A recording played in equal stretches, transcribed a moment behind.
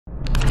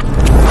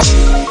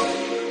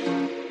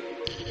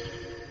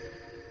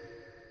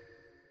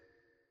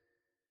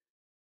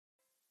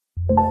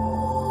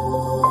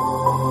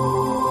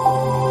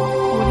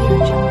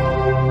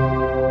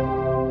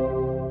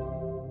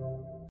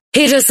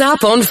Hit us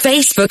up on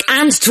Facebook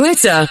and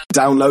Twitter.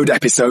 Download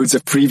episodes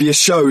of previous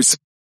shows.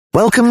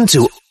 Welcome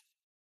to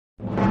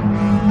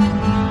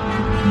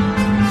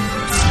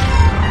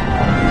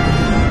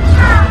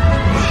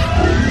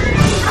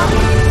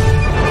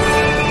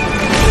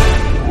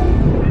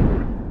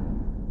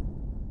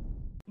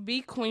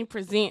B Queen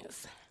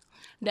presents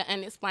The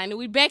Unexplained.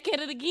 We back at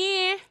it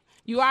again.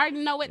 You already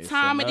know what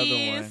time it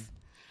is.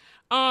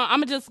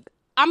 I'ma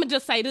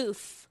just say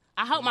this.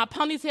 I hope my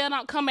ponytail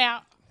don't come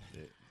out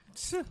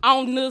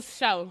on this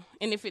show.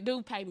 And if it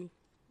do, pay me.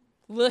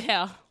 Little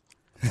hair.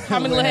 How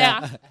many little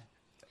hair?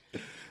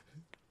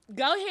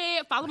 Go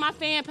ahead, follow my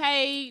fan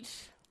page.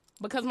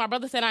 Because my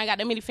brother said I ain't got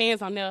that many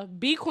fans on there.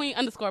 B Queen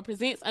 _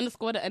 presents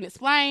 _ The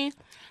Unexplained.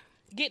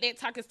 Get that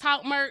Talk Is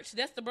Talk merch.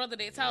 That's the brother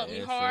that taught me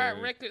hard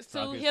sir. records too.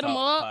 Talk Is Hit him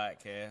Talk up.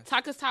 Podcast.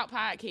 Talk Is Talk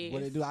podcast.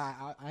 What they do?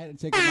 I had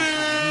to check them out. I had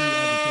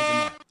to check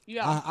them out.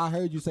 Yeah. I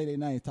heard you say their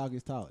names. Talk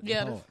is talk.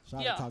 Yeah. Hard.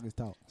 Shout out to Talk is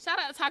talk. Shout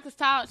out to Talk Is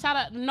Talk. Shout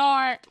out to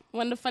Nard,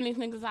 one of the funniest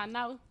niggas I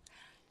know.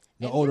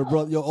 Your older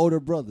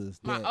brothers.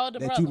 My that, older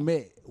that brother. you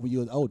met when you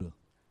was older.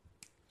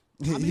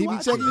 He be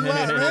checking you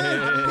out,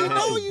 man. He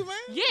know you, man.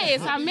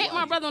 Yes, I met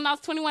my brother when I was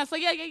 21. So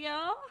yeah.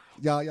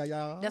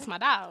 Y'all. That's my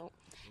dog.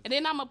 And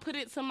then I'm gonna put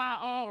it to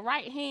my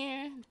right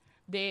hand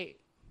that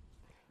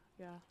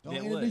Don't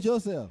That introduce what?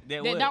 yourself.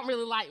 That that what? don't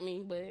really like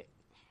me, but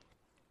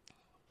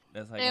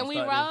That's how you and we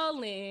gonna start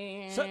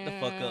rolling. this. Shut the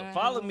fuck up.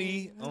 Follow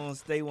me on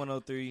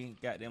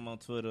Stay103. Got them on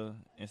Twitter,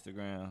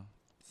 Instagram,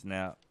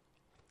 Snap.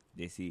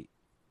 That's it.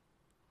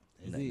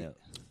 That's Nothing it. else.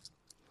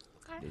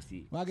 That's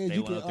it. Well, I guess Stay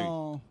you 103.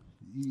 can.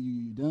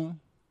 You done?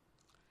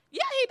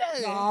 Yeah, he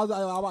does. No, I was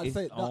about to It's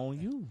say. on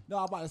you. No,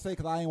 I'm about to say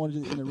because I ain't want to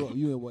just interrupt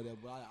you or whatever.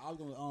 But I was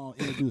gonna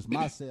introduce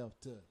myself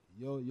to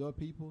your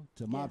people,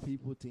 to my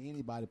people, to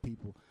anybody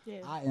people.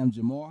 Yes. I am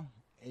Jamar,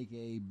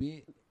 aka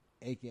Bit,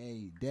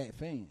 aka Dat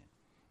Fan.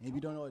 And if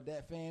you don't know what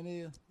Dat Fan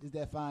is, it's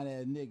that fine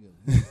ass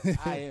nigga.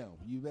 I am.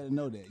 You better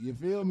know that. You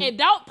feel me? And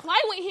don't play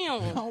with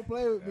him. Don't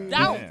play with me.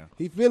 Don't. man.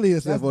 He feeling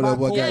himself That's on that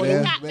boy, my Yeah, core you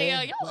goddamn. got there,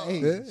 man. yo. But, hey,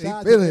 Yeah, he shout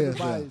out to feeling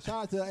everybody. himself.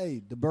 Shout out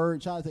to the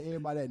Bird. Shout out to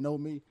everybody that know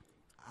me.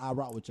 I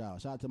rock with y'all.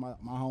 Shout out to my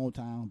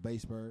hometown,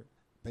 Baseburg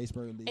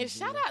League. And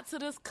shout out to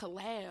this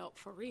collab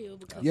for real.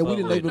 Because Yeah, we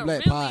the we're Navy gonna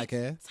Black really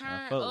podcast. Turn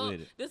I fuck up.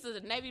 with it. This is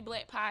a Navy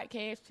Black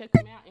podcast. Check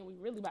them out, and we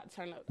really about to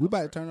turn up. We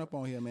about to turn up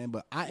on here, man.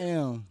 But I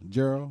am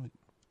Gerald,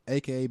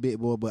 a.k.a. Big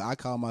Boy, but I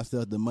call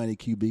myself the Money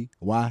QB.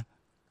 Why?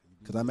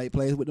 Because I make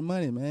plays with the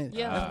money, man.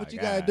 Yeah. That's what you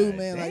got to do,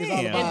 man. Like, it's all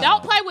Damn. about, And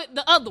don't play with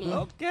the other one.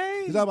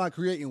 Okay. it's all about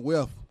creating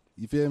wealth.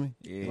 You feel me?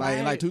 Yeah. Like, in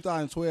Right. like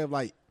 2012,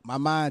 like, my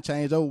mind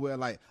changed over where,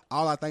 like,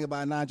 all I think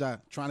about now is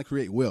trying to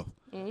create wealth.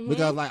 Mm-hmm.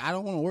 Because, like, I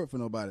don't want to work for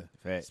nobody.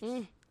 Facts.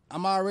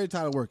 I'm already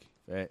tired of working.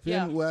 Facts. Feel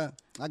Yeah. me? Well,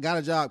 I got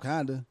a job,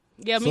 kind of.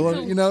 Yeah, me Sort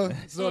too. of, you know,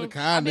 sort of, I've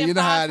kind of. been You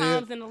know how 5 it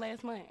times is. in the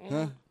last month.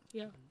 Huh?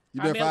 Yeah.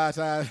 You I've been 5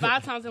 times?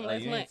 5 times in the Oh,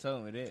 last you ain't month.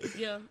 told me that.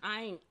 Yeah,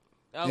 I ain't.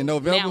 Oh, In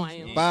November? Now I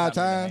am. 5 Yeah,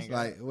 times? hang out.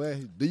 Like, well,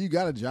 do you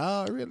got a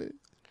job, really?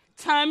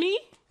 Tommy?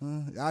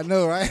 I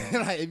know, right?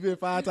 Like, if you're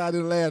 5 times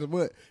in the last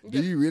month,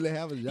 do you really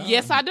have a job?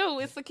 Yes, I do.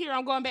 It's secure.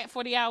 I'm going back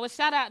 40 hours.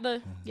 Shout out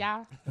to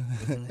y'all.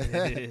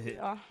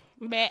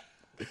 I'm back.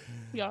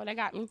 Yo, they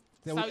got me.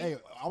 So, hey,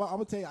 I'm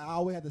gonna tell you, I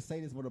always have to say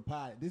this for the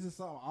pod. This is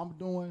something I'm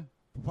doing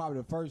for probably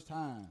the first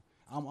time.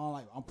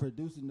 I'm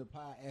producing the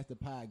pod as the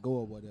pod go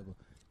or whatever.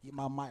 Get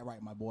my mic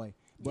right, my boy.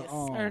 But Yes,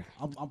 sir.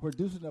 I'm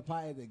producing the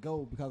pod as it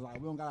go because like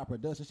we don't got our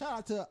production. Shout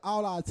out to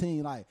all our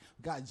team. Like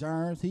we got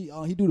Germs, he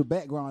do the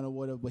background or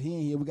whatever, but he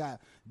ain't here. We got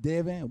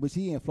Devin, which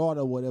he in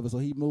Florida or whatever, so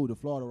he moved to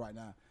Florida right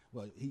now.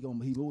 Well, he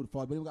moved to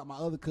Florida, but we got my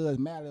other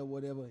cousin Maddie or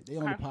whatever. They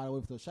on the Okay. pod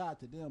with, so shout out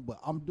to them. But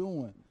I'm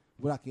doing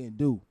what I can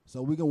do.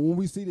 So when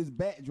we see this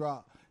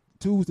backdrop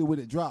Tuesday with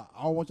it drop,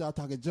 I don't want y'all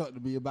talking junk to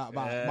me about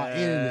my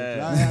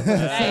editing. I have to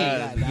say it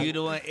like that. You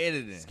the one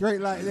editing. Straight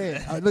like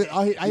that. Look,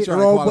 I hit the trying to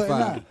wrong button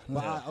qualify. now.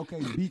 But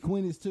okay, B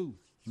Queen is 2.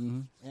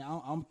 And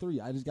I'm 3.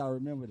 I just gotta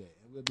remember that.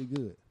 We'll be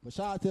good. But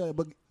shout out to.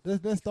 But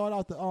let's start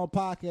off the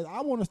podcast.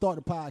 I want to start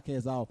the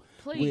podcast off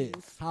Please.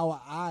 with how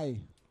I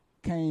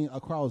came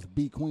across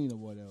B Queen or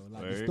whatever.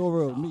 Like the Word.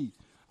 story of me.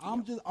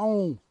 I'm just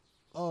on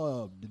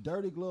the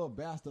Dirty Glove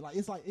Bastard. Like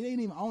it's like it ain't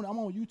even on. I'm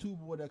on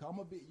YouTube or whatever. I'm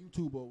a big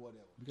YouTuber or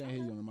whatever. You can't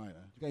hear you on the mic.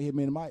 Huh? You can't hear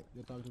me in the mic.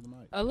 You're talking to the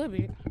mic. A little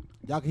bit.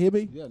 Y'all can hear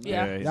me?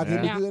 Yeah. Y'all can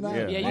hear me Yeah. good now?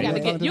 Yeah, you I'm gotta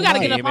talking get to you the gotta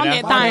mic. get up on that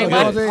Give it thing, up. You know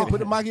what I'm buddy. saying? Put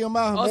the mic in your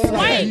mouth, Oh, man.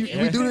 Like,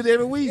 swing. we do this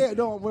every week. Yeah,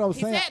 no, what I'm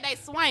He saying. said they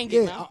swing it,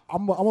 Yeah, man.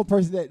 I'm a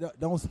person that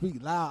don't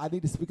speak loud. I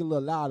need to speak a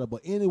little louder.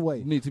 But anyway,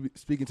 You need to be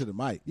speaking to the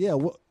mic. yeah.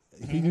 What?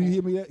 Can you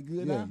hear me that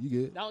good Yeah, now? you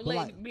good. Don't But let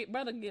like- Big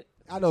Brother get.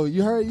 I know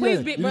you heard. Please,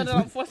 yeah. Big Brother,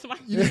 don't force my.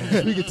 You need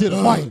to speak it to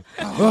the mic.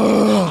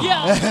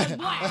 Yeah,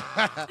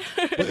 black.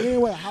 But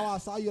anyway, how I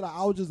saw you, like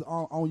I was just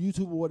on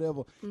YouTube or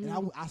whatever,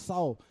 and I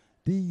saw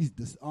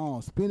this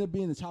Spinner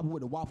being the chopper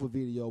with the Whopper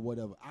video or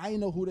whatever. I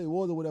didn't know who they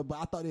was or whatever, but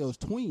I thought they was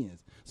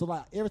twins. So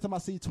like every time I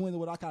see twins or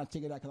whatever, I kind of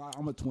check it out because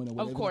I'm a twin or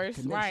whatever. Of course,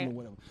 connection right. or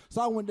whatever.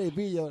 So I went to their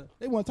video.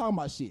 They weren't talking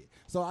about shit.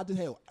 So I just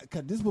had,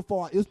 because this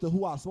before it was the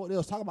Who I Smoke. They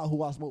was talking about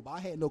Who I Smoke, but I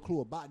had no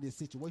clue about this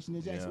situation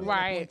in Jacksonville at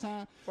that point in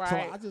time. Right. So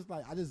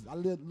I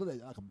looked at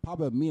like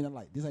probably a minute. I'm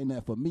like, this ain't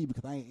nothing for me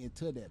because I ain't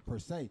into that per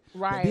se.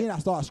 Right. But then I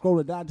started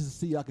scrolling down just to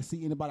see if I could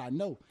see anybody I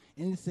know.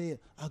 And it said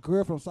a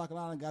girl from South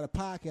Carolina got a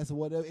podcast or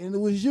whatever, and it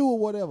was you or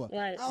whatever.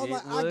 Right. I was It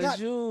like, was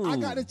you. I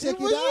got to check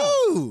was it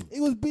out. you.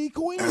 It was B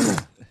Queen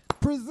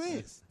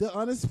presents the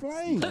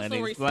Unexplained. Put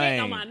some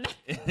respect on my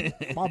name.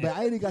 My bad. I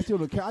ain't even got you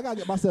on the camera. I gotta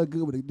get myself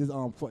good with this.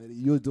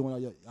 You was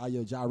doing all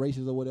your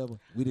gyrations or whatever.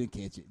 We didn't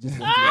catch it. Just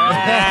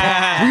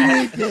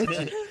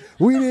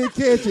we didn't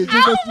catch it.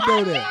 Just let you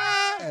know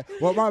that.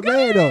 Well, my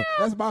man though,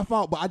 that's my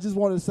fault. But I just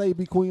wanted to say,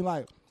 B Queen,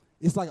 like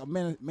it's like a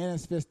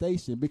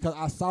manifestation because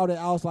I saw that.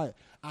 I was like,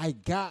 I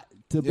got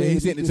to be. Yeah, he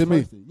sent it to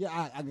me.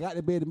 Yeah, I got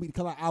to be able to meet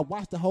because I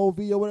watched the whole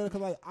video, whatever.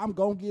 Because like I'm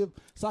gonna give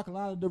South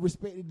Carolina the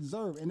respect they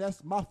deserve, and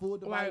that's my full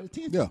divided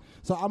attention. Yeah.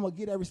 So I'm gonna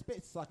get that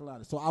respect to South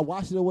Carolina. So I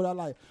watched it or whatever.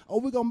 Like,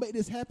 oh, we're gonna make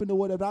this happen or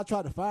whatever. I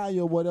tried to find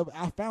you or whatever.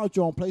 I found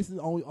you on places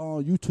on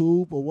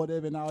YouTube or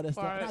whatever and all that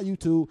stuff. Right. Not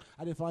YouTube.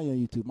 I didn't find you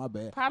on YouTube. My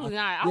bad. Probably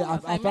not. Yeah,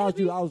 I found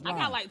you. I was I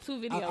lying. got like 2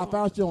 videos. I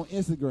found you on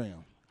Instagram,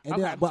 and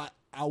Okay. then but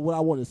what I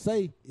want to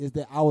say is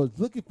that I was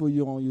looking for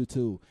you on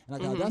YouTube,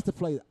 and that's the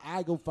place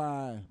I go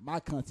find my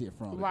content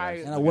from.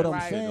 Right. And what I'm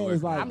Right. saying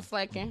is like, I'm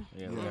slacking.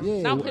 Yeah.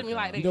 Don't put me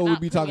like that. You know, we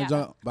Don't be put me talking out.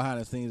 junk behind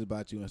the scenes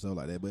about you and stuff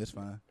like that, but it's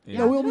fine.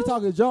 no, we don't be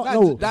talking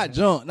junk. Not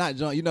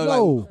junk. You know,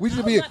 No. like we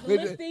should be.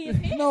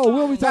 No, we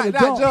don't be talking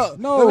Not junk. junk.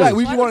 No, Like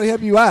we just want to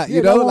help you out. You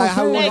Yeah, know, that's what like I'm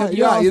how we saying. want to help You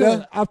you know out. what You I'm know,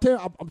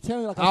 saying? I'm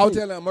telling you like I'll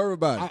said, tell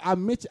everybody.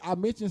 I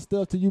mentioned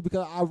stuff to you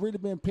because I've really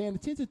been paying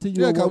attention to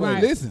you. Yeah, or 'cause we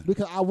whatever. listen.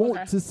 Because I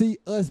want to see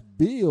us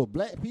build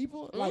black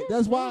people. Like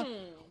that's why.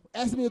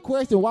 Ask me a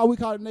question. Why we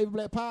call it Navy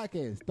Black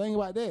Podcast? Think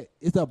about that.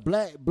 It's a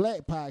black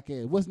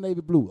podcast. What's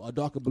navy blue? A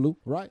darker blue,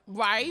 right?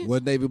 Right.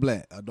 What's navy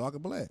black? A darker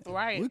black.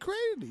 Right. We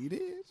created it.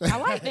 It is. I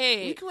like that.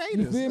 We You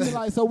created feel me?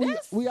 Like so,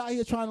 we out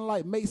here trying to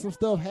like make some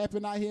stuff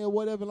happen out here, or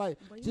whatever. Like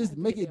just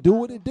make it do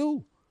what it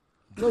do.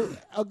 So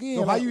again,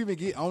 So how like, you even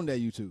get on that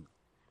YouTube?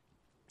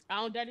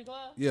 On Dirty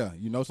Glove? Yeah,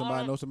 you know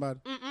somebody. Know somebody.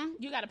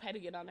 You got to pay to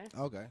get on there.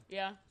 Okay.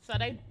 Yeah. So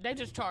they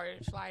just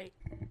charge like,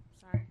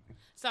 sorry.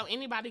 So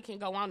anybody can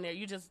go on there.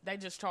 They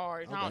just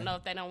charge. I don't know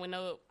if they don't went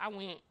up. I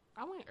went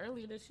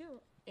earlier this year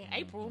in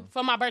April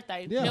for my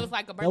birthday. Yeah. It was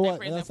like a That's birthday what-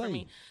 present that's for it.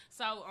 me.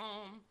 So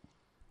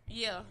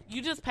yeah,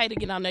 you just pay to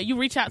get on there. You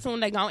reach out to them,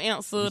 they gonna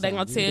answer. They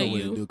gonna tell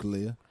you. Do,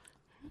 Khalil.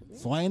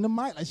 swing the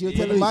mic like she'll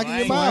tell the mic in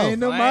your swing, mouth. Swing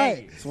the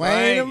mic.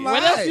 Swing the mic.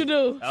 What else you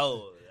do?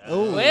 Oh.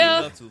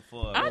 Well, go too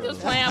far, I'm bro. just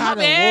playing. My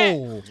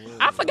bad.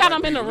 I forgot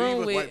I'm in the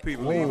room with. White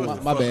people.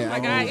 My bad. My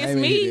God, it's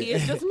me.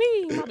 It's just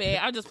me. My bad.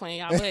 I'm just playing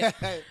y'all.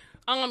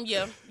 But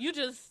yeah, you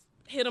just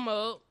hit them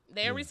up.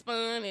 They'll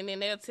respond, and then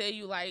they'll tell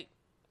you like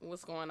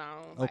what's going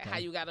on, like how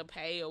you gotta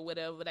pay or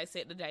whatever. They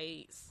set the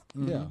dates.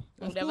 Yeah,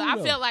 that's Whatever. cool, I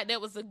though. felt like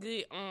that was a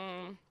good.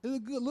 It's a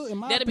good look in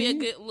my That'll be a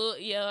opinion. good look.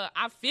 Yeah,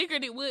 I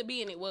figured it would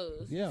be, and it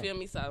was. Yeah. You feel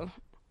me? So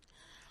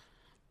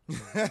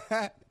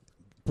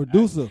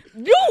Producer.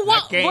 you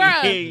want, Can't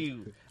hear bruh?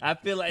 you. I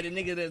feel like the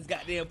nigga that's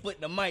goddamn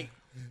putting the mic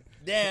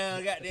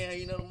down, goddamn,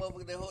 you know the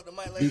motherfucker that hold the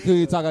mic like You this.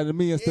 couldn't talk to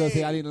me and still say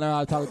Yeah. I didn't learn how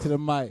to talk to the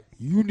mic.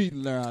 You need to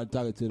learn how to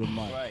talk to the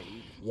mic. Right.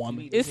 Woman.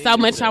 You need to It's hear so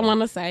much I yourself.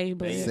 want to say,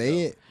 but Say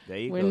it. There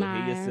you We're go.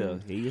 not. Hear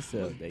yourself. Hear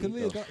yourself. There you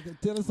Khalil, go.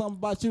 tell us something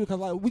about you because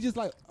like we just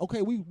like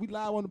okay we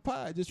live on the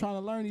pod just trying to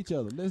learn each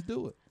other. Let's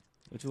do it.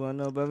 What you want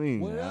to know about me?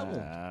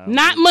 Whatever.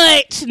 not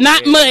much,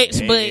 not Yeah, much.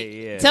 yeah, But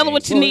yeah, tell her yeah.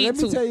 what you Well, need let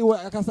me to. tell you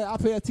what. Like I say, I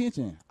pay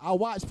attention. I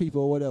watch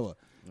people or whatever.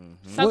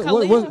 So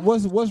Khalil,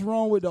 What's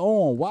wrong with the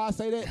arm? Why I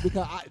say that?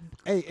 Because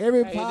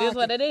every it is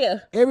what podcast, it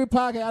is. every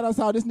podcast I done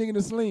saw this nigga in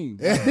the sling.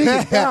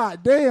 Nigga, God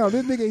damn,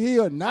 this nigga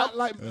here not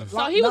like.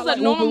 So he was a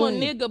normal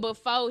nigga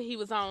before he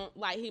was on,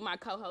 like he my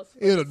co-host. for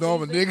He a the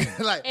normal season.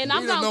 nigga. Like And he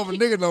I'm a gonna normal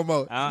keep- nigga no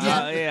more.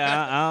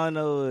 I don't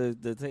know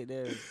to take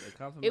that as a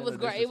compliment. It was or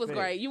great. It was disrespect.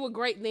 great. You were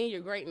great then.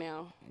 You're great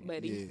now,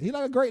 buddy. He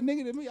like a great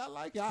nigga to me. I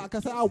like it.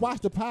 Cause I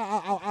watch the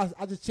pod.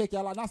 I just check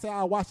y'all out. Not say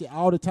I watch it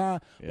all the time,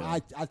 Yeah.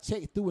 but I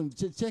check through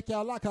and check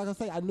y'all out. Cause like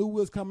I say, I knew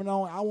we was coming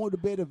on. I wanted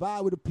to be able to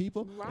vibe with the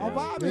people. I'm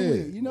vibing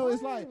with it. You know,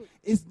 it's like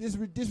it's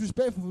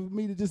disrespectful for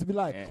me to just be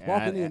like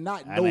walking in and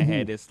not I know done who.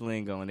 had this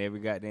sling on every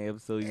goddamn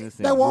episode you done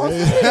seen. That's what I'm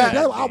saying.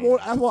 That's what I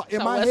want. That's what in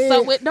So my what's head.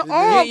 up with the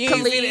arm, You ain't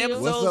seen the Khalil?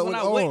 episodes What's up when with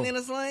I the waiting arm? in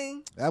a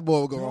sling? That boy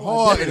was going No,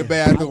 hard I in the did.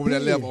 bathroom with I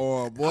that left did.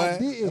 arm, boy. I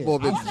did. That boy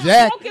been Broke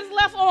jacked. his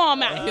left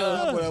arm out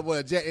here. That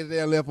boy jacked his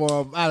damn left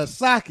arm out of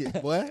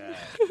socket, boy.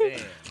 Damn.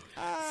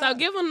 So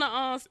give them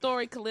the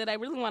story, Khalil. They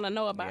really want to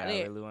know Yeah, about I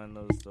it. really want to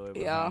know the story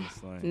Yeah, behind the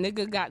sling.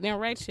 nigga got them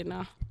ratchet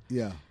now.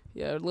 Yeah.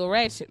 Yeah, a little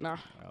ratchet now.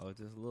 I was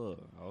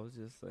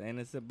just an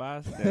innocent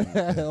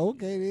bystander.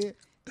 Okay then.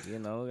 You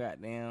know,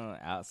 goddamn,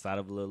 outside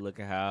of a little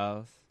looking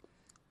house,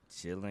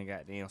 chilling,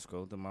 goddamn,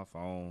 scroll through my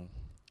phone.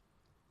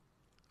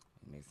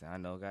 Next thing I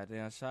know,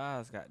 goddamn,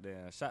 shots.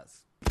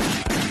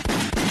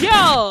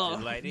 Yo,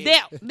 Just like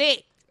that. that,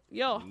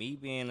 yo. Me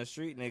being a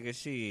street nigga,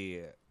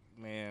 shit,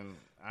 man,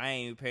 I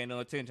ain't even paying no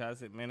attention. I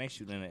said, man, they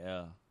shooting in the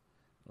air.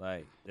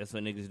 Like, that's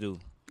what niggas do.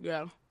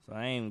 Yeah, So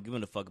I ain't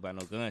giving a fuck about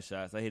no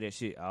gunshots. I hear that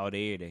shit all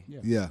day, every day.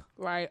 Yeah.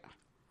 right.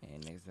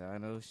 And next thing I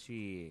know,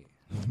 shit,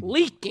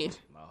 Leaking.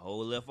 my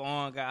whole left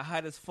arm got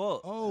hot as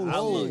fuck. Oh, I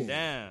looked shit.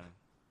 down.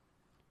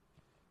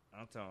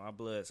 I'm talking my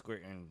blood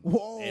squirting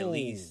Whoa. at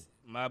least.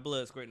 My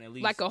blood squirting at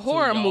least Like a 2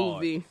 horror yards.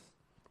 movie.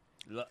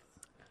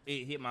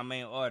 It hit my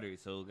main artery,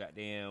 so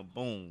goddamn,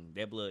 boom,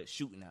 that blood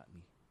shooting at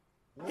me.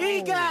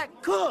 He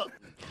got cooked.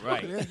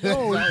 Right,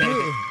 Oh,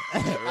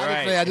 yeah.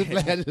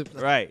 right,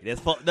 right. That's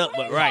fucked up,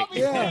 but right.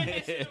 Yeah.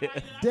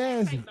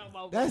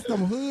 That's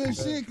some hood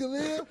shit,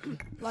 Khalil.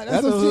 Like,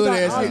 That's some some hood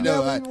shit ass I shit though.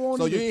 never Like, even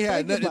wanted so you to ain't had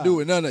think nothing to about. do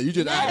with none of it. You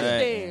just out Yes.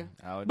 there. Damn.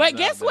 I was But just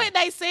guess out what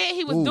there. they said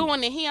he was Ooh.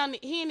 doing, and he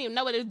didn't even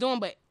know what he was doing.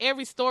 But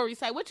every story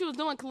say, "What you was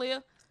doing,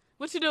 Khalil?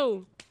 What you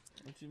do?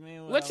 What you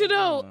mean? What you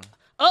do?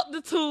 Up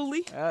the Thule.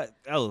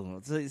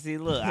 See,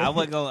 look, I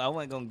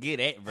wasn't gonna get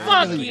that version.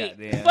 Fuck of it.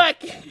 goddamn-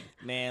 Fuck it.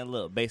 Man,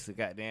 look, basically,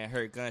 goddamn,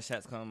 heard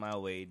gunshots coming my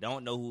way.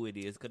 Don't know who it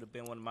is. Could have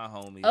been one of my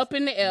homies. Up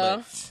in the air.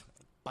 But,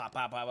 pop,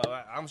 pop, pop, pop,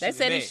 pop. I'm They shooting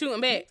said back. he's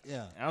shooting back.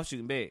 Yeah. I'm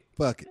shooting back.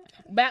 Fuck it.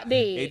 About It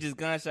dead. just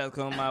gunshots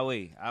coming my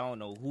way. I don't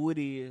know who it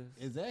is.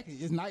 Exactly.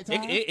 It's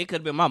nighttime. It could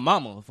have been my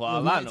mama for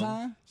all It's I know.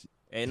 nighttime.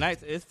 At night,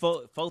 it's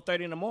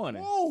 4:30 in the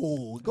morning.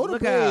 Whoa, go to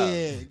Look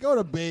bed. Go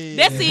to bed.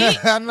 That's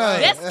it. I know.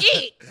 That's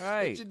it.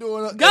 Right. What you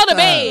doing up Go that to time?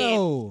 bad.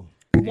 Yo.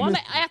 One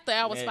after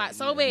hour spot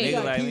so Nigga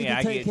bad. like me, kids to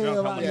I take get care drunk.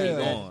 of I'm out gonna keep here.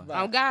 going. On I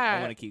want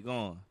God. to keep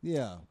going.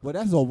 Yeah, but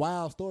that's a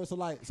wild story. So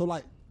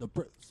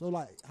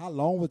how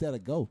long was that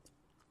ago?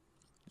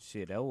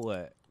 Shit, that was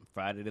what?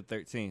 Friday the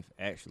 13th,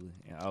 actually,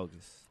 in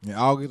August. In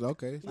August,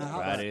 okay.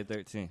 Friday the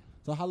 13th.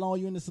 So how long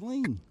you in the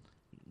sling?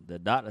 The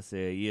doctor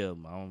said, yeah,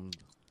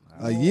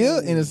 A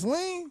year in a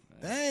sling?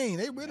 Dang,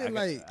 they really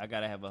like. I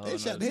gotta have a whole They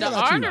shot nother- the The hell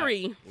out you.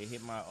 artery. It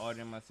hit my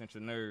artery and my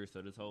central nerve,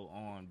 so this whole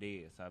arm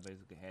dead. So I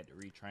basically had to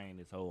retrain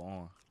this whole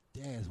arm.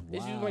 That's wild.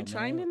 Is you man.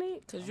 retraining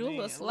it? Cause you a I mean,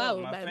 little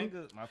slow, look, baby.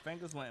 my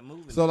fingers weren't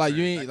moving. So, like, at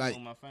you first. ain't, I could like-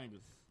 move my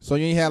fingers. So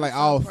you ain't had like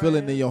all so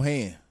feeling proud. in your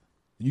hand.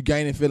 You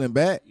gaining feeling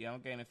back. Yeah, I'm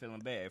getting feeling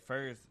bad. At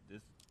first,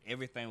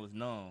 everything was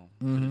numb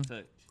Mm-hmm. to the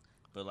touch.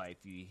 But like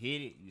if you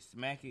hit it, you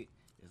smack it,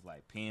 it's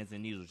like pins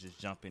and needles just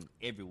jumping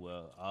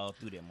everywhere all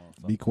through that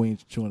motherfucker. B Queen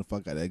chewing the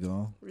fuck out of that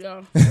gum.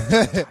 Yeah.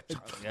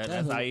 Yeah,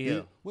 that's how you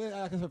hear. Well,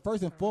 like I said,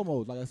 first and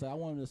foremost, like I said, I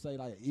wanted to say,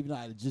 like, even though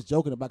I just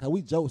joking about, cause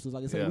we jokes, so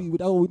like I said,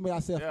 Yeah. we made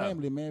ourselves Yeah.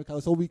 family, man,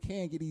 because so we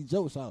can get these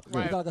jokes out.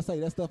 Right. Because like I say,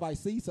 that stuff I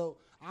see, so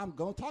I'm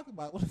gonna talk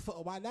about it. What the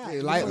fuck? Why not? Yeah,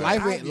 You life,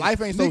 know,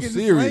 life ain't so niggas is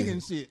serious. slanging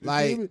shit, you feel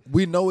Like me?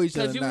 we know each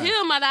other Cause you now.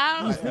 hear my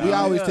dog. We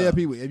always Yeah. tell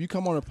people if you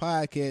come on a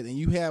podcast and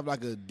you have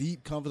like a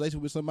deep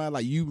conversation with somebody,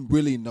 like you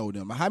really know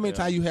them. How many Yeah.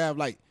 times you have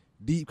like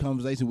deep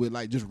conversation with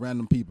like just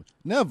random people?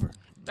 Never.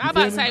 I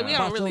about to feel say me? we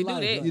don't About really your do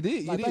life, that. like- You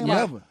did. You like, did. think You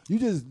about it.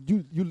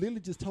 never. You literally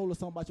just told us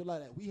something about your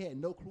life that we had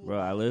no clue. Bro,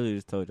 I about. literally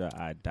just told you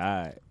I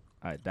died.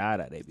 I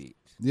died at that bitch.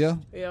 Yeah.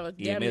 Yeah,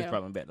 Yeah, damn EMS near.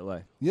 brought me back to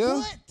life. Yeah.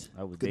 What?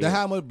 I was That dead.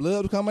 how much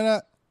blood was coming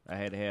out? I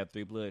had to have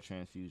 3 blood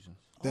transfusions.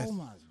 That's- Oh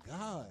my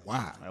god!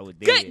 Wow. I was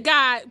dead. Good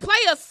God, play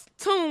a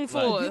tune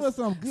for Like, Give us. us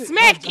some good.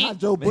 Smack how it.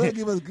 Joe Bud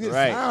give us good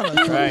Right,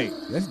 sound. right.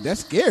 That's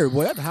scary,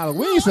 boy. That's the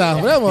Halloween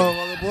sound for that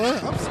motherfucker,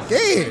 boy. I'm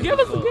scared. Give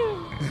us a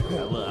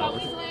good.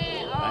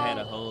 I had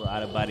a whole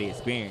out of body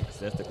experience.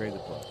 That's the crazy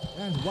part.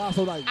 That's wild.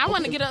 So like, I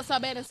want to okay, get up so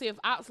bad and see if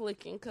Ox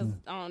looking, cause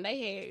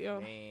they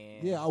had Man.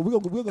 Yeah, we're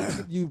gonna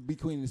keep you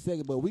between in a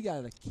second, but we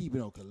gotta keep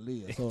it on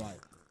Khalil. So like,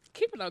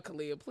 keep it on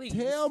Khalil, please.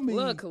 Tell me.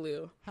 Love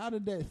Khalil. how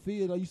did that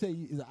feel? Though you say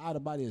it's an out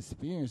of body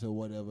experience or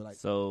whatever. Like,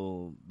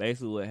 So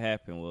basically, what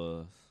happened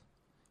was,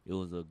 it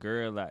was a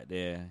girl out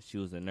there. She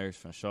was a nurse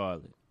from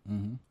Charlotte.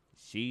 mm-hmm.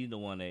 She the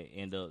one that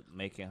ended up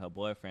making her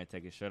boyfriend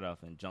take his shirt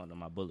off and jumped on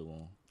my bullet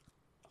wound.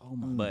 oh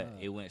my But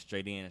god, it went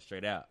straight in and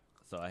straight out.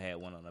 So I had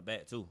one on the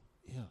back too.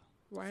 yeah.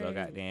 Right. So I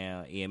got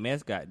down.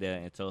 EMS got there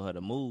and told her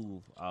to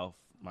move off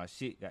my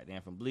shit. Got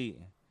down from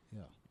bleeding.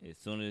 Yeah. As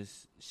soon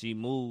as she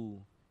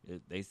moved,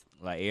 they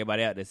like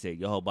everybody out there said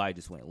your whole body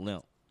just went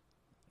limp.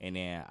 And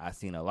then I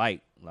seen a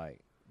light, like,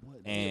 What?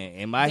 and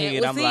in my That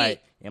head was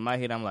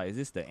I'm like, is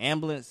this the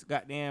ambulance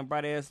goddamn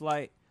bright ass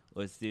light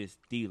or is this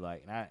the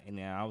light? And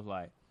then I was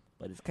like,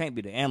 but it can't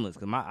be the ambulance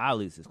because my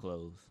eyelids is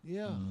closed.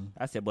 Yeah.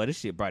 I said, boy, this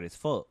shit bright as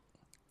fuck.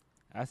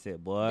 I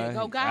said, boy, There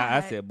go I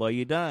God. said, boy,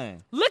 you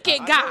done. Look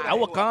at I God.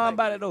 was calm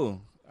about it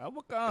though. I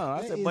was calm.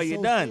 I That said, is boy, you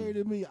so done. scary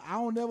to me. I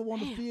don't never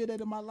want to feel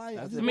that in my life.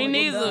 I I just said, Me boy,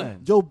 you neither.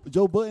 done.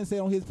 Joe Button said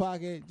on his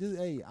podcast, just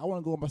hey, I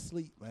want to go in my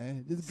sleep,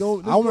 man. Just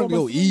go. I want to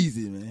go in my sleep.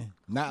 easy, man.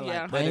 Not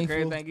Yeah. like But the painful.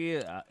 crazy thing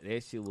is,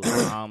 that shit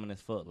was calming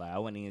as fuck. Like I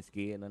wasn't even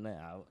scared or nothing.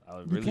 I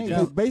was You really can't.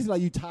 just, Basically,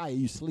 like you tired,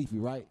 you sleepy,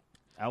 right?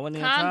 I wasn't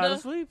even trying Kinda.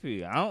 to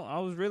sleepy. I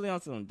was really on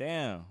some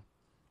damn.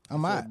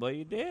 I'm I out. said, boy,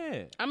 you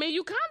dead. I mean,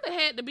 you kind of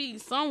had to be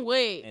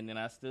somewhere. And then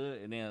I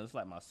stood, and then it's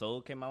like my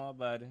soul came out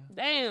my body.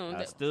 Damn.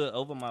 I stood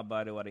over my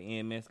body while the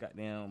EMS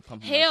goddamn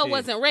pumping my Hell chest.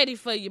 wasn't ready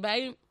for you,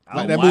 babe.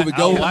 Like that movie I was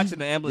Ghost. watching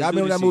the ambulance. Y'all do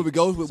remember this that movie shit.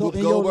 Ghost with So Whoopi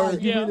in your Goldberg?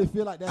 life, you Yeah. really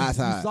feel like that.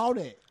 Outside. You saw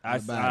that. I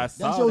saw That's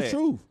your that.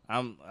 truth.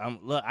 I'm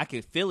look, I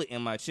can feel it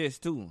in my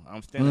chest too.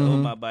 I'm standing over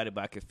my body,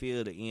 but I can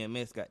feel the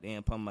EMS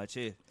goddamn pumping my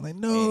chest. Like,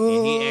 And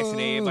no. he asking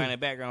everybody in the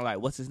background like,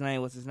 "What's his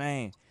name? What's his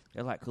name?"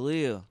 They're like,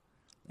 "Khalil."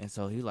 And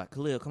so he like,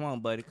 "Khalil, come on,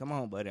 buddy.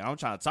 I'm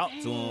trying to talk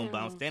to him,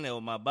 but I'm standing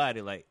over my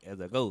body like as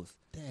a ghost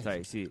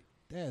type shit.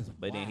 That's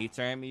But then he wild.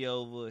 turned me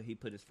over. He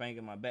put his finger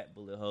in my back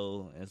bullet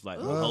hole. And it's like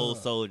my whole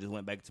soul just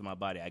went back into my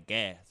body. I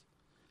gasped.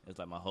 It's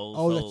like my whole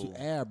Oh, soul. let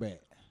you air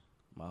back.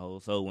 My whole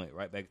soul went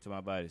right back to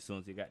my body as soon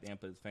as he got there and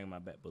put his finger in my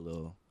back bullet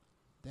hole.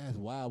 That's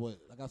wild. But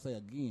like I say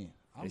again,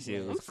 I'm That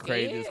shit glad- was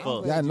crazy as scared.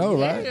 fuck. Yeah, I know,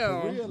 right?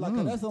 Yeah. For real, like,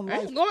 'cause that's some I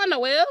life. ain't going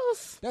nowhere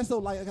else. That's so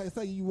like I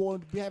say, you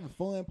want to be having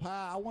fun,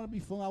 pie. I want to be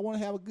fun. I want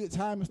to have a good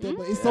time and stuff.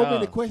 But it's so Yeah.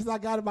 many questions I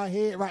got in my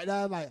head right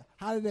now. Like,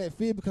 how did that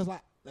feel? Because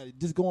like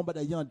just going back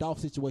that young Dolph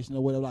situation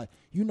or whatever. Like,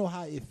 you know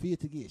how it feels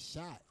to get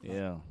shot. Like,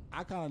 Yeah.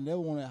 I kind of never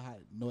want to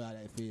know how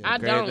that feels. I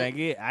Crazy don't. thing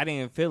is, I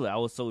didn't feel it. I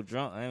was so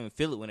drunk. I didn't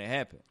feel it when it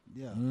happened.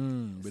 yeah.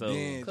 But So-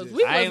 then Because just-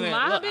 we I was even-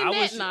 mobbing I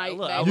that was, night,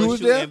 look, baby. I You was was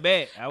shooting there?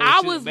 back. I I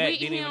was was back. with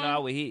Didn't even him. know I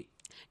would hit.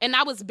 And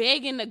I was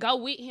begging to go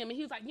with him, and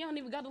he was like, "You don't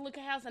even go to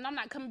Liquor House, and I'm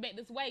not coming back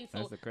this way." So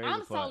That's the crazy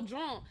I'm so part.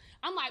 drunk.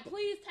 I'm like,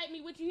 "Please take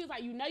me with you." He was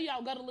like, "You know you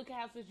don't go to Liquor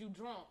House if you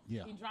drunk."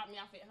 Yeah. He dropped me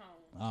off at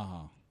home.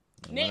 Uh-huh.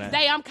 Next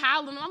day, I'm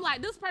calling him. I'm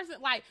like, "This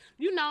person, like,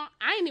 you know,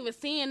 I ain't even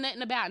seeing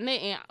nothing about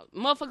nothing."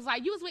 Motherfuckers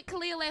like, "You was with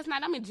Khalil last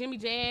night." I'm in Jimmy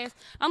Jazz.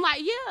 I'm like,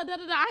 "Yeah, da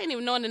da da." I ain't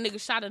even knowing the nigga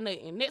shot or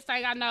nothing. Next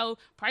thing I know,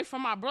 pray for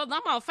my brother.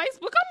 I'm on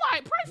Facebook. I'm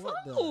like, "Pray What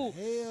for the who?"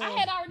 hell? I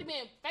had already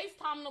been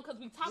FaceTiming them because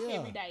we talk Yeah.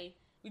 every day.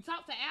 We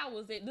talked for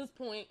hours at this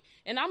point,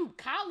 and I'm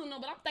calling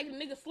him, but I'm thinking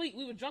the nigga sleep.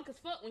 We were drunk as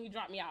fuck when he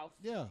dropped me off.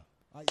 Yeah.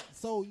 Like,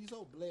 so you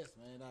so blessed,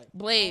 man. Like,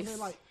 Blessed. I mean,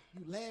 like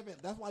you laugh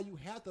at. That's why you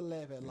have to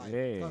laugh at life.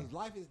 Yeah. Because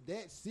life is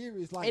that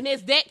serious. Like, And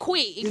it's that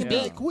quick. It it's could be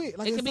that quick.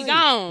 Like it I could be say,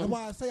 gone. That's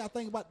why I say I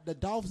think about the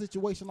Dolph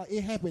situation. Like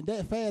it happened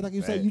that fast. Like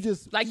you said, Right. you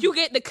just Like you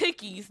get the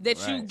cookies that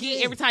you Right.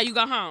 get every time you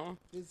go home.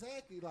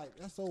 exactly like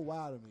that's so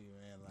wild to me,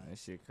 man. Like That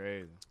shit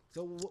crazy.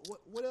 so,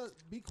 what else?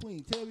 Be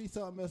Queen. Tell me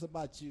something else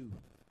about you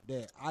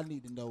that I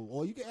need to know,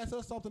 or you can ask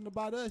us something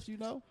about us. You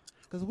know,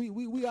 because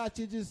we out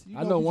here just. You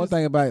I know we one just-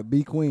 thing about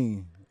B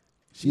Queen.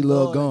 She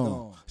love love that gum.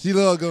 gum. She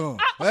love gum.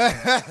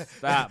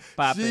 Stop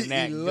popping She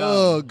that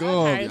love gum.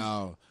 gum, Okay.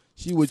 y'all.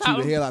 She would chew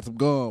So- the hell out some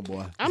gum,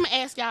 boy. I'm gonna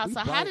ask y'all. We So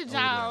how bite did over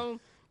y'all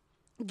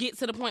get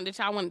to the point that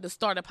y'all wanted to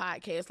start a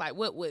podcast? Like,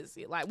 what was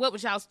it? Like, what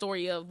was y'all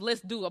story of?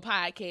 Let's do a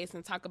podcast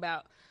and talk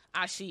about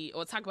our shit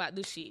or talk about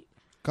this shit.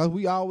 Cause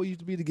we always used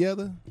to be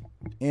together,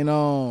 and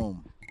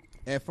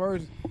at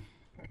first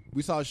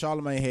we saw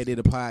Charlamagne had did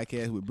a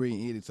podcast with Brie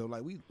and Eddie, so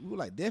like we were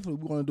like definitely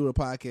we want to do a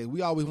podcast.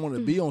 We always wanted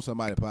to be on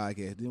somebody's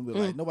podcast. Then we were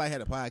like nobody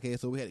had a podcast,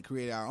 so we had to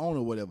create our own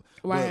or whatever.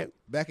 Right.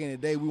 But back in the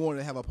day, we wanted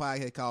to have a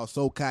podcast called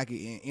So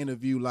Cocky and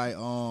interview like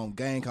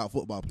gang called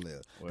football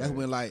players. That's Word.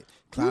 when like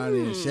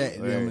Clowney and Shaq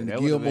and them Word. and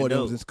That would've Gilmore been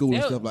them was dope. in school and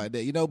That stuff would- like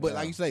that. You know, but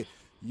like you say.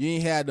 You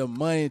ain't had the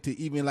money to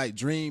even like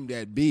dream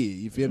that big.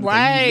 You feel me? 'Cause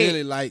Right. You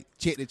really like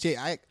check to check.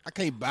 I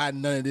can't buy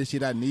none of this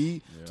shit I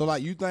need. So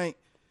like you think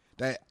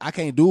that I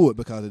can't do it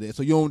because of that.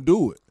 So you don't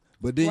do it.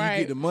 But then you Right.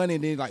 get the money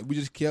and then like we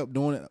just kept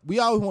doing it. We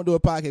always want to do a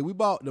podcast. We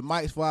bought the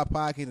mics for our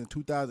podcast in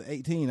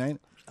 2018, ain't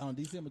it? on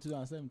December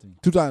 2017.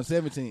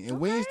 2017. And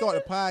we ain't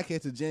started the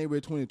podcast in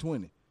January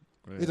 2020.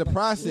 It's a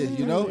process,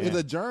 you know? It's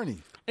a journey.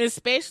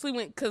 Especially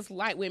when, cause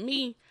like with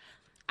me,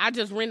 I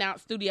just rent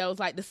out studios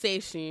like the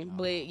session,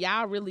 but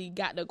y'all really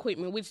got the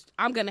equipment, which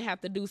I'm gonna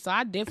have to do. So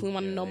I definitely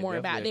want to know more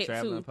about that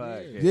too.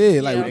 Yeah,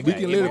 like Yeah. we They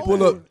can got literally everywhere.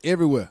 pull up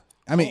everywhere.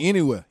 I mean,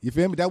 anywhere. You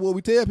feel me? That's what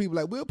we tell people.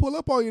 Like, we'll pull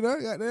up on you,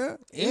 goddamn.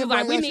 He was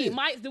like, "We need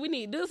mics. Do we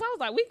need this?" I was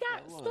like, "We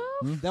got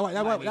stuff." That's why.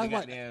 That's That's why.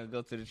 goddamn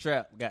go to the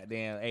trap.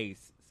 Goddamn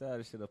Ace. Sell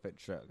this shit up at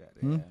the trap.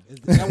 Goddamn.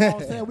 That's what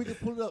I'm saying. We can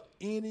pull it up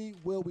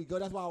anywhere we go.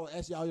 That's why I was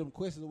asking y'all them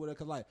questions or whatever.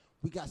 Cause like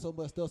we got so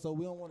much stuff, so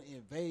we don't want to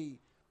invade.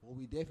 But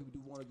we definitely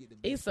do want to get the.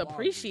 best It's quality.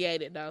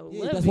 appreciated though.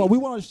 Yeah, Love that's it. why we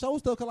want to show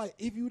stuff. Cause like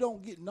if you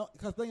don't get no,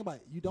 cause think about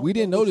it, you don't. We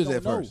didn't know what notice you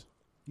at don't know. first.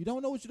 You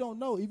don't know what you don't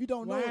know. If you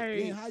don't know Right.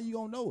 it, then how you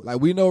gonna know it?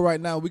 Like, we know right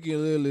now we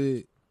can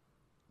literally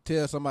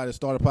tell somebody to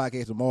start a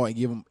podcast tomorrow and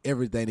give them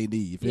everything they need.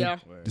 You feel Yeah.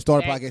 me? To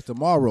start a Facts. podcast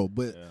tomorrow.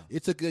 But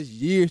it took us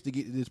years to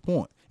get to this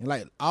point. And,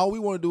 like, all we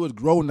want to do is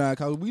grow now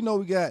because we know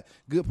we got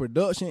good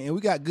production and we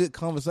got good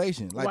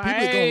conversation. Like, people are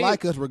going Right. to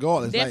like us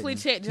regardless. Definitely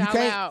like, check you y'all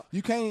can't, out.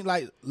 You can't,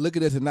 like, look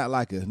at us and not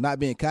like us, not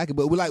being cocky.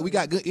 But we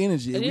got good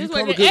energy. It And we is come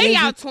what with it is. good And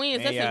y'all energy. twins.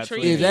 And That's y'all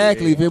intriguing. twins.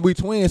 Exactly. If we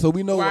twins, so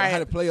we know Right. how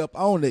to play up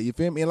on that. You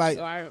feel me? And like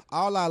Right.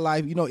 all our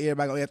life, you know,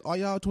 everybody gonna ask, "Are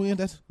y'all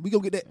twins?" We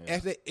gonna get that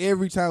ask that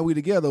every time we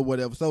together or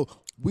whatever. So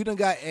we done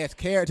got as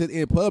characters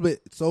in public,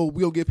 so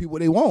we don't give people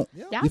what they want.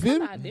 Y'all You feel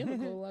kinda me?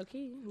 identical, low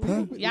key.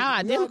 Y'all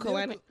identical,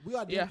 ain't it? We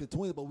are identical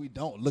twins, but we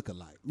don't look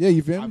alike. Yeah,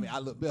 you feel me? I mean, I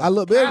look better. I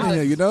look better than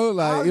him, you know?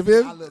 Like, you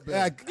feel me? I look better.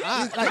 Like,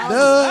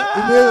 duh.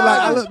 You feel me?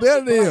 Like, I look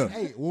better than him.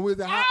 Hey, when we was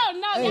at Oh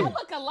no, hey. y'all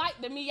look alike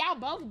to me. Y'all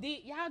both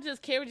did. Y'all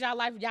just carried y'all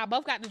life. Y'all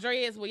both got the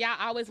dreads. Well, y'all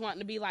always wanting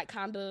to be like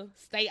kind of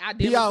stay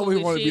identical. He always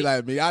and want to be shit.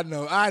 like me. I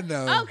know.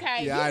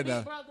 Okay, Yeah, you I big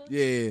know. brother.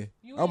 Yeah.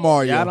 You I'm is.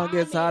 Mario. Y'all don't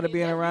get tired of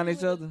being around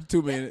each other?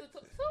 2 minutes.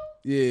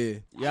 Yeah.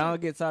 Y'all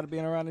don't get tired of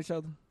being around each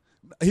other?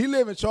 He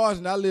live in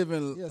Charleston. I live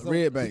in Yeah, so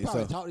Red we Bank.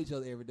 probably So talk to each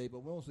other every day, but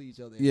we don't see each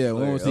other. yeah,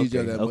 we Okay, don't see each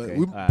other. But okay.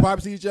 we All right.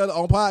 probably see each other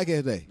on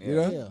podcast day. You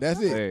know, Yeah.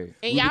 that's it. Hey.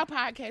 And y'all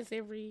podcast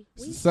every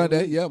week.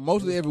 Sunday, yeah,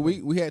 mostly every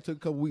week. We had took a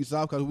couple weeks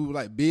off because we were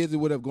like busy,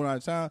 whatever, going out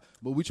of town.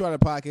 But we try to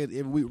podcast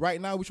every week.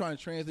 Right now, we're trying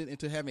to transit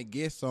into having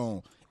guests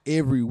on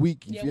every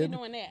week. You Yeah, feel we me?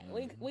 doing that.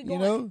 We You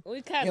going. know?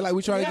 We kind And like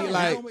we trying to get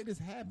How like make this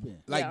happen?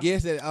 Yeah.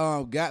 guests that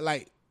got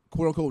like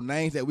quote unquote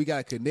names that we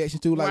got a connection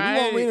to. Like we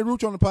Right. want Rennie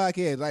Rooch on the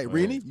podcast. Like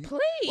Rennie, Please.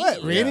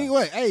 what Rennie?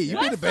 What? Hey, you be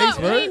the What's bass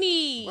up, bird.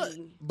 Rennie?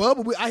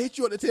 Bubba, I hit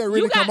you up to tell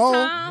Rennie You got come on.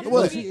 time.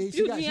 What? You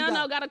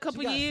Gianno got a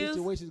couple she got years.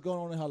 situations going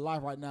on in her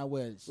life right now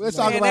where Let's you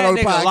talk know, about it on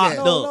the that nigga locked podcast.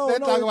 up. Let's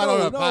talk about it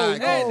on the podcast.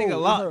 That nigga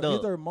locked it's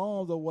up. her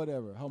moms or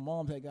whatever. Her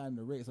mom had gotten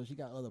the wreck, so she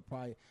got other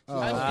pride.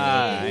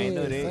 I ain't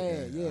know that.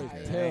 Sad. Yeah, I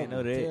terrible, ain't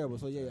know that. terrible.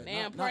 So yeah,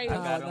 Man, not pray. I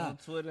time got right it now. on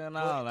Twitter and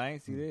all. I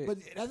ain't see that. But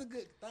that's a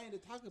good thing to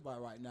talk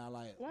about right now.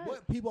 Like, Right.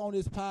 what people on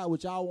this pod,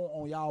 which y'all want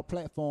on y'all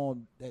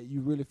platform, that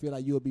you really feel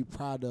like you'll be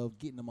proud of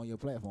getting them on your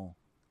platform.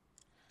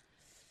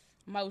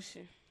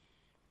 Motion.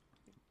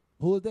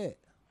 Who is that?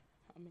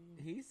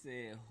 He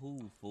said,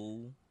 "Who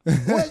fool?"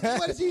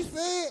 what did she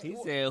say? He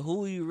said,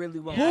 "Who you really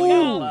want Here on I your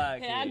go.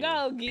 podcast?" Here I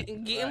go.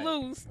 Getting Right.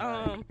 loose.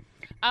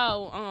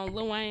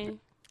 Lil Wayne.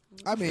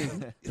 I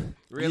mean,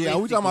 Really? yeah,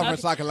 we talking about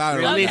from Sakalata. Right?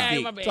 Realistic.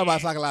 Okay, my bad. Talking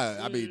about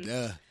Sakalata. I mean,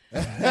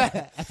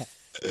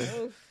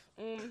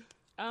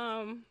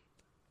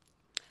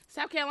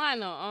 South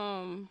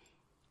Carolina.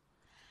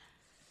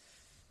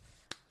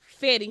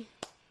 Fetty.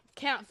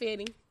 Count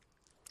Fetty.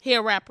 He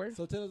a rapper.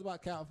 So tell us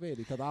about Count Fetty,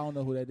 because I don't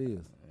know who that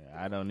is.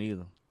 I don't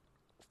either.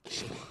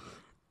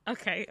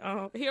 Okay.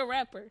 He a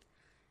rapper.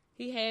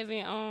 He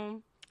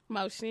having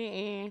motion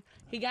and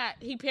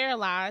he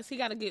paralyzed. He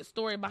got a good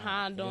story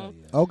behind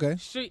him. okay.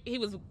 Street, he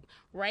was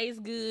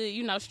raised good,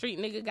 you know, street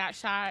nigga got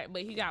shot,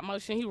 but he got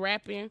motion. He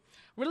rapping,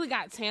 really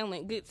got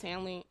talent, good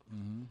talent.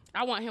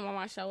 I want him on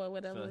my show or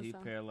whatever. So he so.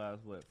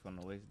 paralyzed what from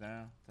the waist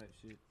down type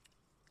shit.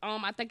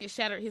 I think it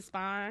shattered his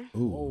spine.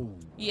 Oh,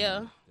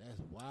 Yeah, that's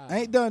wild.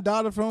 Ain't done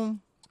daughter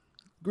from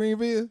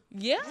Greenville.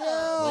 yeah.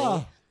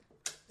 Yeah.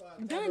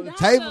 Done that,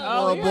 Table,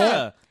 though. boy.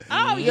 yeah.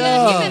 Oh yeah,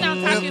 Yeah. he been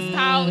on Talk His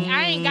Talk.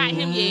 I ain't got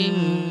him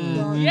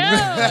yet.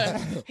 Yeah,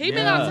 he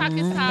been on Talk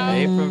His They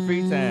Talk. from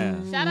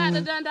Freetown. Shout out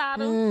to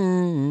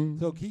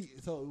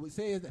Dundada. So it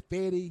says that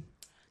Fetty.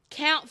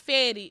 Count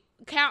Fetty,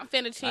 Count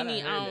I done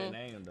Fettuccine heard that on.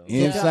 name though.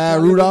 Inside Can I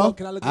look him Rudolph, up?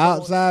 Can I look him up on-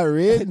 outside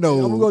Red I'm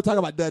gonna Nose. go talk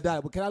about that,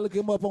 but can I look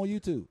him up on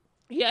YouTube?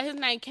 Yeah, his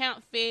name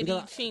Count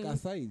Because Fettuccine. like I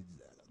say,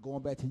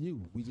 going back to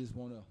you, we just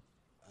want to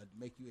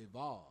make you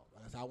evolve.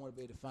 Like I said, I want to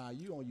be able to find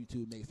you on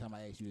YouTube next time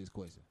I ask you this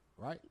question,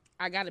 right?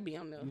 I gotta be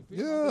on there. You feel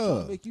me? I'm just Yeah.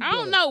 trying to make you I don't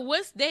better. know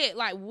what's that.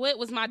 Like, what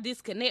was my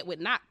disconnect with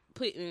not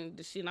putting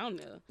the shit on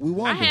there? We I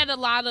wonder. had a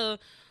lot of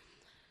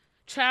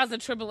trials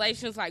and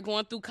tribulations, like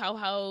going through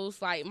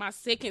co-hosts. Like my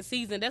second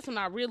season, that's when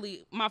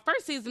my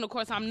first season, of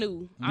course, I'm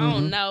new. I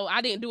don't know.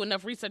 I didn't do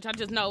enough research. I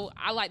just know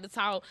I like to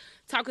talk.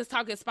 Talk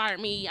inspired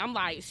me. I'm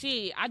like,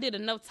 shit, I did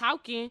enough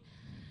talking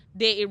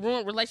that it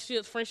ruined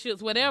relationships,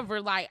 friendships,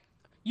 whatever. Like,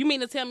 you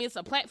mean to tell me it's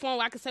a platform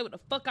where I can say what the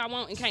fuck I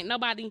want and can't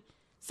nobody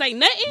say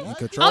nothing?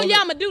 Control Oh yeah,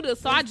 it. I'm gonna do this.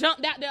 So I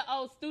jumped out there.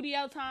 Oh,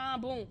 studio time.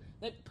 Boom.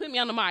 Put me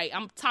on the mic.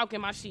 I'm talking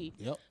my shit.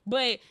 Yep.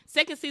 But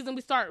second season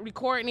we started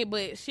recording it,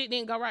 but shit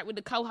didn't go right with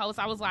the co-host.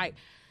 I was like,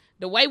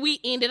 the way we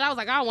ended, I was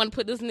like, I don't want to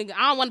put this nigga.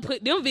 I don't want to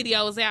put them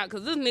videos out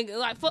because this nigga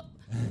like fuck.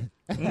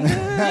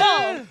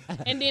 Yeah.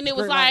 And then it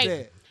was Straight like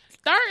that.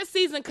 third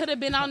season could have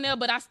been on there,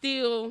 but I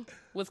still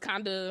was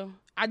kind of.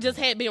 I just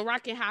had been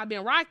rocking how I've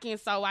been rocking,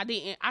 so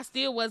I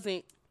still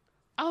wasn't.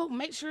 Oh,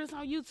 make sure it's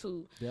on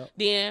YouTube. Yep.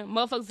 Then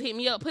motherfuckers hit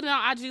me up, put it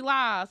on IG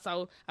Live.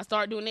 So I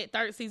started doing that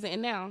third season,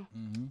 and now.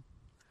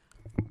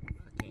 I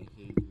can't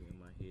hear you in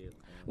my head.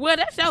 Well,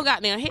 that show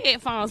got them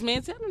headphones,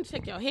 man. Tell them to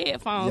check your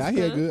headphones. Yeah, I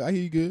hear cuz. good. I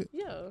hear you good.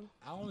 Yeah.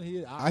 I only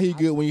hear. I hear you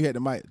good when you had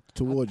the mic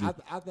towards you.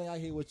 I think I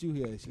hear what you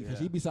hear. Because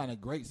she be sounding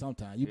great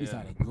sometimes. You be Yeah.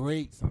 sounding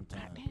great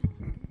sometimes.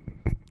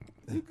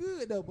 You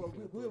good though, but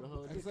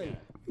like I say,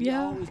 we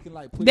Yeah. always can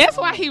like put That's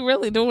it why on. he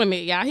really doing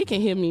it, y'all. He can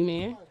hear me,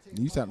 man.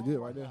 You sounding good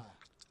right there.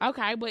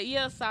 Okay, but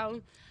yeah,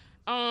 so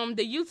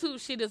the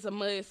YouTube shit is a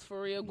must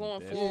for real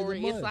going forward. It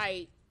is a It's must.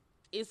 like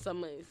it's a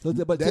must. So,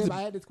 but That's Tim, a-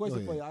 I had this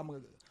question go for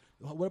you.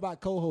 What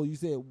about co-host? You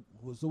said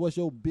so. What's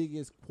your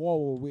biggest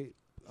quarrel with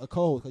a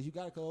co-host? Because you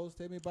got a co-host.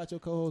 Tell me about your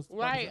co-host.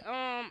 Right.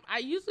 I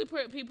usually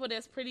put people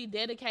that's pretty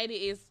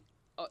dedicated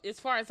as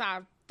far as I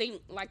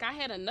think. Like I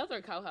had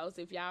another co-host.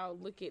 If y'all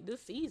look at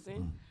this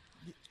season,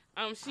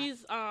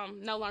 she's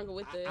no longer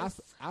with us.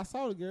 I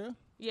saw the girl.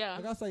 Yeah.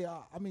 Like I say,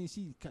 I mean,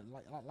 she kind of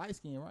like light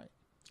skin, right?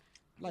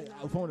 Like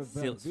from the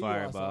Silk's video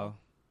Fireball.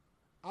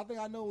 I think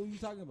I know what you're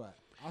talking about.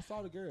 I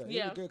saw the girl.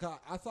 Yeah. The girl, 'cause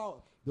I saw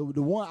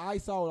the one I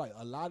saw. Like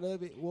a lot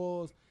of it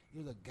was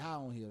a guy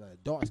on here, like a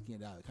dark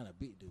skinned out, kind of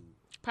big dude.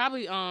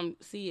 Probably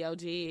CEO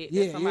Jed.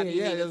 Yeah, somebody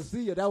yeah. niggas.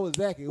 See, that was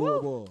exactly who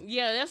it was.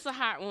 Yeah, that's a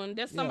hot one.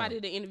 That's somebody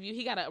to interview.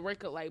 He got a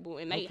record label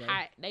and they Okay.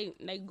 hot.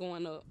 They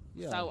going up.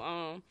 Yeah.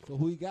 So So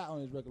who he got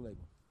on his record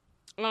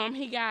label?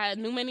 he got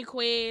New Money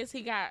Quez.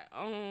 He got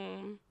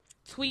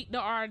Tweet the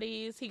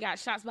Artist. He got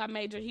Shots by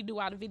Major. He do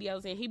all the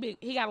videos and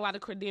he got a lot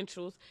of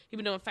credentials. He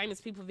been doing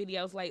famous people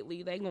videos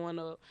lately. They going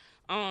up.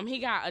 He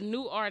got a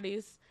new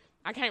artist.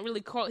 I can't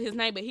really quote his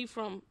name, but he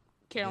from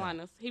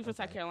Carolinas. He from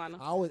South Carolina.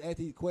 I always ask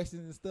these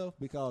questions and stuff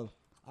because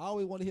I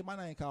always want to hear my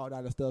name called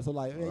out and stuff. So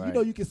like, man, you Right.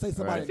 know, you can say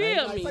somebody's Right. name.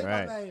 Feel Like, me. say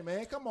Right. my name,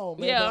 man. Come on,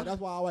 man. Yeah. But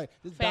that's why I always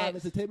just dive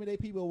Facts. into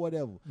intimidate people or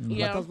whatever.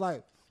 Yeah. Because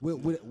like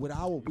with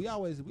our we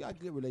got a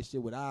good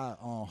relationship with our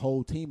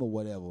whole team or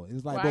whatever.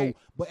 It's like, Right.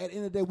 but at the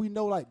end of the day, we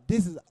know like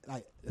this is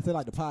like say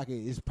like the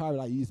podcast. It's probably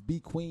like it's Be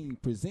Queen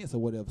presents or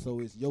whatever. So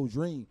it's your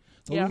dream.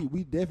 So Yeah.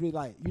 we definitely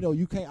like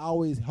you can't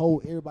always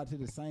hold everybody to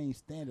the same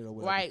standard or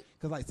whatever. Right.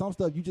 Because like some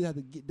stuff you just have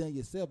to get done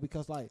yourself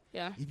because like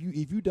Yeah.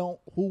 if you don't,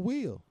 who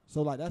will?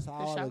 So like that's how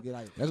For I sure. look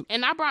at like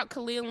And I brought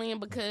Khalil in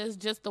because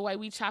just the way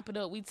we chop it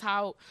up, we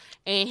talk,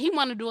 and he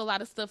want to do a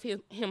lot of stuff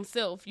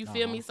himself. You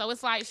feel me? So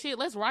it's like, shit,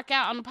 let's rock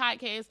out on the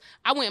podcast.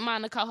 I wouldn't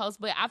mind the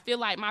co-host, but I feel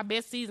like my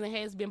best season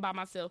has been by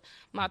myself.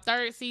 My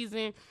third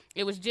season,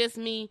 it was just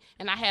me,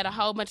 and I had a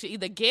whole bunch of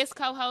either guest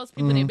co-hosts,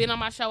 people that been on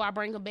my show. I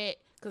bring them back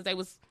because they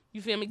was,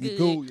 you feel me, good.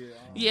 cool,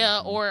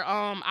 Yeah, or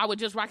I would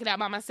just rock it out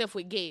by myself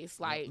with guests.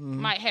 Like,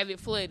 might have it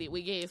flooded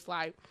with guests.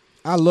 Like,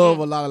 I love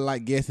a lot of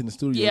like guests in the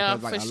studio. Yeah,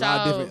 'cause, like for a lot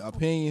of sure. different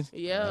opinions.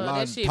 Yeah, a lot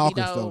that of shit be talking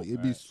dope. stuff.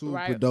 It'd be super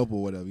Right. dope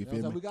or whatever. You So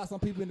feel we me? got some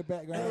people in the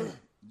background.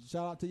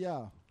 Shout out to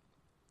y'all.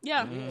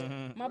 yeah.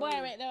 My boy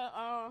right there,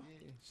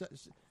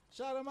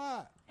 Shout them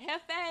out.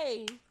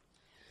 Hefe.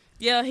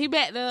 Yeah, he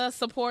back there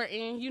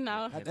supporting, you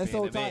know. That's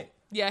so tight.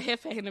 Yeah,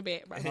 Hefe in the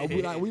back,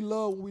 bro. We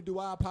love when we do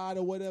our pod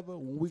or whatever.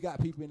 When we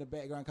got people in the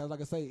background, because like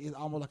I say, it's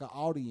almost like an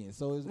audience.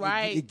 So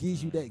Right. it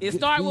gives you that. It good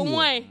started with feel.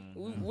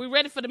 one. We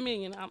ready for the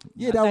million.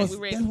 Yeah, I think we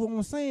ready. that's what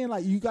I'm saying.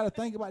 Like you got to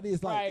think about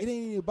this. Like Right. it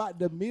ain't about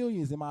the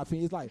millions, in my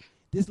opinion. It's like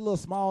this little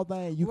small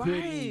thing you create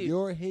Right. in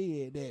your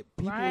head that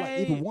people like.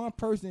 If Right. one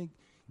person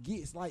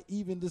gets like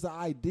even just an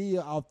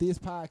idea of this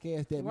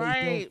podcast that makes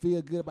Right. them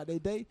feel good about their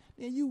day,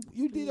 then you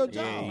did your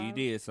job. Yeah, you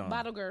did something.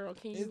 Bottle girl,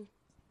 can you?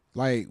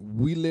 Like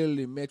we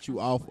literally met you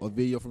off a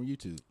video from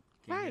YouTube,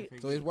 Right.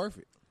 so it's worth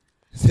it.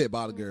 Said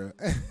about a girl.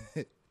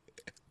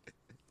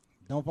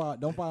 Don't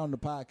follow on the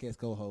podcast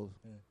co-host.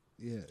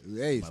 Yeah.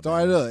 Hey,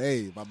 start it up.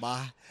 Hey, my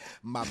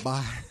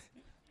bye.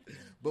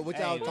 But what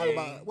y'all Hey, talking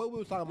man. about? What we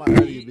was talking about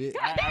earlier, bit.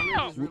 I really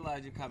just Damn.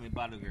 realized you called me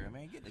Bottle Girl,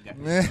 man. Get the guy.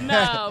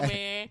 No,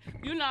 man.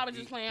 You know I was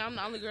just playing. I'm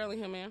the only girl in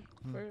here, man.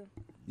 For real.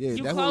 Yeah,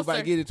 You that's what we about closer.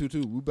 to get into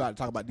too. We about to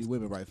talk about these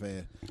women right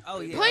fast. Oh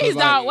yeah. Please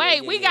like- don't.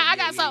 Wait, I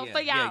got something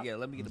for Yeah, y'all. yeah.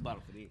 Let me get the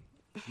bottle for this.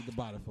 Get the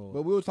bottle for.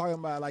 But we were talking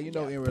about like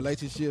in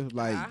relationships,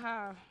 like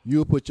Uh-huh.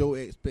 you'll put your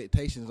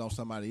expectations on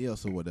somebody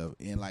else or whatever,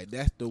 and like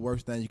that's the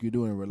worst thing you can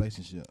do in a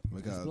relationship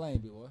because Explain,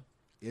 big boy.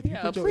 if you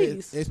Yeah, put your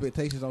please.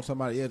 expectations on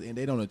somebody else and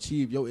they don't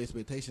achieve your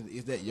expectations,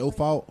 is that your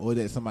fault or is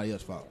that somebody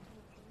else's fault?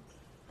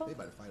 They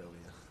about to fight over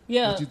here.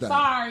 Yeah, What you think?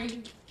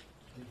 sorry.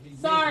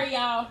 Sorry,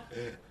 y'all.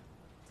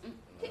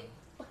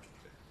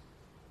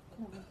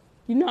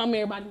 You know I'm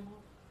everybody.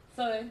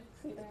 So,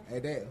 sit down. Hey,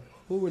 that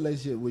who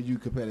relationship would you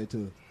compare it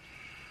to?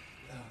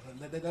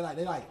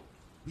 They like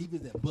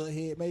beavers and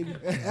butthead, maybe.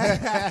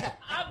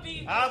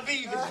 I'll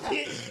be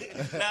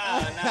the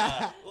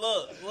Nah.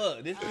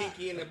 Look. This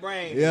pinky in the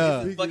brain. Yeah.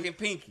 This is fucking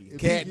pinky.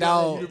 Cat,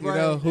 dog, you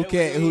who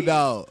cat, who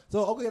dog.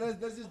 So okay,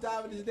 let's just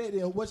dive into that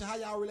then. How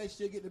y'all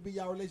relationship get to be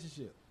y'all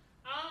relationship?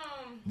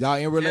 Y'all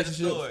in Tell the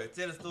relationships? story.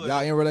 Tell the story.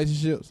 Y'all in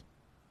relationships?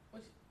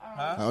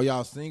 Huh? Are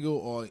y'all single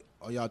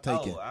or y'all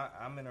taking? Oh,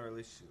 I'm in a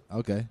relationship.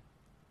 Okay.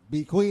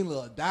 Be Queen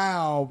look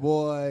down,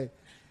 boy.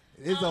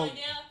 It's on. Yeah.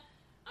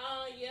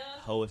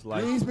 Hoe is You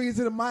life. ain't speaking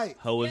to the mic.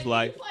 Hoe is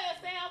life.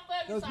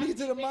 No, speaking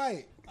to the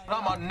mic.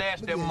 I'm a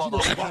nasty Look at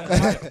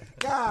motherfucker.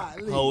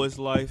 Golly. Hoe is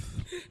life.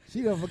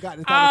 She done forgot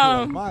to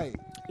talk to the mic.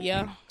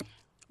 Yeah.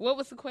 What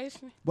was the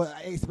question? But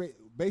I expect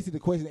basically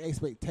the question of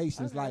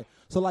expectations, like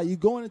you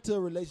going into a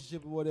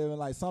relationship or whatever,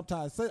 like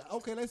sometimes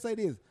let's say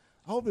this.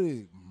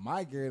 Hopefully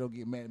my girl don't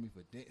get mad at me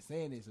for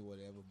saying this or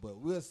whatever, but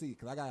we'll see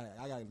because I got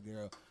a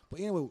girl. But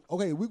anyway,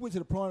 okay, we went to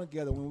the prom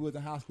together when we was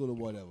in high school or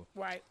whatever.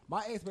 Right.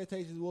 My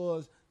expectations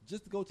was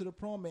just to go to the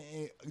prom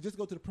and just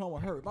go to the prom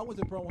with her. If I went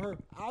to the prom with her,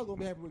 I was gonna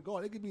be happy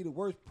regardless. It could be the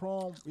worst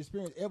prom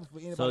experience ever for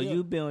anybody So else.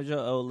 you been with your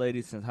old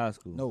lady since high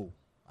school? No.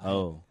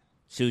 Oh.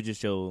 She was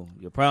just your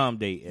prom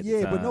date at the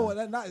Yeah, time. but no,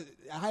 not.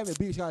 I haven't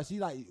been because she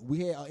like we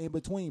had an in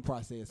between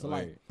process. So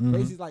Right. like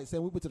basically like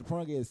saying we went to the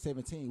prom game at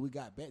 17, we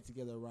got back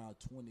together around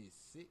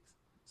 26.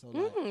 So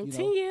like,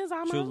 10 years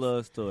almost. True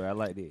love story. I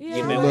like that. Yeah. Get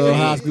True back love with Little your-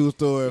 high school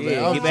story, man.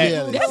 Yeah, I'm get back-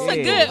 jealous. That's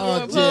a good I'm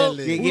one, Pooh.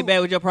 jealous. Get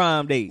back with your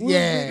prom date.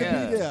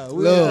 Yeah.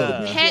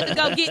 Love. Had to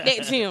go get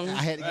that, Tim. I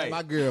had to get Right.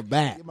 my girl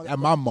back. That's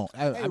my mom.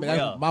 I mean, yeah.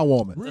 that's my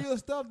woman. Real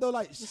stuff though,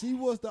 like she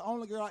was the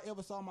only girl I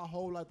ever saw in my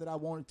whole life that I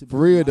wanted to be. For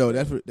real Like,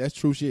 though, that's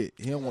true shit.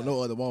 He don't want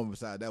no other woman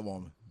besides that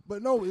woman.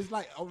 But no, it's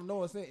like I don't know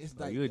what I'm saying. It's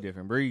Oh, like you a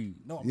different breed.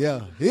 no,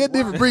 Yeah, he a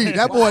different breed.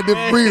 That boy a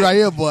different breed right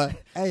here, boy.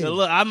 Hey, So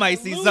look, I might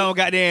see some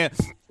goddamn.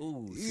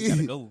 Ooh, she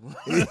gotta go.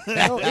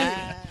 no,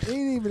 it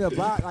ain't even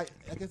about like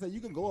I said. You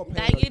can go up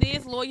past. Like it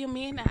is loyal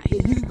men out Yeah,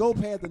 here. you can go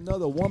past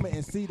another woman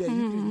and see that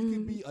you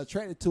can be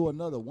attracted to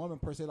another woman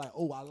per se. Like,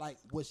 oh, I like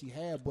what she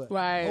had, but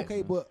Right.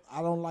 okay, but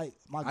I don't like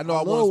my. I know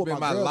I love want what to spend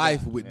my girl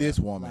life got. with this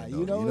woman. Like, though,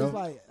 you know, it's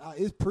like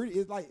it's pretty.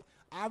 It's like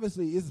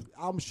obviously, it's.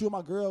 I'm sure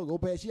my girl go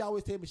past. She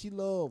always tell me she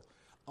love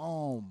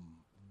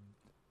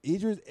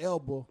Idris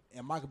Elba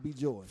and Michael B.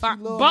 Jordan. She Fi-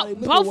 love bo- how they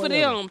look both or of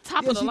whatever. them,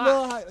 top yeah, of the she line.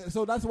 love how,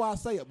 so that's why I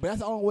say it. But that's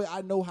the only way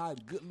I know how a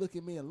good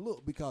looking man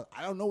look because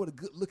I don't know what a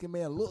good looking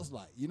man looks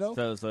like. You know.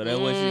 So that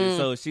what she.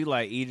 So she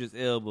like Idris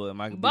Elba and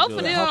Michael B. Both of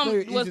Jordan. Her them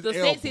favorite was Idris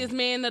the Elba. sexiest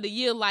man of the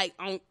year. Like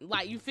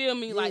you feel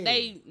me? Like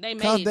Yeah. they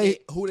Cause made they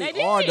it. who they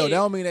They are though. did. That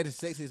don't mean they the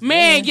sexiest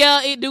Man,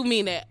 yeah, it do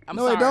mean that. I'm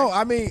no, sorry. it don't.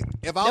 I mean,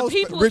 if I The was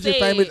people rich and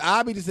said- famous,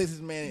 I'd be the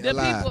sexiest man The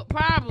alive. people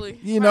probably.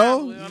 You know,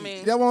 Probably. I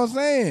mean, that's what I'm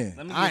saying.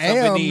 Let me get I some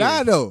am veneers.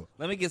 now though.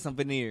 Let me get some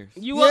veneers.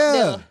 you Yeah. up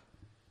there.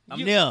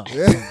 I'm there.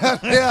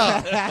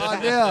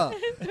 Yeah.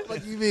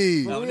 What you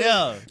mean? I'm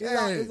there.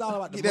 It's all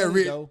about the Get that money,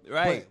 rich- though.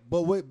 right.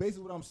 But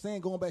basically what I'm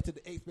saying, going back to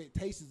the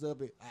expectations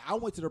of it, I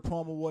went to the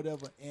prom or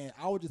whatever, and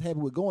I was just happy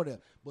with going there.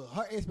 But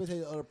her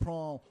expectation of the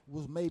prom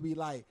was maybe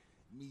like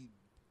me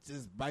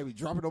just maybe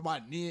dropping on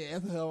my knee and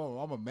asking her, I'm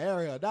going to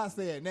marry her. Not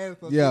saying that,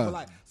 Yeah. but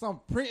like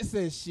some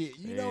princess shit,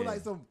 you know, Yeah.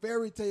 like some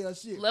fairy tale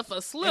shit. Left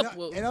a slip.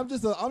 And I'm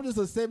just a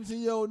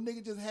 17-year-old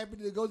nigga just happy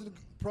to go to the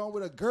prom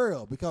with a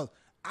girl because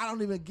I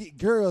don't even get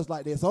girls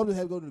like that. So I'm just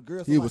happy to go to the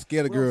girls. He was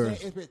scared of what I'm girls.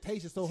 saying,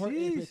 expectations. So her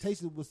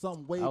expectations was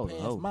something way Oh, past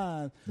oh.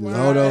 mine. You was That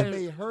hold on.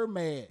 made her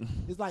mad.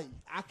 It's like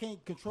I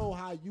can't control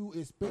how you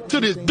expect To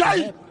this anything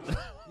day. happen.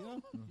 You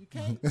know, you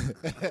can't.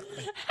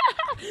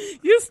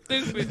 You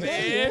stupid,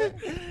 man.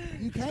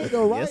 You can't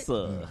go right. Yes,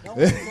 sir. Don't-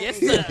 Yes,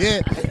 sir.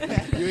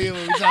 You hear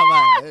what we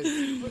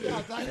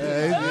talking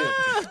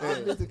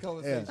I missed the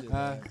conversation.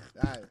 about?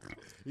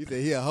 He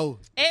said he a hoe.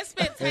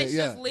 Expectations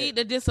Yeah. lead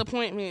to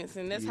disappointments,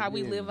 and that's how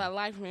we live our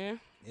life, man.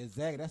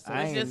 Exactly. That's so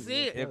I ain't, just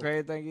it. The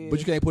crazy thing is, But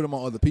you can't put them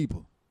on other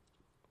people.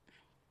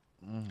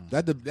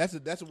 That's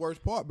the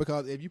worst part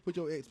because if you put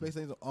your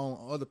expectations on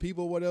other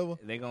people or whatever,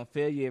 they gonna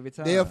fail you every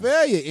time. they'll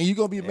fail you, and you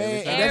gonna be Every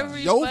mad. time. And that's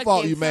Every your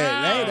fault. You fucking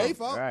mad? That ain't time. they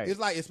fault. Right. It's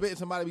like expecting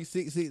somebody to be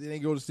 6'6" and they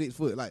go to 6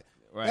 foot. Like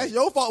Right. that's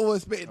your fault for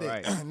expecting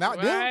that. Right. Not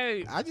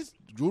Right. them. I just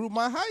drew to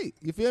my height.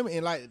 You feel me?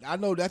 And like I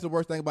know that's the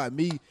worst thing about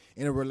me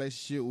in a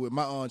relationship with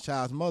my own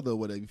child's mother or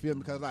whatever. You feel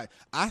me? Because like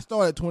I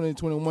started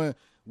 2021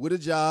 with a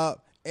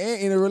job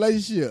and in a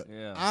relationship.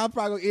 Yeah. I'm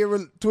probably gonna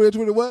end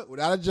 2021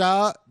 without a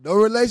job, no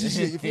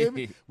relationship. You feel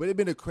me? But it's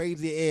been a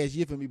crazy ass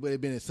year for me. But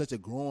it's been such a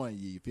growing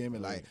year. You feel me?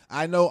 Like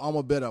I know I'm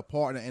a better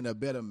partner and a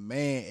better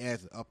man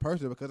as a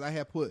person because I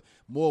have put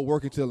more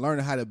work into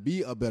learning how to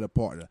be a better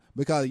partner.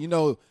 Because you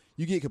know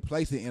you get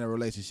complacent in a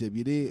relationship.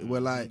 You did where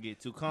you like. get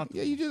too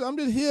comfortable. Yeah, I'm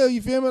just here.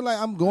 You feel me? Like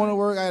I'm going to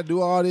work. I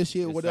do all this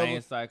shit, the whatever,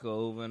 same cycle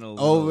over and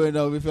over. over and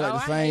over. You feel Oh, like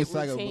the I same hate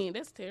cycle. routine.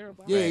 That's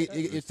terrible. Yeah, Right. it's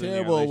Sitting in a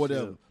terrible or relationship.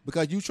 whatever.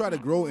 Because you try to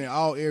grow in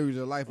all areas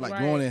of life, like Right.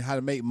 growing in how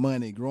to make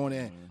money, growing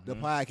in the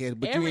podcast,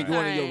 but you ain't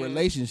growing in your Everything.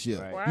 relationship.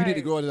 Right. You need to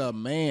Right. grow as a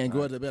man,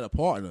 grow as a better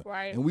partner.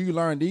 Right. And we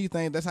learn these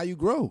things. That's how you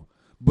grow.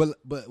 But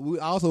we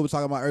also were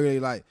talking about earlier,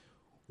 like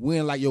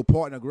when like your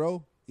partner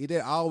grow, is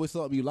that always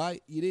something you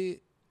like? You did.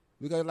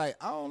 Because like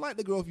I don't like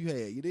the growth you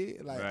had, you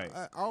did. Like Right.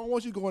 I don't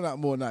want you going out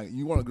more now.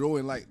 You want to grow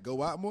and like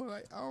go out more.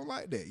 Like I don't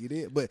like that, you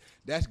did. But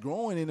that's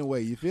growing in a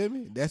way. You feel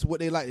me? That's what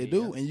they like to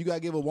do, and you gotta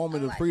give a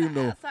woman the Like freedom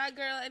the to. outside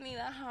girl, I need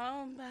a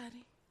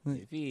homebody.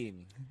 You feel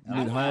me? You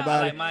need a I homebody.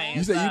 like my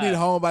You said you need a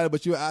inside. homebody,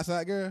 but you an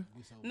outside girl.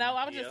 No,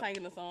 I was just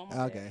singing the song.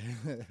 Okay.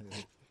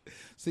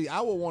 See,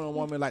 I would want a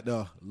woman like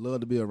to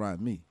love to be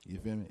around me. You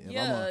feel me? If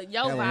Yeah, I'm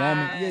your have a woman,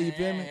 vibe. yeah, you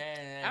feel me?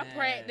 I'm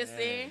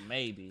practicing.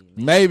 Maybe.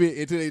 Maybe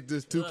until they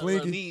just too Look,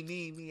 clinky.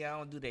 me. I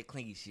don't do that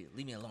clinky shit.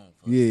 Leave me alone.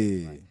 Fuck.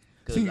 Yeah.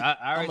 Cause See, I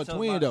already I'm a told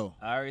twin my, though.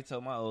 I already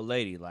told my old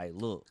lady, like,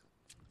 look,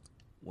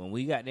 when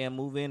we got them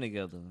move in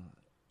together,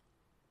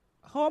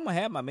 how I'm gonna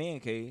have my man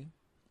cave,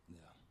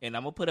 and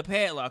I'm gonna put a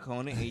padlock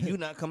on it, and you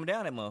not coming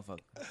down that motherfucker.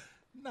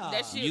 Nah.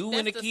 That shit, You that's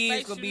and the the kids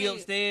space gonna you be need.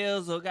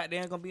 upstairs, or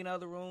goddamn gonna be in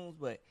other rooms,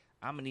 but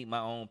I'm gonna need my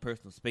own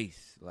personal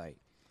space. Like,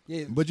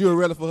 Yeah. But you would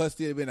rather for her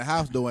still to be in the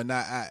house though and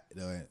not out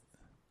though.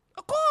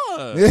 of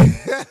course,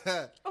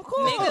 Yeah. of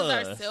course.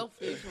 Niggas are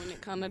selfish when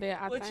it comes to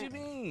that. I What think. you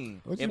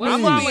mean? What you if mean?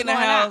 I'm gonna be What's in the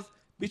wrong with house,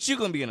 bitch, you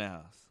gonna be in the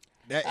house.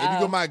 That, if you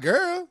go my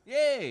girl,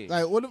 Yeah.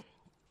 like what?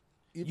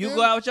 You feel go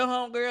me? out with your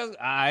homegirls,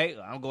 all right,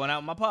 I'm going out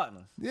with my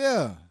partners.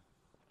 Yeah.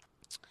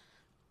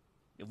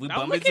 If we Don't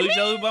bump look into at each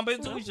me. other, we bump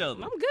into each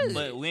other. I'm good.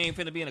 But we ain't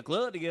finna be in a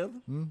club together.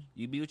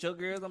 You be with your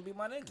girls, I'm be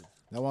my niggas.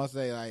 That's what I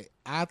say. Like,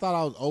 I thought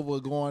I was over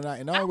going out,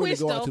 and I I don't really wish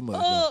go out the too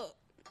much. though.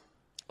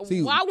 fuck.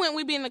 See- Why wouldn't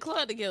we be in the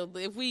club together?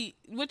 If we,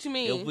 what you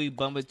mean? If we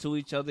bump into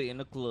each other in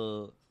the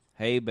club,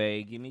 hey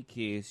babe, give me a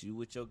kiss. You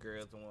with your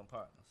girls and one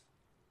partners.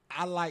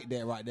 I like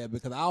that right there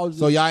because I was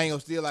So y'all ain't gonna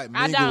still like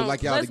I mingle don't.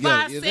 like y'all Let's together.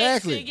 buy a section,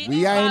 Exactly. get We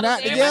these ain't not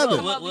bottles, together.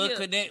 everybody We'll, up we'll here.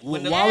 connect. Well,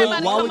 When the why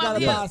Everybody we come gotta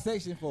up buy here. a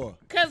section for?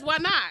 Cause why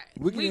not?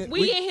 We We, can- we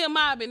we- in here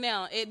mobbing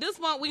now. At this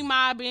point, we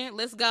mobbing.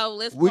 Let's go.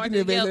 Let's We party can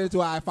invest together.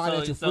 into our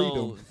financial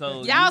freedom.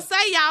 So Y'all say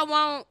y'all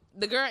want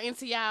the girl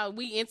into y'all.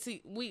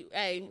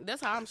 Hey,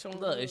 that's how I'm showing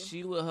look, love. if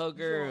she with her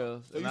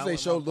girls, So and you I say with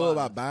show my love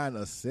partner. by buying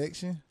a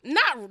section? Not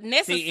See, if I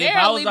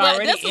necessarily, was but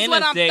already this is in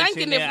what a I'm section,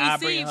 thinking then if I we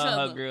see bring each her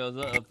other. girls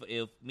up.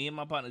 If me and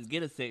my partners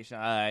get a section,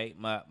 all right,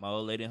 my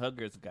old lady and her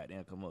girls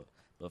goddamn come up.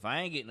 But if I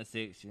ain't getting a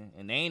section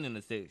and they ain't in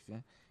the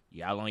section,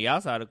 y'all on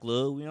y'all side of the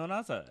club, we on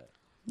our side.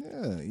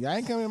 Yeah, y'all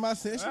ain't coming in my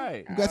section.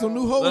 Right. You got some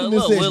new hoes Well, in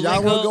this look, section.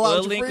 Y'all want to go out we'll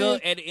with link your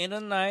up friends? at the end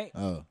of the night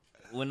Oh,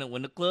 when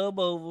the club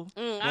over.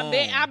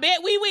 I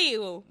bet we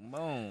will.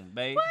 Boom,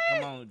 babe,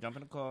 come on, jump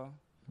in the car.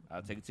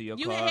 I'll take you to your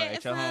You car had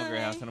at your fun. homegirl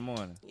house in the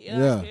morning.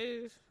 Yeah.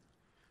 Yes.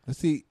 let's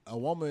see. A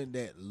woman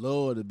that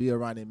love to be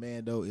around a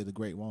man though is a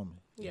great woman.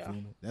 You Yeah.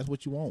 feel me? That's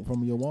what you want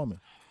from your woman,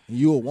 and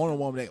you will want a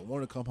woman that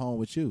want to come home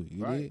with you.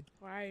 You Right. did?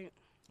 Right.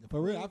 For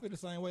real, I feel the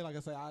same way. Like I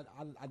say, I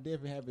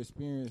definitely have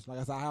experience. Like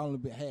I said, I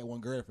only had one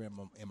girlfriend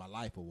in my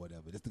life or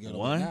whatever. Just to get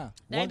One? now.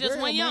 That just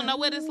girl, when you don't man. know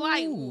what it's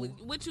like. Ooh.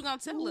 What you gonna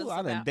tell us Ooh, I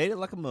done about? dated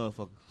like a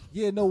motherfucker.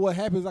 Yeah, no. What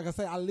happens? Like I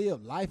say, I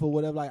live life or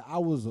whatever. Like I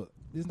was.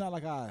 It's not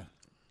like I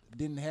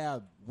didn't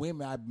have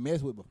women I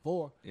messed with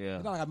before. Yeah.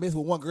 It's not like I messed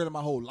with one girl in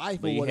my whole life.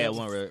 But or you whatever. had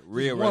one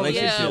real One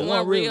relationship. Yeah, One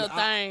one real- real I-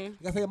 thing.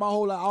 Like I say, my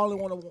whole life, I only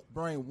want to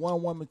bring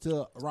one woman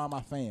to around my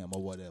fam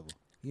or whatever.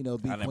 You know,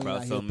 be I done queen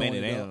brought out so here many,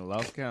 throwing they it up. done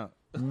lost count.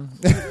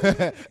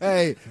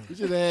 Hey, you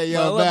should have had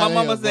your Look, my battle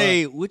mama here, boy.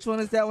 say, which one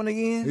is that one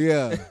again?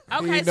 Yeah.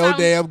 Okay, Ain't no so-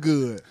 damn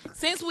good.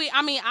 Since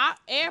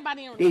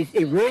everybody in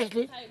They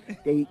restless,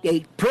 they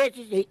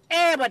precious, they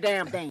every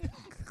damn thing.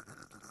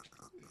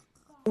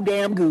 No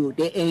damn good.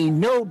 They ain't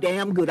no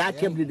damn good. I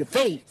tell them to the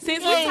face.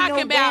 Since They we're ain't talking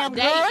no about damn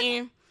good.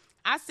 dating,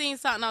 I seen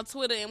something on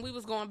Twitter and we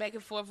was going back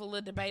and forth a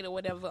little debate or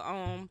whatever.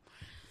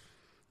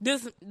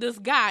 This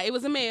guy, it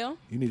was a male.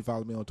 You need to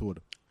follow me on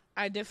Twitter.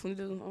 I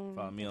definitely do.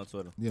 Follow me on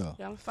Twitter. Yeah.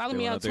 Y'all follow Stay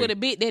me on 103. Twitter,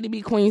 Big Daddy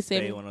B Queen Stay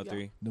 7.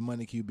 103. The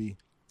money QB.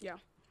 Yeah.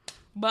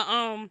 But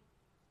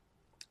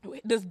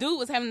this dude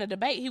was having a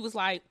debate. He was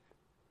like,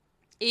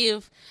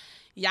 if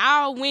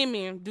y'all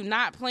women do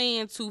not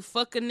plan to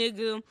fuck a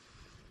nigga,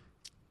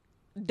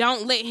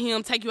 don't let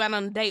him take you out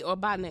on a date or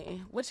buy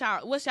nothing. What's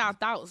y'all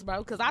thoughts, bro?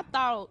 Because I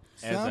thought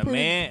As a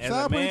man,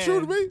 sound pretty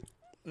true to me.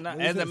 Nah,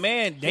 as a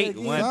man, date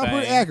one Sound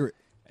pretty thing. accurate.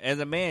 As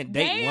a man,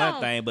 date damn.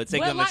 one thing, but take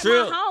but them like to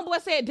trip. my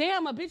homeboy said,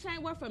 damn, a bitch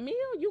ain't worth a meal.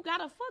 You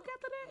gotta fuck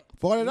after that.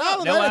 $40. That's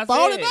what That's I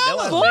 $40. said.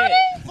 That's what I said.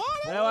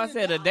 That's why I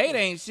said a date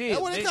ain't shit.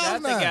 That's what it Bitch, costs I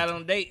take now. you out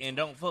on a date and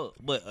don't fuck.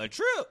 But a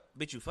trip,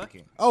 bitch, you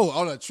fucking. Oh,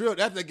 on a trip,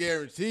 that's a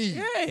guarantee.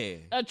 Yeah.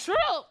 A trip.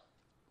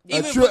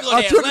 Even A if trip, we go to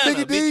a trip to Atlanta,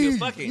 Mickey bitch, you D's.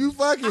 fucking. You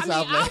fucking I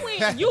mean,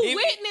 South you Even-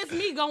 witnessed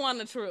me go on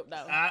the trip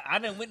though, I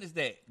didn't witness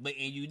that, but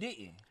and you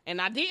didn't.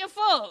 and I didn't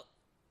fuck.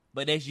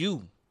 But that's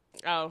you.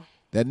 Oh,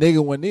 That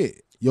nigga wasn't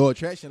it. Your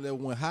attraction level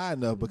went high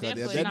enough because if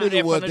Definitely that not.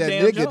 nigga was From the that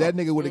damn nigga, jump. that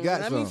nigga would have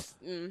got let me.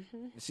 some.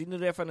 She knew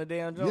that from the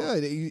damn jump.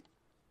 Yeah,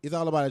 it's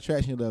all about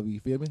attraction level. You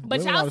feel me? But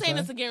Women all y'all the saying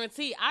same. it's a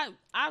guarantee. I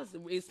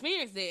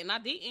experienced it and I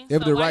didn't.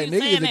 If So the why right you nigga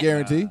saying is a that?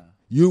 guarantee.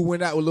 You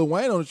went out with Lil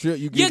Wayne on the trip.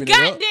 You You giving it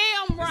up.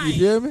 goddamn right. You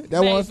feel me? That's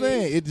what I'm baby.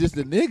 saying. It's just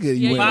the nigga Yeah,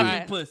 you you went right. with.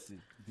 Popping pussy.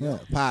 Yeah,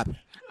 popping.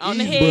 On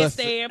the Easy headstand,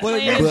 busted.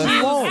 playing It's the busted.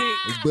 music.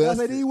 It's I say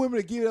busted. these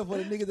women to give it up for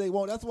the niggas they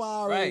want. That's why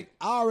I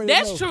already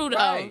That's know. true though.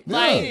 Right.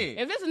 Like Yeah.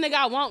 if it's a nigga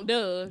I want,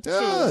 duh.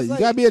 Yeah, True. you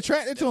gotta be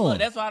attracted to Look, him.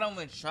 that's why I don't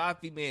even try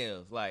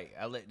females. Like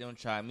I let them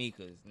try me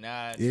because now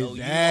I know you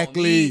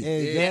Exactly. want me.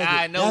 Exactly. Yeah,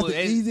 I know That's the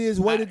it's- easiest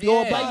way to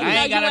go yeah, about But it. you I know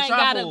ain't you gotta ain't try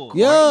gotta. for it.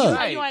 Yeah. You know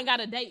Right. you ain't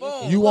gotta date.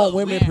 Boom. You want Look,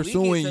 women we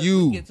pursuing get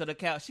you. We get to the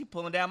couch. She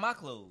pulling down my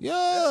clothes.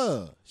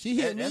 Yeah, she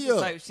hit That's me the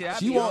up. type of shit I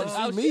She be want on.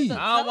 to Oh, see she's me. a-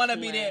 I don't want to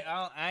Tough be one.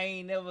 that. I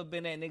ain't never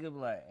been that nigga be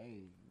like, hey,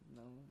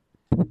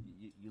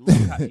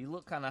 you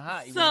look kind of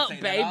hot. You wanna What's up,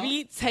 take that off?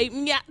 baby? Take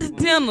me out to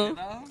dinner.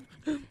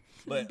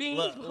 But Bing.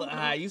 look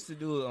how I used to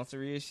do it on some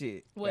real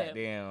shit. What?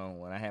 Goddamn,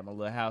 when I had my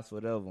little house,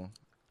 whatever,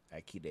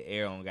 I keep the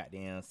air on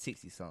goddamn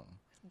 60 something.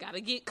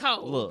 Gotta get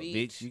cold. Look, bitch.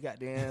 bitch, you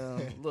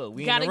goddamn look.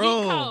 We Gotta in the get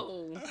room.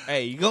 cold.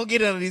 Hey, you gonna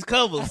get under these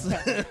covers?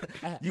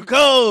 You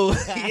cold?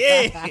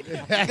 Yeah, you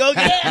go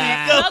get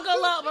Yeah, go.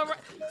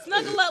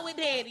 snuggle up with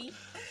daddy.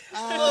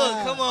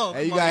 Look, come on.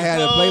 Hey, you come gotta on, have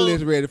the cold.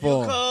 playlist ready You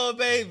for him. cold,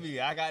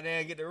 baby. I got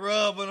there, get the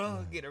rub on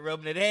them, get the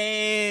rub in the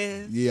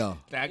ass. Yeah.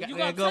 I got You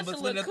there, gonna go touch a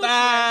between the little coochie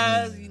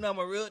thighs. You know,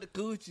 I'ma rub the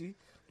coochie.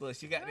 Look,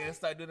 she got there and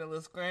start doing that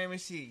little screaming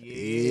shit. Yeah.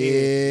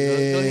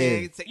 Yeah. Go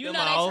ahead, take You them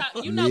know off.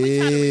 we try to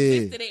Yeah.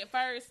 resist it at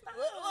first.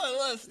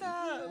 Look,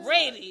 stop.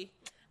 Ready.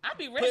 I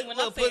be ready Put when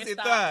little I'm saying pussy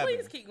stop. thriving.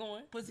 Please keep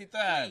going. Pussy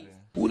thriving.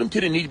 Ooh, them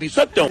titties need to be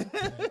sucked on.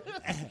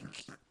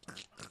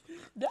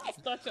 That's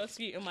the Start your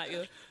shit in my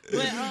ear.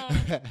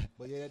 But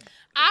But yeah,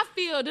 I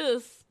feel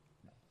this.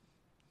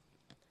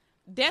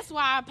 That's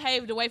why I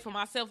paved the way for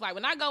myself. Like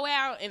when I go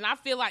out and I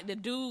feel like the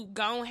dude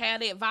gon'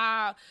 have that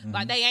vibe,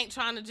 like they ain't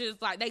trying to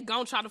just like they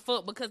gon' try to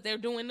fuck because they're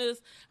doing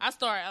this. I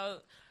start.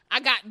 I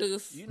got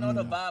this. You know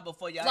the vibe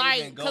before y'all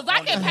even Like, go. cause I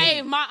on can the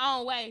pave date. my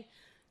own way,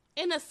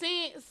 in a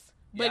sense.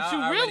 But Y'all you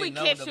already really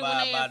know catch the it when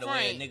vibe they by in the way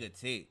a front. nigga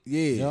tick. Yeah.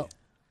 Yep.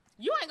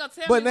 You ain't gonna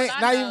tell But me. not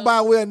what I even know.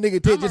 by where a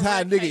nigga take, I'm just a how a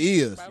red nigga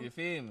case, is. bro. You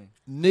feel me?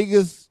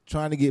 Niggas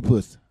trying to get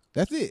pussy.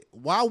 That's it.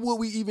 Why would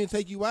we even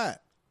take you out?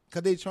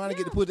 Because they trying to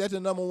get the pussy. That's the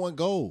number one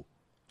goal.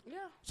 Yeah.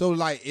 So,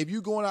 like, if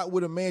you going out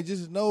with a man,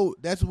 just know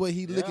that's what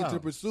he looking Yeah. to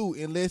pursue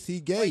unless he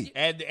gay.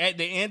 At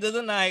the end of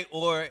the night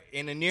or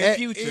in the near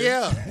future.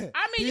 Yeah.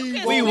 I mean, you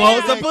can We spare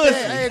want some him. pussy.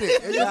 Ain't it?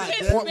 It's You just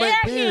can point blank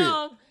spare period.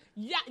 him.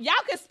 Y'all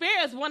can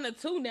spare us 1 or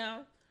 2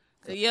 now.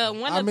 So, yeah, 1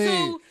 or 2. I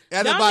mean,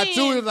 after Don't about mean-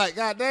 2, it's like,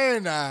 God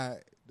damn, nah.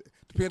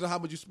 Depends on how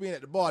much you spend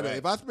at the bar. Though. Right.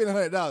 If I spend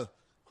 $100,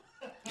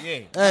 Yeah.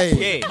 hey, Yeah.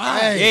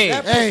 hey,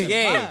 Yeah. hey,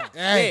 Yeah.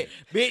 hey,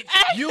 Bitch,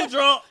 you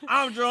drunk,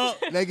 I'm drunk.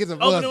 let's get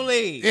some Open pussy. them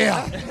legs.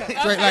 Yeah,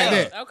 straight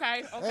like that.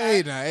 Okay.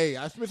 Hey, now, hey,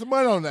 I spent some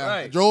money on that.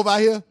 I Right. drove out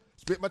here,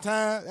 spent my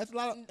time. That's a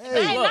lot of. I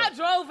Hey, ain't look. not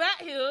drove out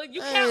here.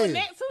 You Hey. counting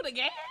that too, the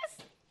gas?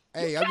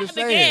 hey, I'm just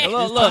counting saying.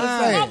 again. It's Look,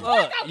 time.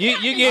 look. You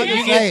I'm get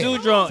just too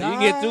saying. drunk. You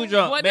get too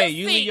drunk. What Babe, the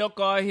you sick? leave your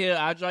car here.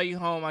 I drive you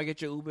home. I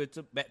get your Uber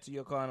back to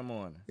your car in the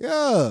morning.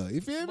 Yeah,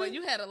 you feel Boy, me?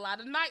 you had a lot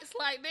of nights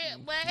like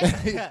that, boy.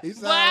 he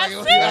Boy, I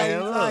sound see.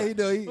 like he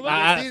do. He, Look.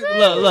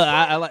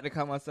 I like to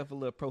call myself a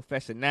little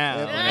professional.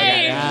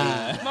 Hey,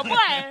 my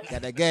boy.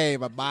 got that game,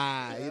 my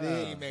boy. He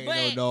ain't made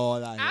But no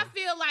noise out I here.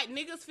 feel like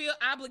niggas feel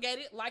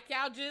obligated, like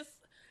y'all just.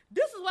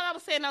 This is what I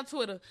was saying on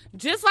Twitter.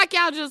 Just like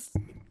y'all just.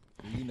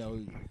 you know,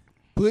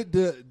 put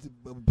your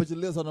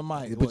lips on the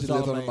mic. Yeah, what put your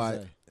lips on the Charlamagne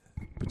mic. say.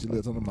 Put your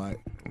lips on the mic.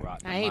 Rock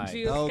the I ain't mic.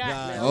 Jill Oh, Scott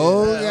God. now.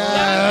 Oh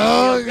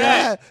God! Oh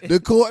God! The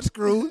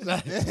corkscrews.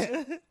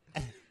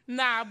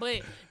 Nah,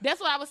 but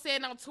that's what I was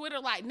saying on Twitter.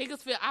 Like, niggas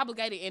feel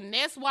obligated. And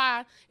that's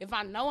why, if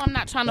I know I'm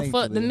not trying to Thank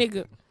fuck you, the Leah.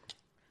 nigga.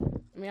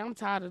 Man, I'm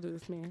tired of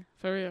this, man.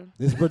 For real.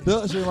 This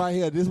production right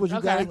here. This is what you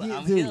Okay. gotta get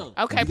I'm to. here.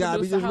 Okay, you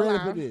gotta be producer, just ready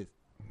hold for on. this.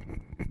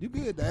 You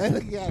good,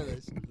 Dad? You got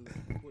it.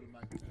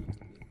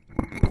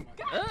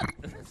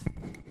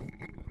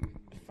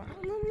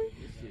 Follow me?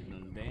 Shit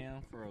done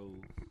damn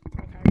froze.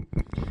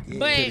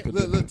 But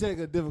Little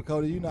technical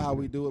difficulty, you know how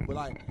we do it, but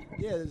like,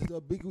 yeah, it's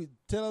a big.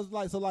 Tell us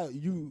like, so like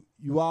you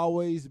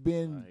always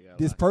been you got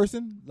this like-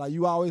 person, like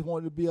you always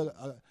wanted to be a.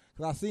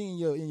 Cause I seen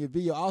in your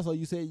video also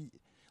you said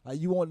like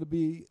you wanted to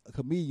be a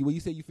comedian. Well, you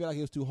said you feel like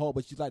it was too hard,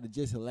 but you like the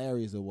just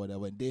hilarious or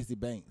whatever. And Desi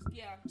Banks.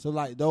 yeah. So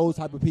like those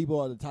type of people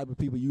are the type of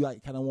people you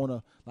like kind of want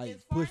to like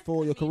As far push as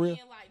forward your career.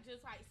 comedian, like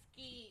just like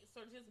skits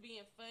or just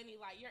being funny,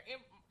 like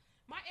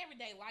my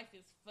everyday life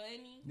is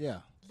funny.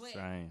 Yeah. But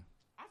Same.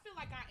 I feel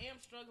like I am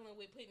struggling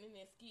with putting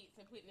in skits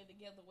and putting it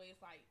together where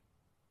it's like,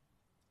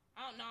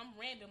 I don't know, I'm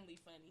randomly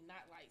funny,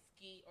 not like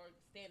skit or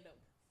stand up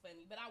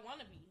funny, but I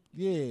want to be.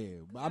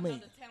 Yeah, but I know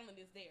mean, the talent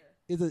is there.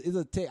 it's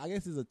a tech. I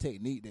guess it's a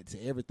technique that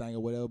to everything or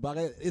whatever. But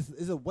I guess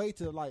it's a way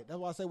to like. That's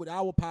why I say with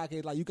our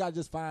podcast, like you gotta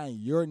just find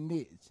your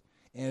niche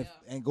and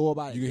go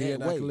about You it can hear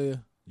that it now, way.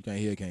 clear. You can't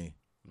hear, can you?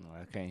 No,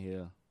 I can't hear.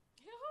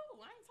 Who?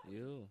 I ain't talking.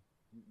 You.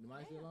 The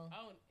mic still on?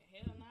 Oh,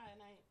 hell no,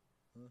 it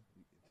ain't.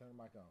 Turn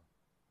the mic on.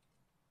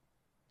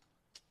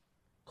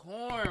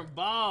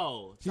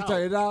 Cornball. She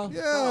turned it off.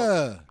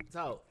 Yeah.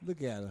 Talk.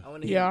 Look at her. I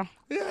want to hear. Yeah.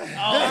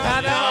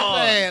 Oh,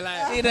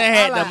 no. She done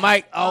had the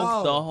mic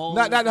off the whole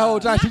Not the whole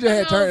time. She just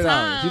had the turned it whole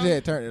off. She just time.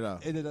 had turned it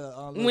off. Is it a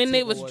little When tick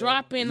it or was whatever?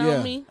 dropping Yeah.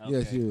 on me.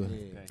 Yes, you was.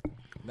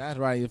 That's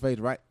right in your face,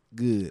 right?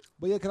 Good.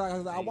 But yeah,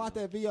 cause I watched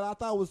that video. I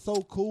thought it was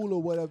so cool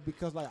or whatever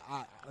because like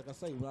I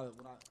say when I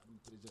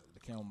put the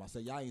camera on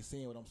myself, y'all ain't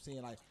seeing what I'm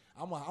seeing. Like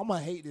I'm gonna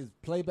hate this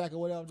playback or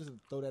whatever. I'm just gonna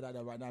throw that out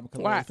there right now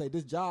because like I Why? say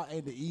this job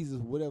ain't the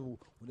easiest. Whatever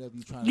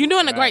you trying. You're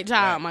doing a Right, great job,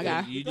 right. my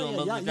guy. You Yeah, doing a y'all,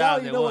 good y'all job.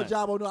 already know what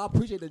job I'm doing. I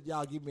appreciate that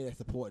y'all give me that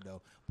support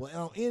though. But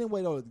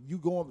anyway though, you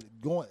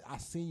going. I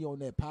seen you on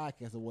that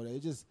podcast or whatever.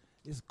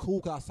 It's cool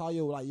because I saw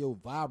your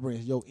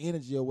vibrance, your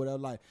energy or whatever.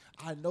 Like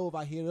I know if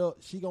I hit her up,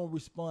 she gonna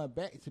respond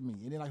back to me.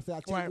 And then like I said, I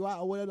check Right. you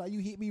out or whatever. Like you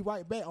hit me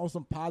right back on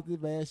some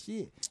positive ass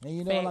shit. And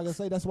you know, like I Facts.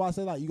 say, that's why I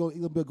say like it's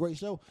gonna be a great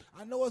show.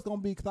 I know it's gonna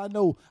be because I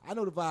know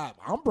the vibe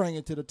I'm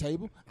bringing to the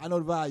table. I know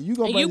the vibe you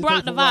gonna And bring you to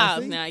brought the table from what I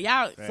vibes see. now.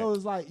 Y'all So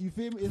it's like you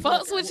feel me? It's fucks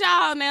like, with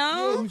y'all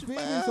now. yeah, you feel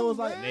me? So it's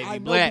like Navy I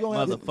know Black, we gonna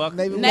have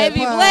motherfucker. Navy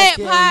Black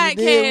You podcast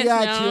did, we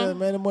got now. you,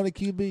 man. The money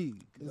QB.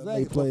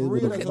 Exactly. play For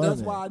with real, the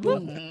that's fun why I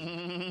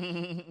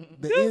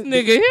This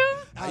nigga here.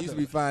 I used to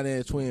be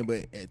financed twin,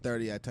 but at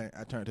 30, I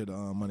turned to the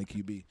Money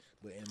QB.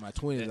 But in my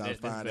 20s, I was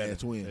fine ass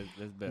twin.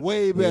 That's better.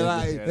 Way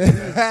better.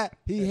 Yeah. Like,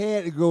 he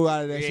had to grow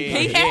out of that Yeah, shit.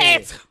 He yeah.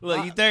 had to.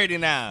 Look, you 30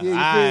 now. Yeah, you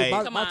Alright. feel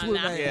me? Come my on twin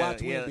now. ain't Yeah, my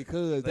twin yeah.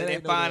 because Let that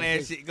ain't no fine damn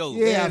ass shit. shit go.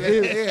 Yeah,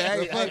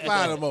 I ain't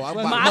fine no more. I'm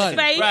about My money.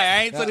 face. Right,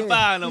 I ain't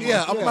 25 no more.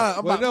 Yeah, I'm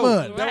about Well, no, money.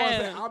 that's what I'm Right.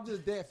 saying. I'm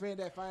just that fan,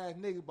 that fine ass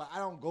nigga, but I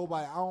don't go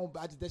by.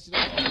 I just that shit.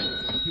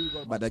 When people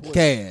go to my About that Twitter,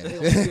 cash. they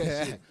don't do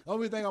that shit. The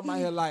only thing I'm out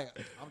here like,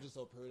 I'm just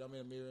so pretty. I'm in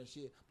the mirror and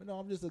shit. But no,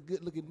 I'm just a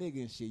good looking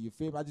nigga and shit. You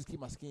feel me? I just keep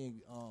my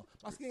skin.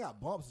 My skin got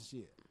bumps and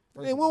shit.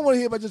 Man, we don't want to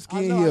hear about your I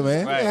skin know, here, I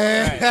man.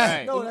 Right,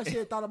 right. No, that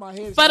shit thought in my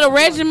head. For the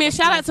regimen,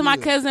 shout out to my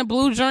cousin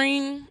Blue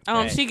Dream.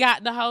 Right. She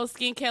got the whole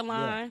skincare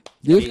line.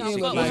 Your Yeah, skin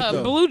she look Fuck with like her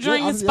though. Blue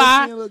Dream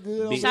Spa.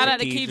 Big Shout out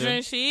to Keidra. Keidra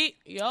and shit.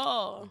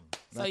 Yo.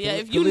 So Now, yeah, Khalil-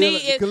 if you Khalil- need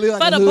it Khalil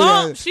like for a the hood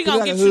bump, ass- she Khalil gonna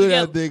like get a you hood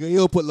ass together. nigga.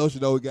 He'll put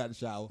lotion on. We got in the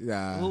shower.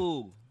 Yeah.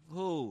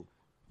 Who?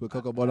 Put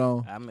cocoa butter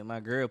on. I make my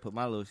girl put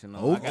my lotion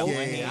on. I got one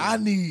Okay, hand. I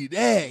need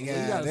that, You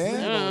gotta goddamn.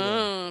 sleep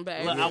on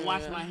Baby. Look, I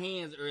washed my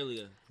hands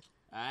earlier.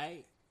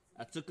 Alright?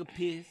 I took a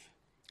piss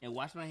and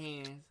washed my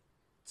hands.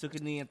 Took a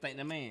knee and thanked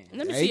the man.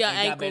 Let me see your And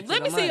got ankles. back to Let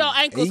the me see your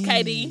money. ankles,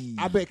 KD.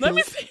 I bet. Let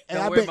me Khalil- see. and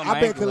Don't I worry bet. about I my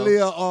bet ankle,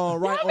 Khalil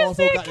right Y'all been on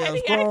so seeing goddamn Katie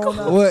strong ankle?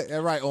 now. What?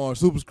 That right arm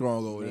super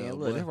strong over there. Man, boy.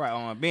 look, this right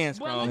arm been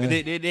strong. Well,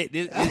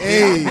 This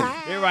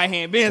Hey. right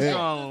hand been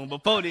strong.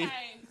 Before this,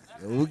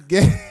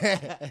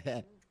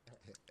 Okay.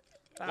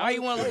 why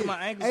you want to look at my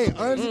ankles? Hey,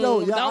 honestly though,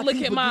 y'all, don't I look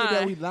keep at forgetting that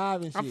mine. we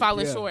live and shit. I'm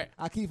falling short.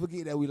 I keep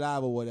forgetting that we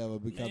live or whatever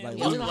because Man, like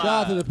fuck we live. shout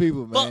out to the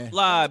people, man. Fuck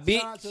live,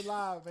 Shout out bitch. to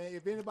live, man.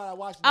 If anybody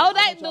watching, Oh,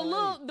 this, I that want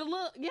y'all to- the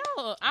look.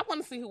 Yo, I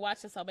want to see who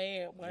watches so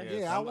bad. Boy.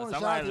 Yeah, I want to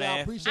shout out somebody to y'all.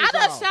 laugh. Appreciate I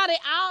done y'all. shouted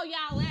all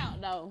y'all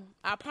out though.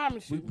 I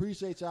promise We you.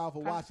 appreciate y'all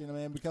for watching,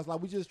 man, because like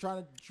we just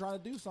trying to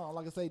do something.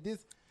 Like I say,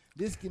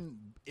 this can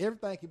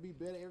everything can be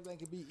better. Everything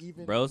can be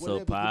even. Bro, whatever so it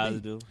could be.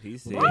 positive. He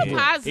said, Bro,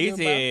 positive,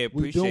 he said,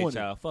 bro. We doing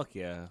appreciate it. y'all. Fuck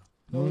y'all.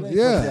 No, it ain't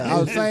Yeah, fuck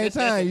at the same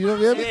time, you know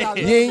what I mean? Yeah.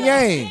 Yin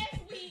yang.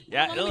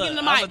 Yeah, Let me look, get in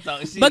the I'ma mic.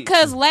 talk shit.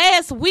 Because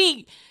last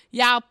week,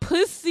 y'all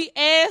pussy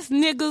ass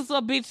niggas or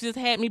bitches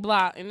had me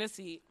blocked, and that's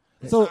it.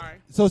 So,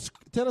 Sorry.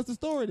 tell us the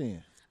story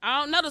then.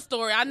 I don't know the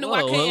story. I knew Look,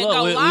 I couldn't look,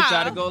 go we live.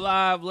 tried to go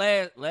live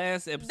last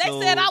episode. They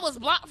said I was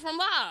blocked from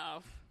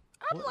live.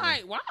 I'm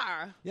like, why?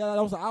 Yeah, I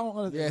don't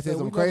understand. Yeah, said So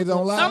some we crazy never-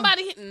 on live.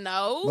 Somebody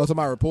No, no.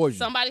 somebody report you.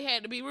 Somebody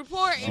had to be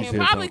reported, and said it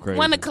probably something crazy.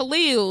 one of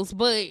Khalil's,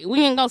 but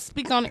we ain't gonna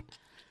speak on it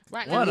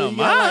right One now. of Yo,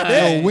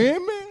 mine.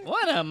 women.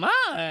 What am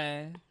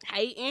I?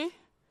 Hating,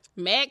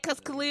 mad cause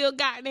Khalil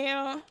got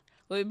down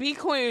with B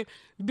Queen,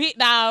 Big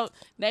Dog.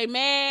 They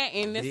mad,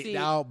 and that's Big it.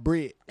 dog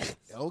Brit.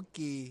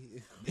 Okay.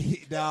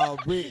 Big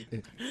dog, Brit.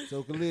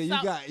 So Khalil, you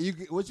So- got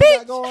what you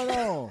got going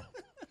on?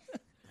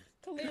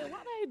 Khalil, why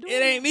they doing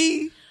It ain't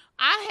me.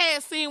 I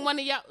had seen one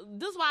of y'all.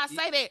 This is why I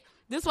say that.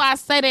 This is why I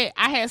say that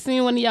I had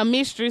seen one of your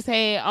mistress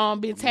had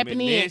been tapping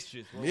in.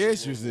 Mistress.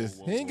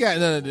 Mistresses. He ain't got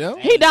none of them.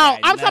 He don't.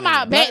 I'm None talking of about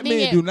them. back Black men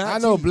then. do not. I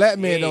know cheat. black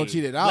men Hey, don't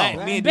cheat at all. black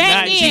men do Back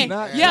not then, cheat.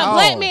 Not yeah, at all.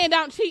 black men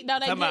don't cheat though.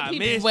 They Talking about good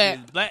people, mistress.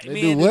 but Black They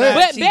men do do what? not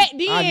but cheat. back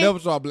then, I never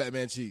saw a black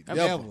man cheat. Never.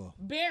 Never.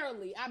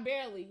 barely. I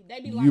barely. They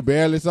be like, You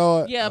barely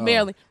saw it? yeah, Oh.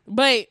 barely.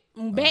 But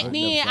back I then,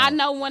 never saw I it.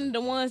 know one of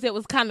the ones that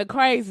was kind of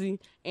crazy,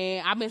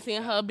 and I've been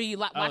seeing her be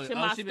like watching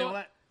my she been story.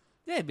 what?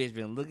 That bitch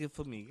been looking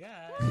for me.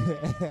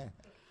 God.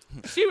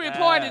 She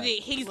reported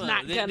it. He's Look,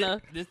 not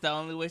gonna. This the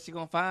only way she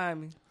gonna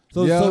find me.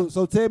 So, Yeah.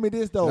 so tell me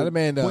this though. Let a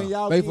man down. When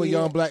y'all Faithful get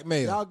young here- black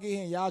male. Y'all get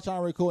in, y'all trying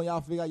to record, and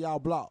y'all figure out y'all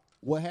blocked.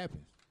 What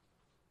happened?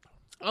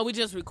 Oh, we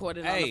just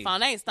recorded on Hey, the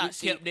phone. They ain't we start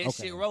shit. kept that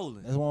Okay. shit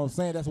rolling. That's what I'm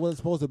saying. That's what it's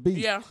supposed to be.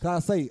 Yeah. Cause I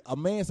say a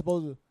man's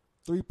supposed to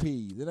 3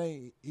 P's. It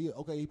ain't he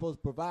supposed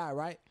to provide,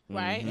 right?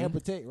 Right. And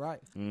protect, right?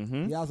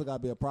 Mm-hmm. He also gotta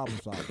be a problem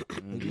solver.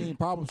 If you ain't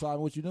problem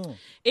solving, what you doing?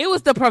 It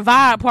was the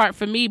provide part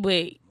for me,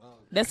 but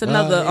that's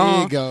another.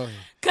 There you go.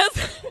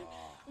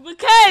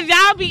 Because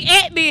y'all be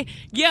acting.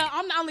 Yeah,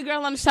 I'm the only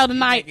girl on the show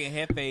tonight. Making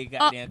Hefe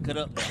goddamn cut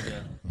up back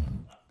there.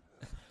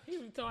 He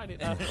retarded.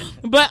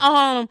 But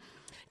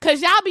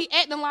cause y'all be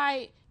acting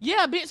like,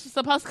 yeah, bitch is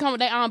supposed to come with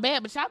their own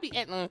bag, but y'all be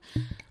acting.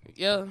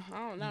 Yeah,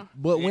 I don't know.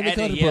 But when Yeah, it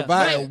comes to yeah.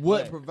 providing, But-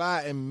 what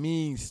providing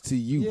means to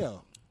you? Yeah.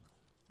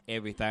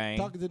 Everything.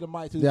 Talking to the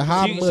mic too. The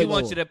how She much-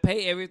 wants you to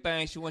pay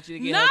everything. She wants you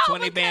to get No, her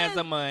 20 because- bands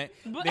a month.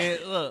 but- Then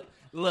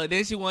look.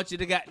 Then she wants you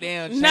to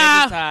goddamn change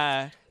Nah. the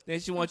tie. Then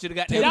she wants you to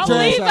goddamn. Take Don't the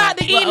leave trash out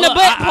the out. eating Look, the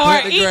butt I-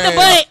 part. the Eat the grass.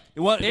 butt.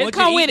 Want It you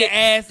come to with eat it. the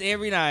ass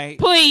every night.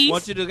 Please.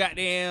 Want you to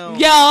goddamn.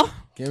 Yo,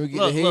 Can we get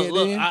Look, the look, head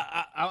look. then?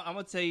 I'm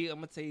gonna tell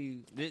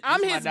you. This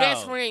I'm my his dog.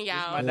 best friend, This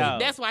y'all. my dog.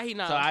 That's why he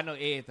knows. So I know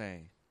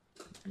everything.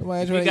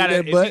 Nobody If trying you to got get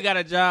a, that if butt. you got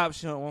a job,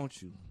 she don't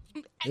want you.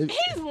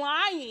 He's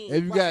lying.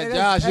 If you got a Hey,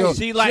 job, hey,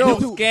 She like she them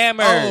don't-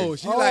 scammers. Oh,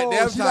 she like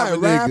them she type like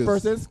of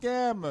rappers niggas. and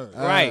scammers.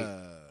 Right.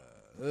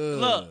 Uh,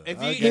 Look,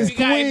 if you okay. if you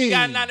got Queen.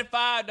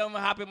 95, don't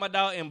hop in my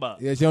dog inbox.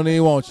 Yeah, she don't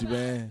even want you,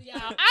 man. Y'all,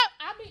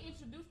 I've been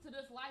introduced to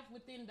this life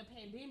within the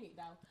pandemic,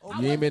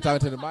 though. You ain't been talking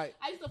to the mic?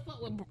 I used to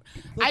fuck with. So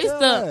I used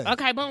good. to.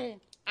 Okay,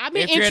 boom. I've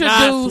been If you're introduced.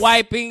 not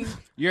swiping,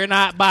 you're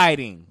not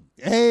biting.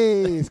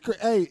 Hey,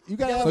 you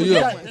gotta. So you you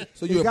gotta,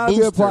 so you a gotta be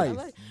a booster.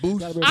 price. Boost.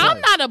 Gotta be a I'm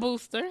price. not a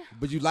booster.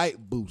 But you like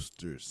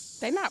boosters.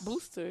 They not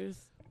boosters.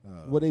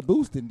 Well, they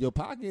boosting your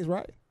pockets,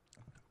 right?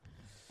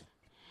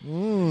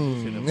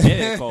 Should've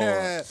bet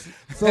card.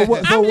 So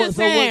what? I'm just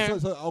saying.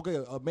 So okay,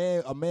 a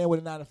man with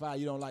a 9 to 5,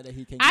 you don't like that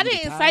he can't. I give you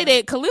didn't the say time?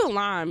 that. Khalil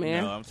lying,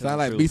 man. No, I'm telling Sound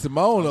like the B truth.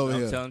 Simone over I'm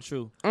here. telling the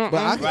truth. But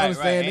I can Right,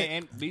 understand right. it.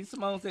 And B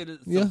Simone said some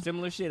Yeah.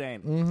 similar shit,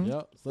 ain't it? Mhm.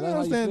 Yep. So I that's how you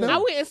understand feel. that. I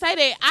wouldn't say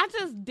that. I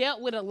just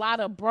dealt with a lot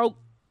of broke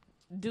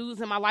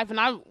dudes in my life, and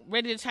I'm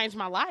ready to change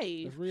my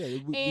life. That's real.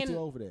 We And- too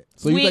over that.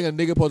 So you We- think a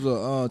nigga supposed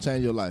to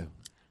change your life?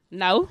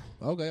 No,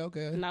 Okay.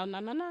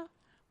 no.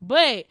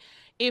 But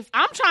if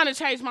I'm trying to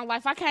change my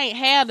life, I can't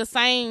have the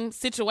same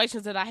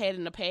situations that I had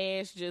in the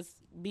past just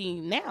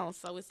being now.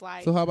 So it's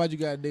like So how about you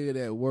got a nigga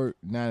that work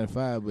 9 to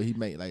 5, but he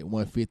make like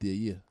 $150 a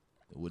year?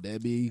 Would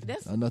that be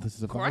That's enough to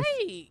suffice?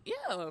 great.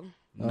 Yeah.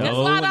 That's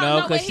No, why I don't know no,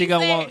 what because he she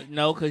gonna said.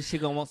 want because she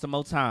gonna want some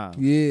more time.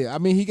 Yeah, I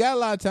mean he got a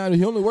lot of time.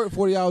 He only worked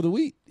 40 hours a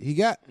week. He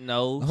got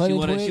No, she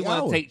 128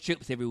 wanna hours. take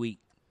trips every week.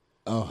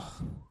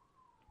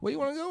 Where you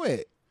want to go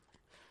at?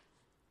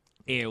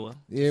 Everywhere.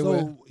 Yeah, well,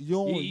 So you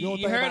don't You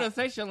think heard about, her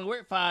say she only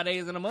work 5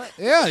 days in a month.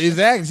 yeah,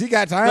 exactly. She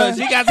got time. But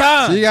she got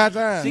time. She got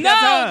time. She You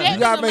got No, time. that-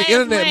 gotta nigga make made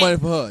internet rent. money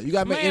for her. You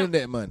gotta make Man.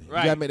 internet money. Right.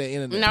 You gotta make that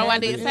internet. No, I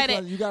money. didn't say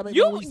that. You gotta make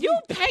You money.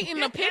 painting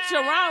the picture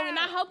wrong, and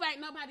I hope ain't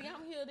nobody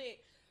out here that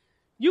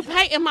you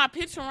painting my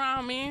picture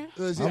wrong, man.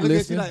 I'm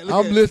listening.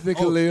 I'm listening,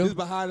 Khalil. This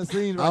behind the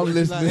scenes. Right I'm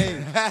there. She like,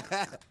 listening.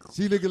 hey.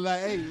 She looking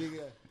like, hey,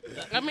 nigga.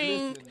 I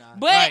mean, Listen, nah.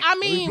 but Right. I We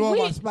mean,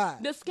 blowing my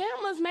spot. the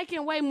scammers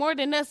making way more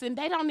than us, and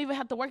they don't even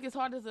have to work as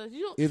hard as us.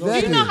 You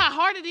Exactly. know how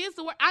hard it is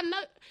to work. I know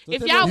if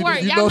tell y'all me,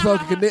 work, You y'all know know something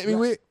to how connect me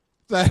with?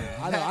 I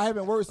know. I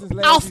haven't worked since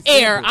last off December.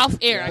 air.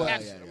 I But,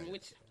 got yeah, you.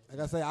 Which, Like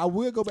I say, I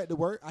will go back to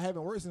work. I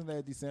haven't worked since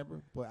last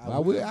December, but I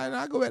will.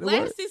 I go back to last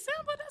work.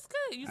 December, that's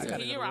good. You I took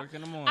gotta a go year to off. work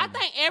in the morning. I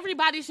think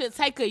everybody should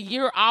take a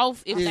year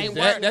off if they work.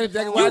 That's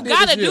exactly what I You did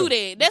gotta this do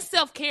year. that. That's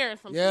self care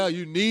from Yeah, you.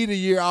 you need a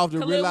year off to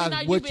Khalil, we know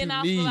realize you what been you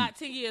off need. for like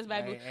 10 years,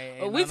 baby. Hey,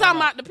 But no, we no, talking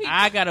no. about the people.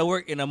 I gotta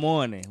work in the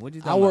morning. What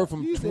you I talking work about?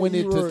 from You said 20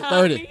 you to work-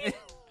 30.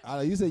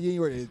 You said you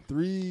ain't worked in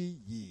 3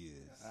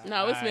 years.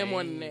 No, it's been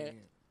more than that.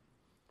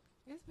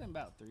 It's been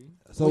about 3.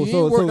 So Well,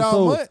 you ain't worked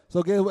all month.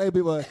 so guess what? Hey,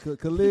 people,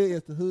 Khalil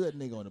is the hood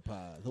nigga on the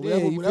pod. So Yeah,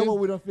 you that's feel- what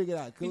we done figured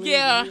out. Khalil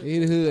Yeah. is the He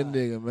the hood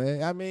nigga,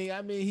 man. I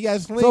mean, he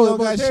got sling So, on,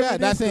 but got tell me shot. this,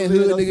 Not saying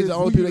Khalil, hood though, niggas since the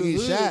only you people that the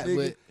get hood shot, nigga,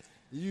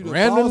 but you the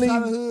randomly- boss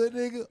kind of hood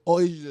nigga,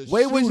 or you just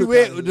wait, what shooter you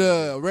at kinda with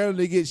hood? the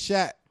randomly get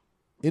shot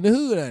in the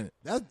hood, ain't it?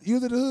 That's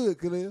usually the hood,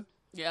 Khalil.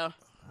 Yeah.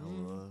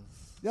 You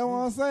know what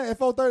I'm saying? At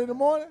 4:30 in the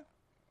morning.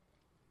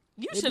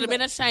 You should have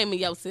been ashamed of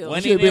yourself.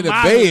 Wasn't should've even been in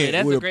my bed hood.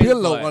 That's with the a crazy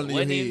pillow part. under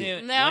your Wasn't even head.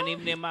 in- No? Wasn't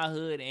even in my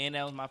hood, and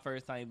that was my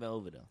first time even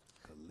over there.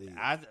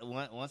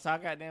 Once I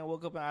got there and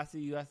woke up and I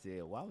see you, I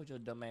said, "Why would your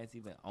dumb ass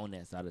even on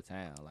that side of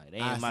town? Like they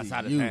I ain't my see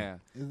side you. of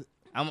town.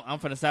 I'm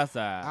from the south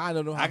side. I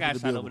don't know how I got to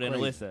shot build over a there in the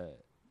crazy. west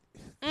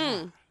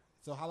side.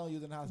 So how long you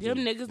was in the hospital?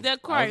 Them niggas that I was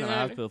crazy. in the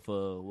hospital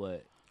for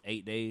what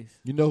 8 days.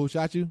 You know who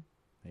shot you?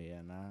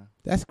 Yeah, nah.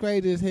 That's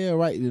crazy as hell,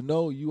 right? To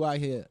know you out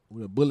here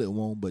with a bullet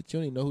wound, but you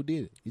don't even know who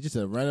did it. You just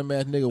a random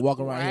ass nigga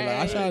walking around here like,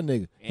 I shot a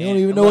nigga. He don't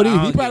even know what it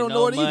is. He probably don't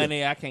know what it is.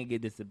 money. I can't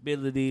get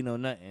disability, no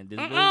nothing.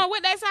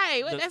 What they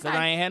say? What they Because I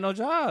say? ain't had no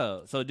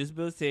job. So this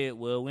bill said,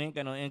 well, we ain't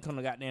got no income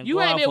to goddamn You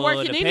go ain't out been for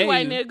working to pay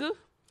anyway, you. nigga.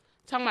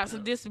 Talking about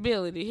some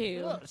disability.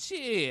 Hell. Well,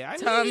 shit, I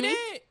Tommy. need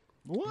that.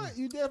 What?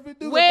 You definitely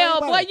do. Well,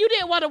 Think boy, about it. you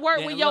didn't want to work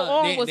Then when your look,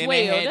 arm then- was then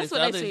well. had That's this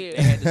what other- they They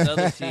said. had this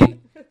other shit.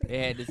 They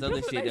had this other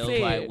That's what shit they that was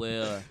said. like,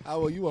 well, Oh,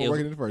 well, you weren't if-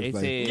 working in the first they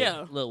place. said,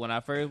 Yeah. look, when I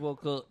first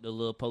woke up, the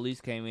little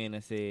police came in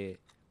and said,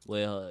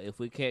 well, if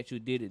we catch you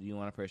did it, do you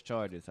want to press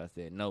charges? I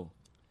said, no.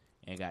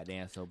 And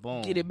goddamn, so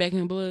boom. Get it back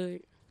in blood.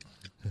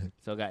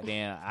 So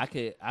goddamn, I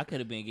could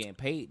have been getting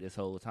paid this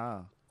whole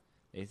time.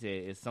 They said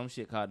it's some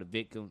shit called the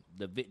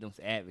victim's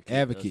advocate. or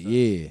Advocate, something.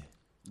 yeah.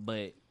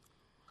 But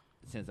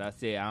since I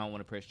said I don't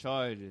want to press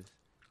charges,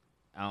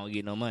 I don't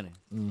get no money.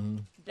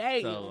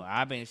 Damn. So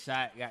I've been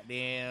shot,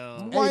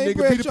 goddamn. Why Hey, ain't nigga,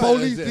 be press the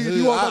charges? police. Nigga,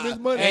 you want this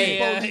money? Hey,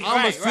 Be the police. I'm a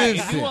right. If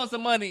citizen. you want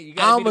some money, you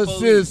gotta I'm be a the police.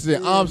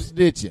 citizen. I'm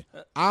snitching.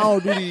 I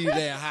don't do these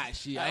damn hot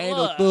shit. I ain't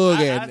no Look, thug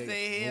I ass say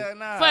nigga. hell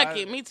nah. Fuck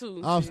it, me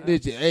too. I'm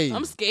snitching. Hey,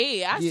 I'm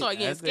scared. I Yeah, start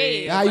getting that's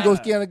scared. it. how you gonna Wow.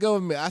 scare the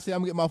government? I said I'm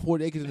gonna get my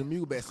 40 acres in the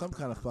mule back some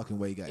kind of fucking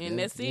way, goddamn. And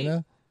that's You it.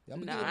 know? I'm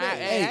gonna Nah, get it back. I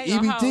Hey,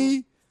 ain't no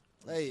EBT.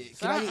 Hey,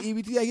 can I get Something.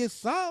 EBT? I get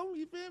some.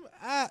 You feel me?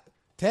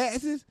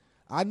 Taxes.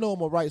 I know I'm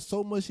gonna write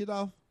so much shit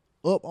off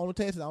up on the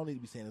taxes. I don't need to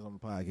be saying this on the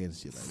podcast and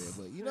shit like that.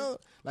 But you know,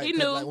 like, He 'cause,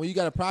 knew. like when you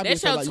got a private, That's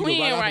stuff, your like, you twin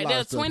can write off a right lot there.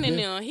 of stuff, Twin in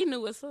yeah. there. He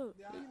knew what's up.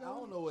 I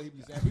don't know what he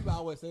be saying. People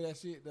always say that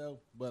shit though,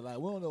 but like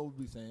we don't know what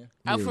we be saying.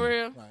 Oh, for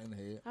real? Right in the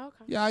head.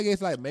 Okay. Yeah, I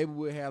guess like maybe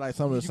we had like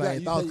some of the You got- same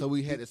you thoughts say- because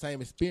we had the same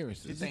You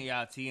experiences. think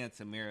y'all T and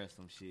Tamara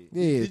some shit?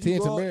 Yeah, Did you 10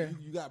 grow to up- Mary.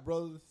 You got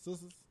brothers,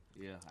 sisters.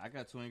 Yeah, I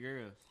got twin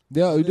girls.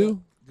 Yeah, we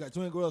do. You got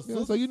twin girls, Yeah,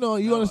 sisters. so you know,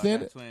 you No,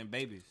 understand I it. got twin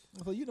babies.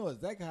 So you know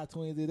exactly how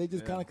twins is. They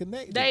just Yeah. kind of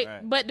connect. They,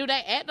 Right. but do they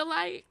act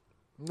alike?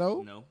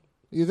 No, No.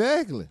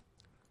 exactly.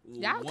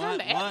 Y'all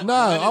kinda act-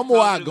 Nah, one is I'm more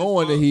talkative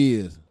outgoing as than fuck. he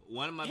is.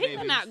 One of my He babies.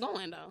 been not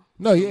going though.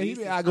 No, yeah, he He's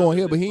been just outgoing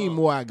here, talkative but he as ain't fuck.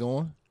 more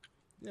outgoing.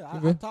 Yeah,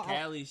 Okay. I talk.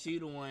 Callie, she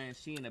the one.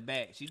 She in the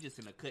back. She just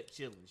in the cut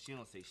chilling. She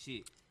don't say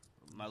shit.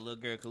 My little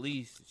girl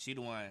Khalees, she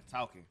the one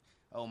talking.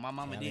 oh, my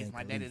mama Yeah, this,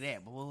 my daddy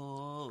that.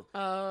 Whoa. My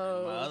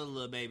Oh, other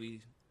little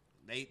baby,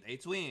 they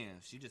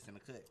twins. She just in the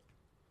cut.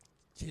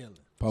 Chilling.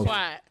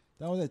 quiet.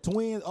 That was it.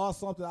 Twins or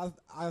something.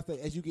 I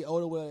think as you get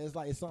older, well, it's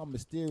like it's something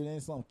mysterious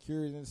and something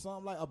curious and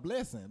something like a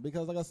blessing.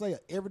 Because like I say,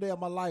 every day of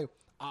my life,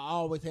 I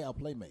always have a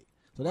playmate.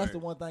 So that's the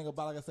one thing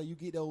about, like I say, you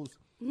get those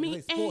Me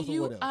like sports and or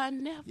you whatever. are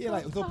never. Yeah,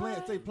 like so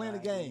apart. playing the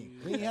game.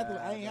 We ain't have to.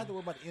 I ain't have to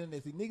worry about the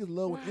internet. See, niggas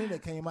love when the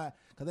internet came out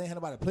because they ain't had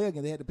nobody to play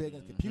against. They had to play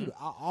against the computer.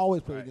 I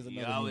always play against You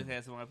another. always human.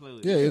 had somebody to play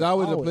with. Yeah, it's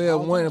always a Always, player all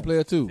the one and time.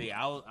 player two. See,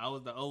 I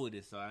was the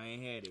oldest, so I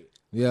ain't had it.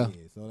 Yeah, Yeah,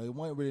 so they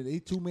weren't really. He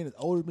 2 minutes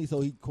older than me, so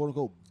he quote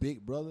unquote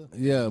big brother.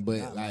 yeah,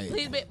 but like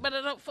Please, but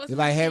it don't fuss it's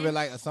like with having me.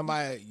 like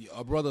somebody,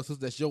 a brother or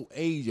sister that's your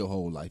age your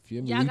whole life.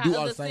 You know what I Y'all mean? got We do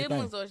all other the same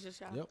siblings thing. or just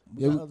y'all? Yep.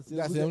 Yeah, we other got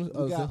sisters. siblings, We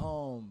other got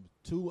sisters.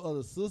 2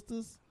 other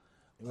sisters.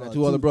 We got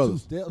 2 other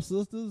brothers. 2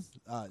 stepsisters.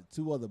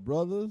 2 other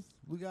brothers.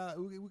 We got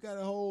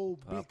a whole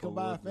big Papa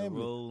combined was the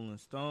family. Rolling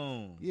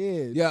Stone.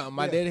 Yeah. Yeah,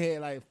 my daddy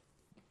had like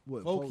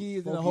what 4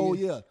 kids in a 4 whole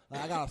kids? year.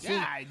 Like I got a sister.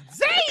 God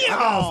damn!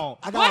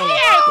 I Boy, got he a,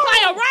 ain't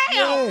play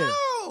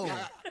around.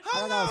 yeah.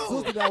 I got a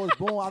sister that was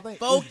born. I think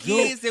 4 in June-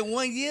 kids in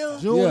 1 year.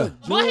 June. Yeah.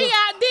 Boy, he June.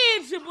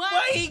 outdid you, boy.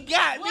 Boy, he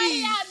got Boy,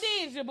 he me.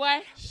 outdid you, boy.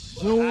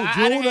 June. I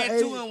June done of had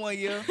 80 2 in 1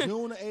 year.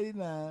 June of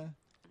 '89.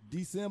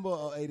 December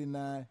of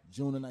 '89.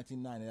 June of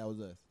 1990. That was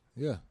us.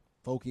 Yeah,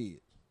 4 kids.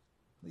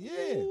 Yeah.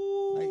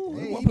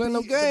 wasn't he playing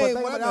no beat- game.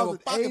 but Boy, that that was was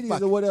the fucking 80s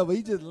fucking. or whatever.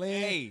 He just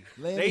laying. Hey,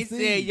 laying they the said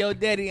seed. your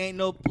daddy ain't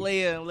no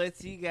player unless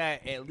he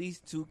got at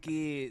least 2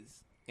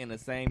 kids in the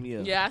same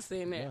year. Yeah, I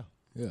seen that.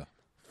 yeah.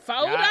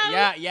 Photo.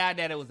 Y'all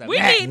daddy was a We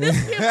Mac. need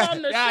this pimp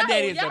on the Y'all show.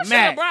 daddy is Y'all a should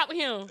Mac. have brought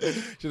him.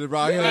 Should have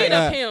brought him. We need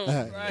a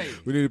pimp.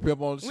 Right. We need a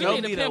pimp on the We show.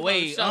 need a be the pimp on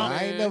way, the show, huh? I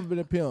man. ain't never been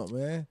a pimp,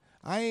 man.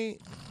 I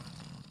ain't.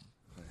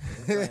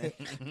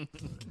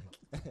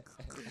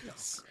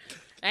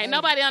 Ain't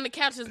nobody on the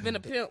couch has been a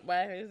pimp,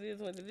 but it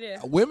is what it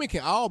is. Women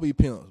can all be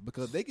pimps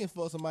because they can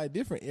fuck somebody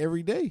different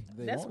every day.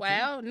 They That's want to.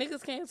 wild.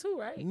 Niggas can too,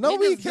 right? No, Niggas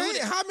we do can't.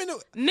 that. How many?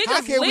 Niggas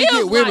how can we live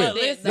get women? like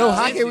that, No, though.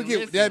 how can we get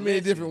Listen, that many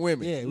listen. different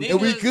women? Yeah,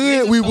 If we could,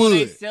 niggas we throw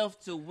would. themselves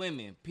to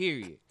women.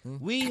 Period.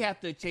 We have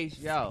to chase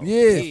y'all.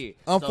 Yes, period.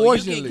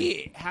 unfortunately. So you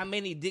can get how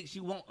many dicks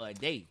you want a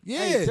day. Yeah,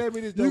 Hey, tell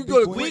me this, though, you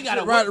go to Big quick We gotta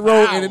shit right the work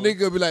road, for and the hours.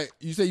 nigga be like,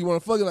 "You say you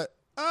want to fuck?" Like,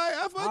 all right,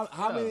 I fuck.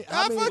 How many? I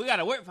How many? fuck- We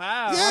gotta work for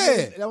hours.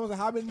 Yeah. That was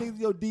how many niggas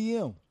in your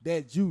DM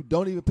that you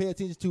don't even pay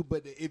attention to,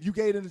 but if you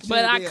gave them the chance,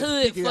 But I they'll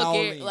could stick fuck all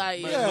it, in.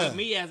 like, But Yeah. with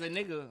me as a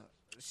nigga,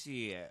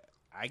 shit,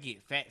 I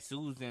get Fat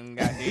Susan,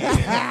 goddamn.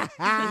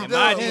 in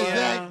my DM.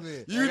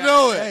 Exactly. You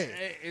know it.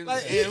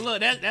 Hey, And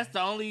look, that's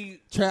the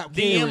only Trap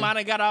DM Karen. I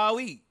done got all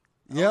week.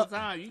 Yep. All the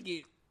time, you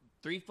get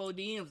 3-4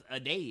 DMs a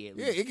day at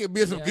Yeah, least. it could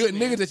be some Yeah, good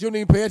man. niggas that you don't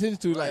even pay attention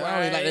to. Like, I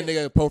don't even like that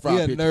nigga profile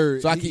He a picture.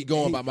 nerd. So I He- keep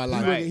going he- about my he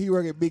life. work at- He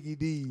work at Mickey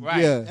D.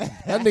 Right. Yeah,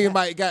 that nigga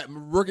might got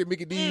work at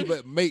Mickey D,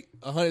 but make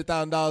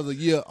 $100,000 a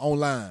year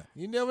online.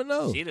 You never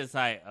know. She just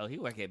like, oh, he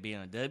work at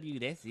BMW.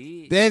 That's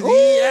it. That's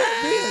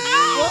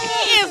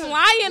He is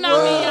lying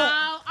on me,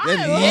 y'all. That's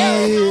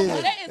That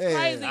it. is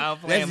crazy. I'm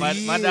playing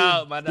That's my it.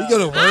 dog. He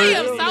gonna work. I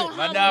am so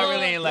My dog humble.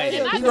 really ain't like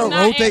And that. I He do gonna not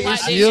act rotate like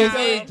his that,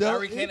 shift. y'all. I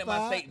recanted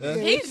my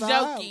statement. He's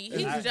jokey.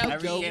 He's I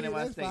jokey. recanted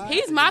my statement.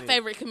 He's my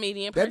favorite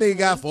comedian. That nigga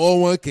got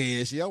 401k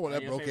and shit. I want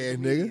that Your broke ass favorite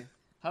nigga. comedian?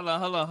 Hold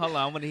on.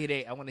 I want to hear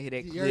that. I want to hear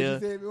that You heard you clear.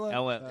 said what? I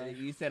want.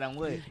 You said I'm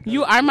what?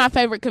 You are my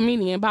favorite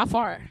comedian by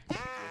far.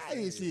 He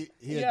a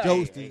Yeah.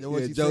 jokester. Hey, That's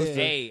what he she a jokester. said.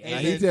 Hey, Ain't hey,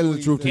 he nothing telling to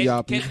the truth it. to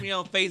y'all. Catch me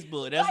on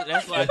Facebook.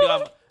 That's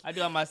what I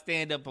do on my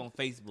stand up on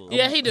Facebook.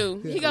 Yeah, he do.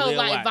 He goes Khalil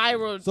like Watson.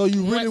 viral. So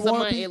you really once a want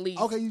month to be at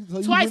least. okay? So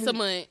you Twice really, a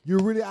month. You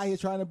really out here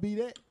trying to be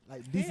that?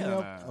 Like Hell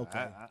DCM? nah.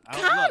 Okay.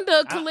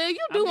 Kinda, Khalil. You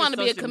do I'm want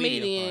to just be a social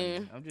media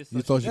comedian. funny. I'm just You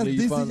social social That's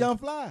media DC funny. Young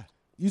Fly.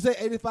 You say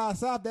 85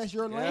 South, that's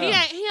your lane.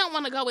 Yeah. He don't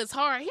want to go as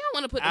hard. He don't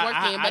want to put the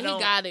work in, but he don't-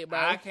 got it, bro.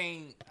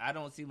 I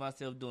don't see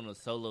myself doing a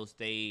solo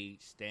stage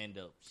stand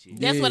up shit.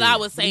 That's what Yeah. I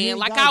was But you saying. ain't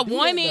Like gotta I do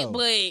want that, it, though.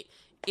 but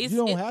it's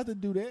You don't have to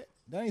do that.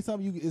 That ain't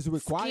something you is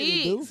required to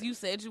do. skits. You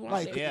said you Like,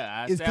 wanted. Yeah,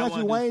 I is said I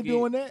Country wanna do Wayne skit.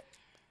 doing that?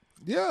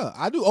 Yeah,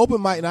 I do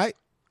open mic night.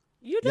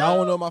 You do. Y'all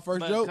want to know my first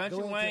But joke? Country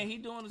Go ahead, Wayne, he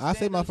doing the I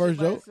say my stand-up first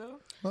shit by joke.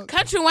 himself.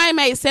 Country Wayne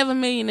made $7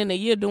 million in a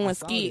year doing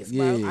skits,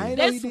 bro. Yeah. I ain't know he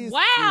That's did skits.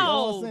 wild. That's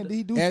what I'm saying. Did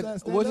he do And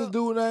stand what's his up?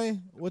 dude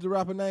name? What's the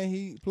rapper name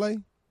he play?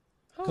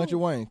 Who? Country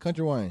Wayne.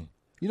 Country Wayne.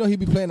 You know he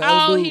be playing the Oh,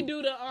 other dude. he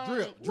do the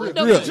Drip, what drip,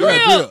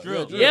 the-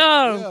 Drill. Drill.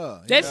 Yeah,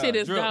 that shit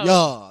is Drill.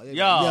 dope.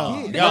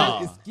 Yeah.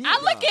 Yeah. I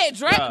look at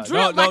Drip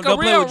Don't like a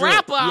play real with Drip.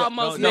 rapper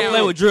almost Don't now.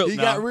 play with Drip. He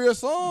now. got real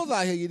songs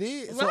out here. You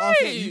did. So I'm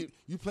saying Right.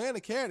 you playing a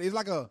character. It's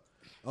like a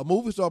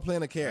movie star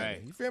playing a character.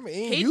 Right. You feel me?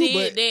 Ain't He you, did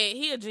but that.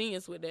 He a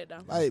genius with that though.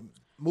 like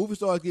movie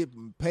stars get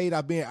paid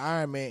out being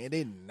Iron Man, and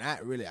they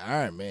not really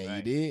Iron Man. Right.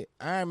 You did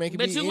Iron Man can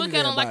But be you look any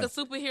at him like a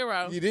damn body.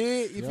 superhero. You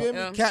did. You feel me?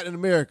 Yeah. Captain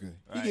America.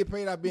 Right. He get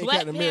paid out being Black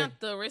Captain America.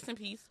 Panther, rest in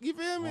peace. You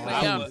feel me? Oh,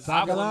 But yeah.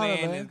 South Carolina,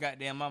 Aquaman man. is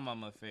goddamn my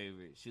mama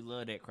favorite. She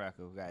love that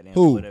cracker. Goddamn.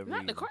 Who? For whatever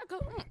Not the reason.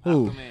 cracker.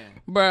 Who? Aquaman.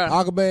 Bruh.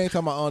 Aquaman talking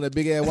about on that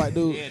big ass white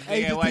dude. Yeah, the Hey, big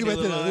he ass just white took it back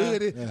to dude the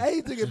line. hood. Hey,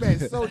 he took it back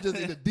so just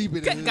in the deep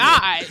in the hood.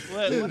 God.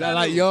 What I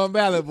like Young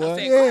Ballard, boy.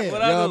 said, Yeah,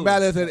 what I Young do?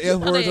 Ballard said the F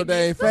word so that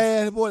dang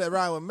fast. Boy, that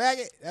rhyme with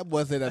maggot. That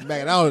boy said that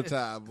maggot all the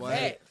time, boy.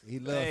 Facts. He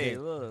loves Hey, it.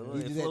 look, He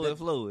it just flow, had it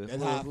flow, it That's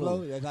flow, how it I flow.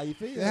 flow. That's how you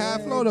feel. That's how I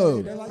man. flow,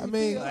 though. That's how you I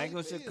mean, feel. I ain't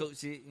gonna sugarcoat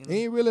shit. You know?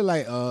 He ain't really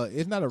like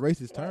it's not a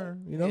racist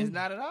term, you know. It's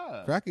not at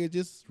all. Cracker is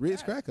just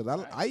rich crackers.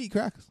 I eat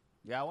crackers.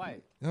 Y'all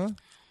white. Huh?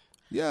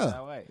 Yeah.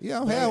 Y'all white. Yeah,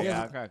 I'm half.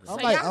 Y'all crackers. I'm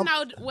So like, y'all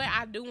I'm- know what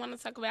I do want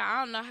to talk about.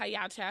 I don't know how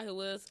y'all childhood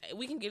was.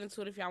 We can get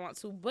into it if y'all want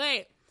to,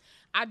 but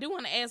I do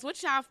want to ask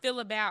what y'all feel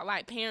about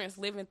like parents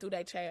living through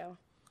their child.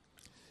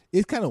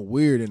 It's kind of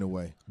weird in a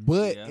way,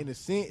 but Yeah. in a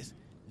sense,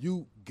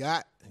 you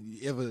got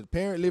if a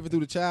parent living through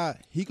the child,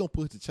 he gonna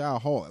push the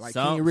child hard. Like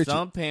King Richard.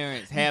 Some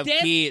parents have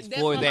That's- kids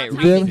that's for where that my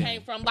reason. topic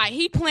came from. Like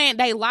he planned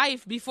their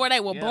life before they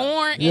were Yeah.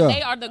 born, and Yeah.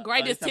 they are the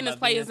greatest talking tennis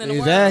about players in the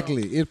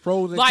Exactly. world. It's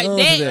pros and Like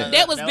cons to that-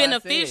 that. was That's what I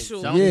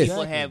beneficial. said. Some Yes.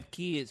 people have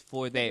kids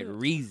for that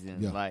reason.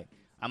 Yeah. Like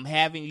I'm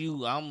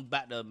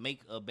about to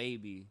make a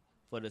baby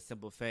for the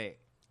simple fact,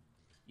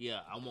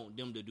 I want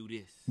them to do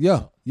this.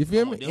 Yeah, you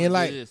feel I me? want them And to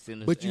like, do this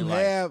in but you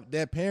life. have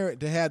that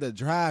parent to have the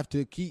drive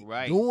to keep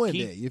Right. doing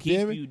keep, that. You keep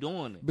feel me? you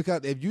doing it.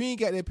 Because if you ain't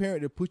got that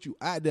parent to put you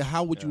out there,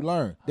 how would you Yeah.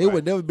 learn? They Right.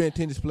 would never been a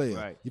tennis player.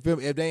 Right. You feel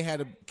me? If they ain't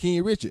had a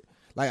King Richard,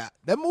 like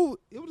that movie,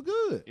 it was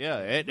good.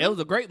 Yeah, that was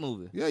a great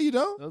movie. Yeah, you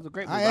know, That was a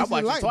great movie. I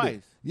actually watched it liked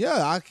twice.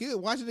 Yeah, I could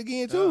watch it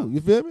again too. Yeah.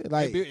 You feel me?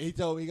 Like, He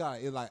told me it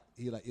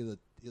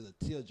was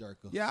a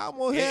tearjerker. yeah, I'm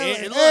gonna It,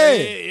 have it,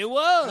 hey. it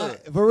was.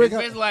 For real,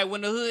 Especially like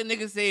when the hood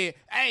nigga said,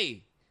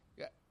 "Hey,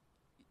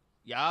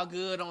 y'all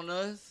good on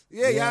us?"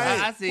 Yeah, y'all.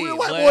 I said, Who the but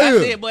white boy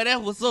is? but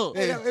that's what's up.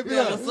 Yeah,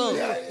 That's what's up. He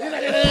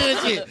like that hood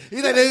shit.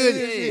 He like that hood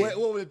Yeah. shit.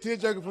 What was the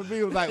tearjerker for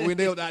me was like when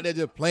they was out there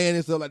just playing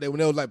and stuff like that. When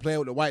they was like playing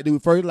with the white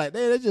dude first, like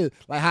that's just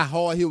like how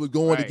hard he was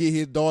going to Right. get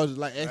his daughters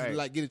like actually Right.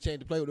 like get a chance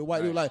to play with the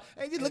white dude. Right. Like,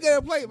 hey, just look at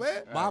him play,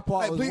 man. My part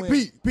Like, was Pete,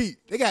 when, Pete,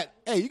 they got.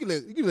 Hey, you can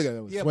look at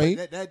him yeah, swing.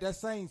 but that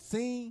same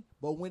scene,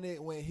 but when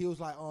he was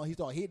like, he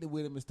started hitting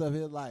with him and stuff, he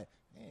was like,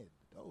 man,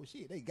 oh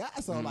shit, they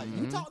got something. Like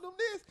you taught them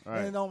this, Right.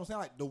 and you know what I'm saying?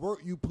 Like the work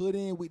you put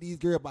in with these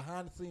girls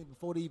behind the scenes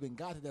before they even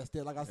got to that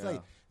step. Like I say,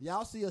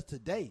 y'all see us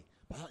today,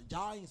 but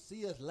y'all ain't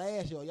see us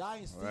last year. Y'all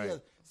ain't see Right.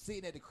 us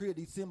sitting at the crib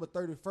December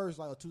 31st,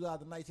 like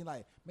 2019.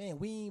 Like, man,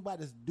 we ain't about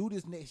to do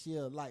this next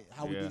year. Like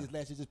how we Yeah. did this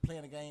last year, just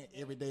playing a game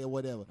every day or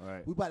whatever.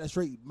 Right. We about to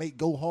straight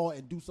go hard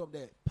and do something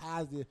that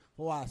positive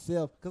for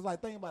ourselves. Cause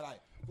like think about like.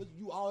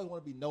 You always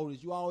want to be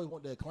noticed. You always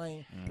want the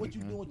acclaim. What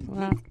you doing to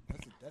get it?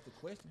 That's a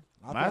question.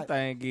 I feel My like-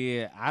 thing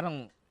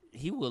is,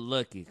 he was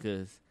lucky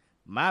because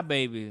my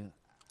baby,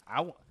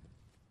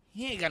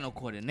 he ain't got no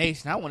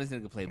coordination. I want this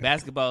nigga to play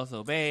basketball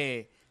so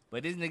bad,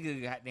 but this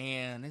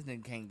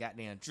nigga can't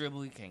goddamn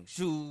dribble. He can't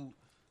shoot.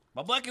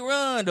 My boy can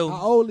run though.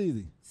 How old is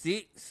he?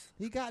 6.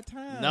 He got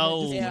time.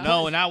 No, man. Just-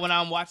 no. Now when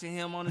I'm watching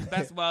him on his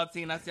basketball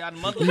team, I see all the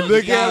mother You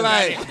look at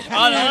like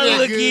all the other look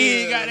little good,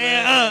 kids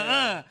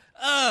goddamn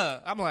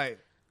I'm like,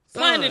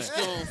 Punish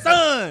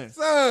son,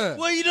 school. son.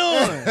 what are you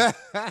doing?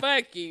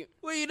 Fuck you.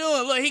 What you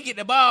doing? Look, he get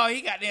the ball.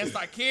 He got there and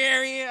start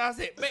carrying. I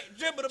said,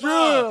 dribble the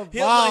Dribble ball.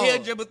 ball.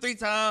 He'll dribble 3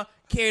 times,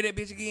 carry that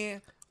bitch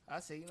again. I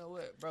said, you know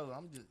what, bro?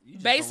 You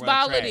just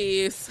Baseball gonna run it track.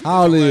 is.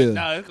 How old is?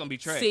 No, it's gonna be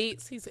trash.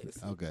 6. He says.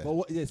 Okay.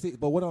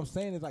 but what I'm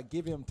saying is like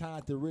give him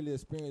time to really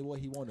experience what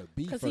he want to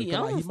be. 'Cause first. he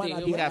like, young he might not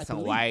still. be He an got some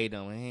athlete. white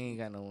on him. He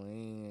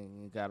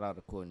ain't got all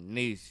the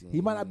coordination. He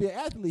might not be an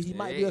athlete. He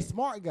might be a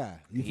smart guy.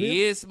 You feel me?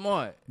 He is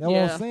smart. That's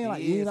Yeah. what I'm saying.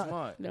 Like He you is know,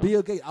 smart. No.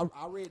 Bill Gates.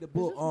 I read the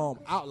book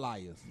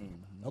Outliers.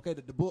 Okay,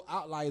 the book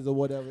Outliers or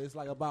whatever. It's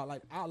like about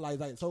like outliers.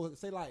 Like so,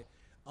 say like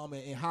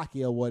in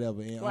hockey or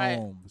whatever. And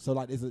Right. so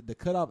like the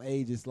cutoff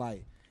age is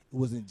like it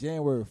was in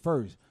January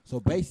 1st. So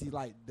basically,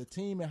 like the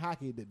team in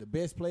hockey, the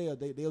best players,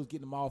 they was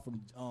getting them all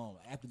from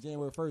after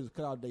January 1st was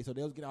cutoff day. So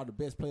they was getting all the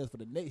best players for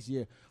the next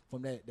year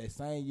from that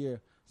same year.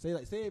 Say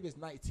if it's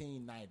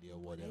 1990 or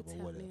whatever,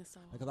 tell me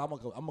so. Because I'm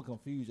gonna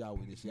confuse y'all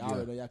with this shit. I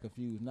already know y'all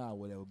confused now, or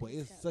whatever. But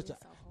it's such me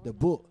a so hard. the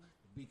book.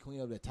 Be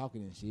queen up there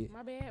talking and shit.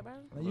 My bad, bro.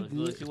 Man, you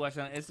Look, good. she watch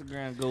on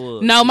Instagram go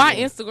up. No, my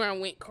Instagram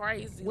went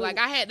crazy. Well- Like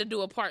I had to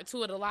do a part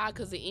 2 of the live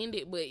because it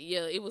ended. But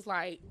yeah, it was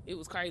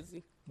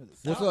crazy.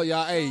 What's up,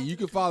 y'all? Hey, you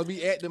can follow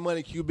me at the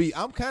Money QB.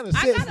 I'm kind of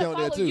I sexy gotta on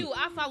there follow too. you.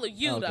 I follow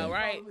you Okay. though,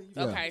 right?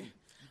 Yeah. Okay.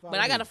 But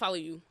I gotta follow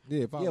you.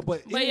 Yeah, follow Yeah, me.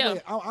 but But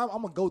anyway, yeah. I'm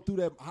gonna go through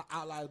that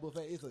Outliers book.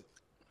 It's a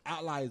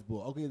Outliers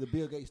book. Okay, the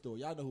Bill Gates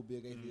story. Y'all know who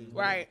Bill Gates is,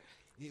 Right.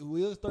 He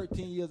was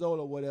 13 years old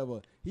or whatever.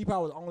 He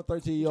probably was the only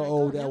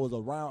 13-year-old that was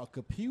around a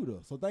computer.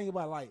 So think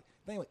about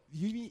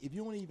if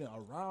you weren't even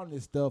around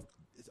this stuff,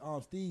 it's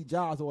Steve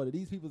Jobs or whatever.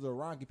 These people are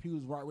around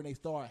computers right when they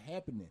start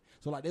happening.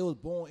 So like they was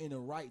born in the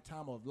right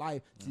time of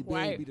life to be able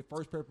Right. to be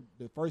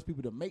the first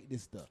people to make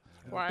this stuff.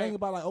 Right. Think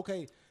about like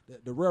okay,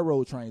 the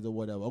railroad trains or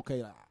whatever.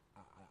 Okay,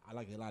 I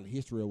like a lot of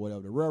history or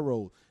whatever. The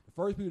railroad, the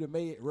first people that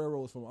made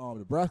railroads from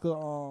Nebraska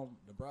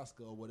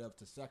or whatever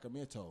to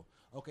Sacramento.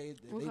 Okay,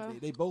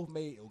 they both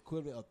made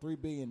equivalent of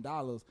 $3 billion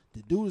to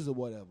do this or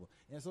whatever.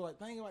 And so like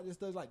thinking about this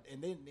stuff like,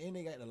 and then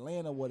they got the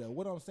land or whatever.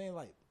 What I'm saying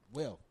like,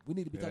 well, we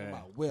need to be talking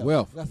about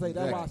wealth. Like I say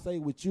that's why I say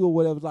with you or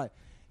whatever. Like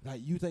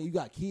you think you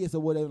got kids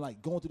or whatever,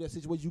 like going through that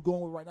situation you going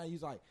with right now, you're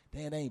like,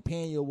 damn, they ain't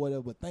paying you or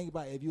whatever. But think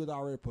about if you was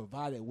already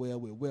provided well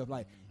with wealth,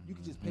 like you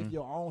could just pay for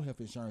your own health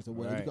insurance or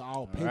whatever. You could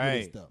all pay for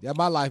this stuff. Yeah,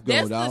 my life goal,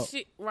 That's dog. the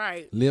shit,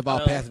 right? Live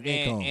off passive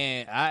income.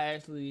 And I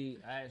actually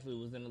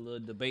was in a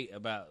little debate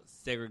about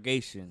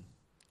segregation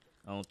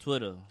on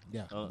Twitter.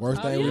 Yeah,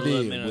 Worst thing we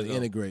did was ago.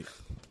 integrate.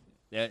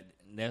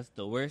 That's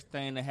the worst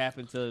thing that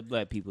happened to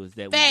black people is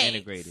that Facts. we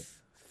integrated.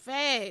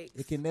 Facts.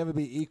 It can never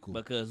be equal.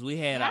 Because we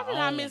had How our did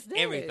I own miss that?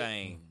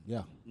 everything.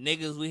 Yeah.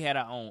 Niggas, we had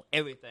our own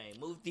everything.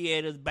 Movie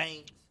theaters,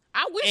 banks.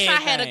 I wish I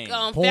had a Everything.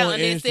 Porn fountain that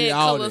industry, said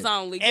all colors that.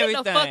 only. Get the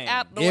fuck Everything.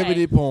 out the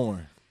Everyday way.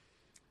 porn.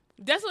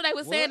 That's what they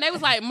was saying. They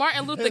was like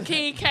Martin Luther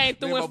King came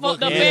through and Remember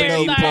fucked up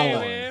everything, everything,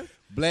 porn. man.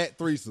 Black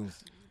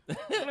threesomes.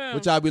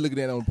 What y'all be looking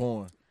at on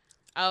porn?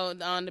 Oh,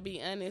 to be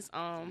honest,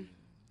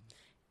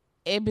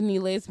 ebony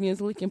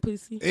lesbians licking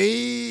pussy.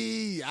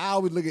 Hey, I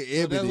always look at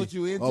ebony. that's what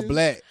you into? Or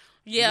black.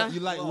 Yeah, You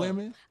like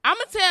women? I'm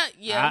gonna tell.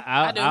 Yeah,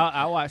 I do.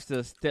 I watched the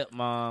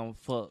stepmom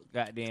fuck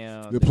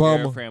goddamn The the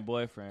plumber? girlfriend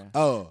boyfriend.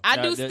 Oh. I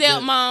do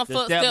stepmom,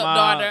 fuck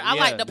stepdaughter. I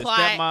like the plot.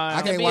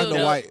 I can't watch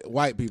no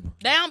white people.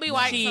 They don't be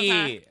white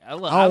sometimes. Shit. I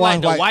don't I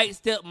like watch the white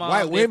stepmom.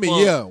 White that women, fuck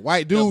yeah.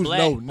 White dudes, the black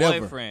no, never.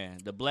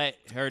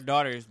 boyfriend. Her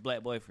daughter's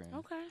black boyfriend.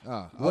 Okay.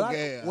 What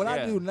Okay. I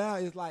Yeah. do now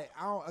is like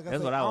I don't. Like I That's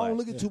say, what I I don't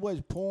like. look at too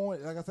much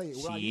porn. Like I say,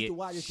 what I used to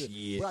watch is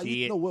Shit.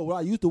 what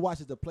I used to watch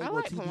is the Playboy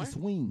like TV porn.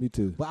 Swing. Me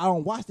too. But I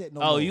don't watch that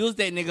no Oh, more. you was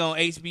that nigga on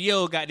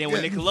HBO, goddamn, with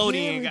Yeah, you feel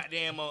Nickelodeon, me?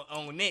 goddamn,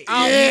 on Nick.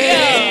 Oh,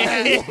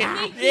 yeah.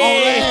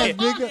 last,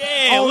 nigga.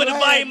 Yeah, On with the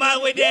last. volume all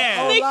the way down.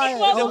 On last.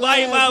 The On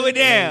volume last, all the way nigga.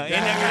 down.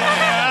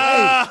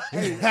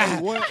 And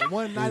Hey,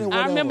 one night or whatever.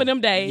 I remember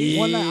them days.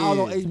 One night I was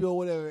on HBO or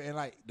whatever, and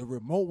like the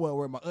remote one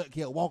where my aunt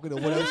kept walking or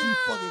whatever, she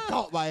fucking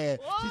caught my ass.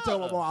 She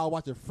told my mom I was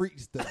watching freak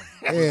stuff.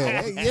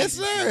 Yeah. Hey, yes,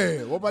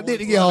 sir. What my dick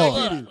to get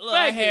hard? Look,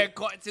 I had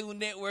Cartoon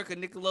Network or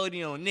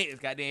Nickelodeon on Nick.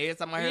 Goddamn, every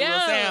time I heard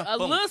Yeah, a a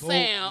little little sound.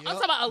 sound. I'm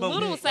talking about a boom,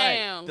 little right.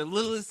 sound. The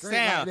littlest Straight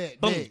like sound.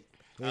 that, Boom. dick.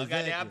 Oh, goddamn,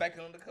 Exactly. I'm back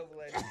on the cover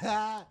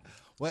later.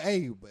 Well,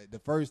 hey, but the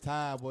first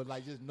time was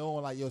like just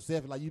knowing like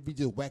yourself, like you be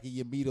just whacking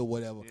your meat or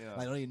whatever. Yeah.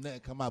 Like don't even nothing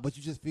come out, but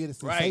you just feel the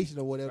Right. sensation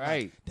or whatever.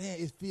 Right. Like, damn,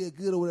 it feel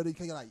good or whatever. You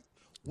can't, like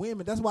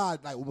women. That's why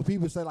like when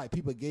people say like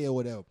people gay or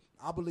whatever,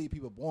 I believe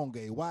people born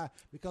gay. Why?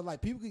 Because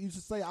like people used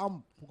to say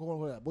I'm going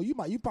with that. Well,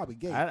 you probably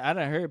gay. I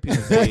done heard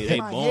people say they In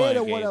my born head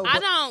or gay. whatever. I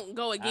don't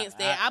go against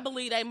that. I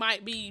believe they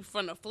might be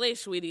from the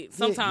flesh with it Yeah,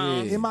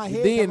 sometimes. in my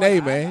head, DNA,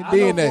 like, man. I know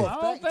DNA. for a I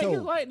don't fact, think though.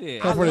 it's like that.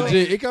 Come from the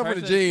gene. It come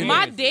from the gene. My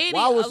Person daddy.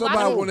 Why would a lot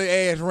somebody of- want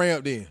their ass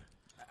ramped in?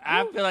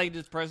 I feel like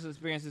just personal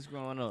experiences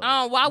growing up.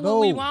 Why would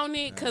we No. want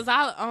it? Cause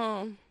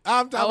I'm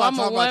I'm talking a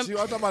about woman. you.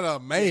 I'm talking about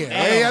a man.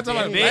 Hey, I'm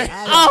talking about a bitch.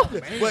 man. oh,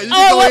 But you Oh, can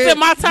it go wasn't ahead.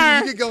 my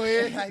turn. You can go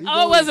ahead.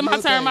 Oh, it wasn't my Do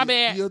your turn, my thing.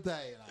 bad. Do your thing.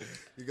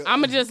 You go-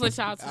 I'ma just let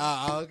y'all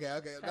talk. Okay.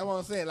 That's what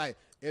I'm saying. Like,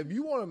 if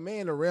you want a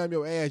man to ram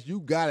your ass, you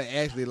gotta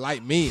actually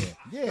like men.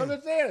 Yeah. You know what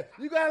I'm saying?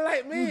 You gotta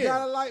like men. You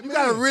gotta like You men.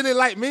 gotta really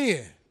like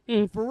men.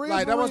 For real.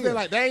 Like, for that's what I'm saying. real.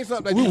 Like, that ain't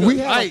something that you we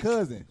just have like. a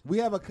cousin. We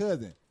have a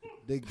cousin.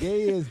 The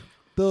gayest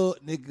thug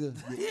nigga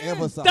you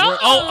ever saw. Thug?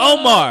 Oh,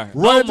 Omar.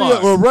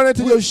 Run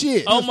into your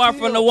shit. Omar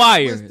still- from The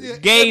Wire. we're still-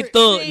 Gay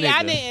thug See,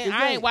 nigga.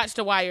 I ain't watched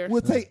The Wire.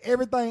 We'll take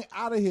everything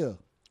out of here.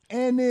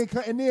 And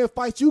then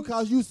fight you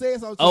cause you said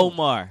something.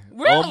 Omar.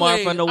 Really? Omar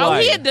from The Oh,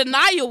 Wire. he in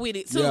denial with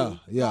it too.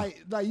 Yeah.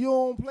 Like you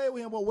don't play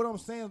with him, but what I'm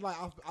saying is like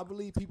I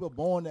believe people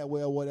born that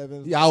way or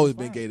whatever. He always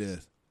been gay to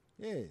us.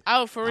 Yeah.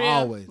 Oh, for real?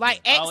 Always.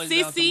 Like Always done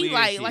some ex-sissy? weird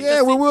Like, shit. like Yeah,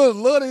 the we will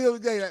love to hear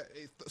gay.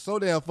 It's so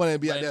damn funny to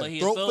be out But there. he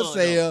a Throat for thug,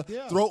 sale. though.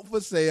 Yeah. Throat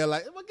for sale.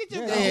 Like, well, get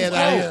your Yeah, head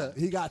out here.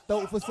 he got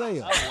throat for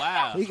sale. Oh,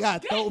 wow. He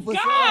got throat for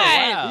God.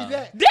 sale. Wow.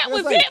 That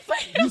was That's it for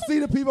him. You see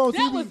the people on That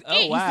TV. was Oh,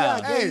 it. You wow.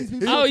 see how gay Hey, these he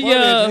people Oh, funny yeah.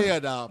 as hell,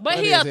 dog. But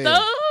Funny he a as hell.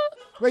 thug?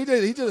 But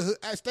he just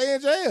stay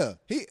in jail.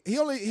 He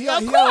only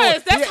Of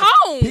course, that's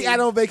home. He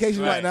out on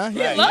vacation right, Right. now. He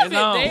Right. love It's it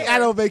on. He there.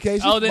 out on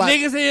vacation. Oh, the About-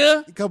 niggas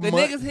here? The couple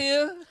months. niggas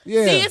here?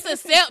 Yeah. See, it's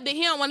accepted.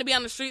 He don't want to be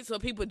on the streets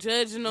with people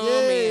judging him.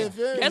 and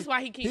yeah. that's why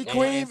he He keep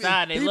queen.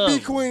 inside they He love be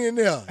him. queen in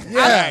there.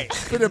 Yeah.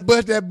 Finna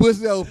bust that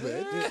pussy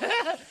open.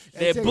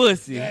 That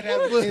pussy.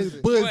 His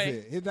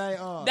pussy. His name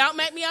Don't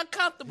make me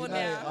uncomfortable his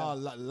name, now.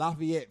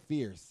 Lafayette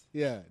Fierce.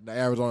 Yeah. The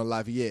Arizona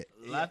Lafayette.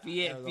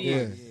 Lafayette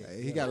Yeah. Fierce.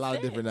 He got a lot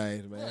of different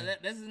names, Oh, man.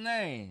 that's his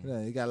name.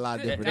 Yeah, he got a lot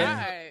of Good different God.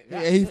 names.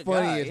 God. Yeah, he's Good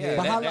funny God, as yeah. hell.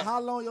 But That- how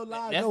long your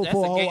live that's- go that's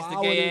for a a whole gangsta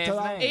hour? gay to ass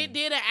tell name. It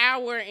did an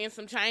hour and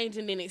some change,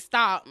 and then it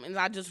stopped, and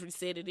I just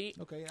resetted it.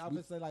 Okay, I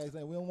was say like I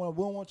said, we don't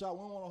want y'all.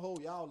 We don't want to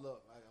hold y'all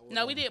up.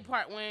 No, we did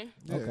part one.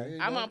 Okay.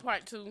 I'm on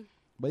part two.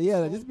 But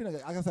yeah, this been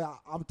like I said,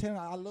 I'm telling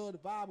you, I love the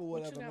vibe or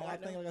What whatever, you got man. I right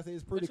think there? like I said,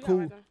 it's What pretty you got cool.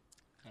 right there?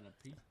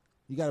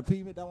 You got a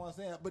pee, that's what I'm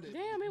saying. But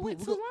Damn, it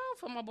went too long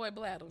for my boy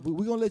Bladder.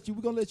 We gonna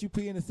let you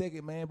pee in a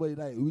second, man. But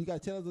like we gotta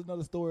tell us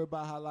another story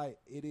about how like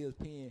it is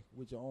peeing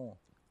with your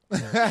arm.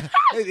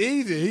 It's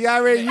easy. He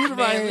already used my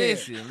Man, hand.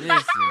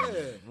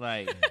 listen.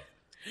 Like,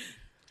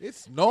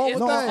 It's normal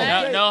No, thing.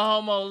 okay. no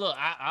homo. Look,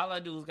 all I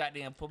do is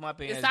goddamn put my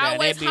pants It's down.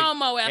 always That bitch-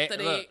 homo after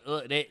that.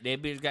 Look, that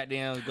bitch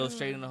goddamn go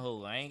straight in the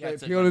hole. I ain't got to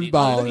touch Peel my his dick.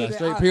 ball. Look at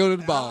Straight that. peel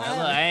his ball. Look,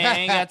 I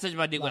ain't got to touch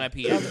my dick when I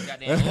pee.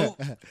 Goddamn.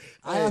 Oop.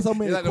 I have so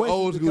many It's like the questions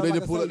old school, because, they like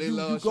just I pull say, up their you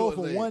long go short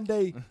from leg. one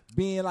day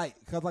being like,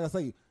 because like I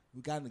say,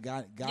 we got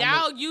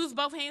Y'all use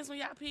both hands when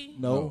y'all pee?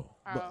 no,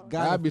 Oh. but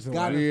That'd be some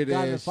weird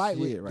got in a ass fight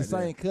with shit the right same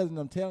there. cousin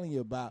I'm telling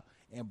you about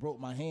and broke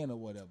my hand or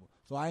whatever.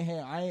 So I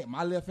ain't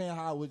my left hand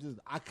how was just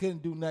I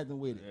couldn't do nothing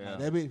with it. Yeah. Like,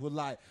 that bitch was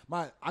like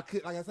I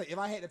could, like I say, if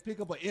I had to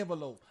pick up an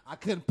envelope, I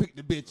couldn't pick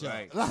the bitch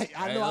Right. up. Like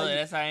I Hey, know look, how you,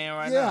 that's how I am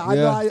right yeah,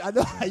 now. I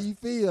know how you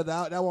feel.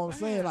 That's what I'm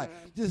saying.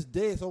 Like just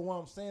dead. So what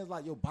I'm saying is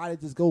like your body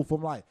just go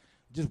from like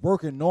just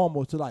working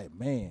normal to like,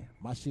 man,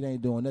 my shit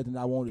ain't doing nothing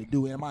I wanted to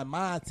do, and my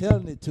mind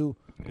telling it to,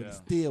 but it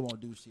still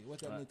won't do shit.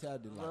 What's that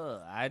mentality like?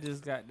 Look, I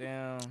just got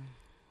down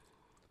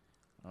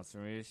on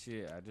some real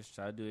shit. I just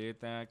try to do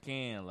everything I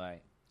can.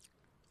 Like,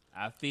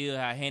 I feel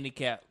how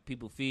handicapped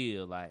people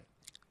feel. Like,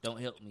 don't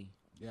help me.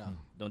 Yeah,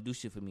 Don't do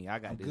shit for me. I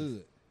got I'm this.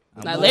 good.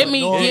 I'm Now good. let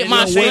me Knowing get you my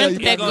know well, strength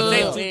you back got It's good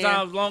gonna up. take 2 man.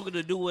 times longer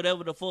to do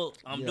whatever the fuck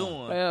I'm Yeah.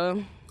 doing,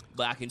 Well,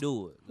 but I can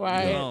do it.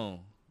 Right. You know?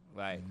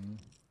 Like,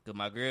 cause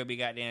my girl be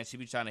goddamn, she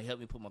be trying to help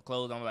me put my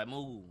clothes on. I'm like,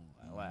 move.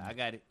 I'm like, I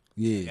got it.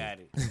 Yeah. I got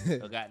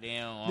it. So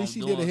goddamn, At I'm least she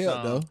doing did the help,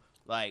 something. though.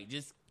 Like,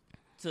 just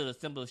to the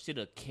simple shit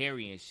of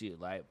carrying shit.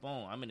 Like,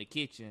 boom, I'm in the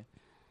kitchen.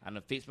 I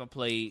done fix my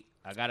plate.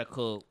 I gotta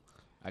cook.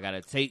 I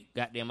gotta take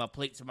goddamn my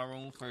plate to my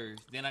room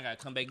first. Then I gotta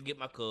come back and get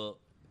my cup.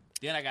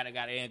 Then I gotta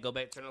go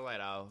back, turn the light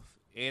off.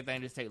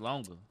 Everything just take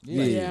longer.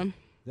 yeah.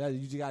 That you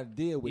just got to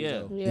deal with Yeah.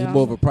 it. Though. Yeah. It's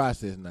more of a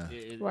process now.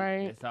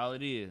 Right. That's all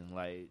it is.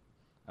 Like,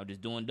 I'm just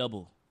doing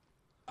double.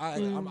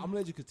 I'm gonna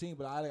let you continue,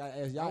 but I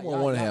ask y'all. I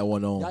want to have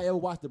one on. Y'all ever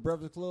watch the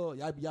Breakfast Club?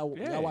 Y'all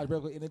Yeah. watch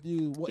Breakfast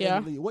interviews? What Yeah.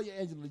 what your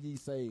Angela Yee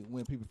say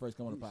when people first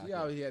come on the podcast? She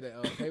always had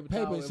that paper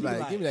Paper, towel. she Like,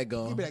 like, give me that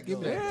gum. Give me that. Give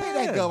me that. Yeah.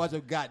 Take that gum out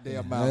your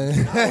goddamn mouth.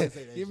 I always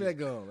say that Give me shit.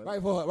 that gum.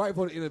 Right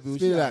for the interview. Spit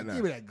She it like, out now.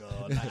 give me that gum.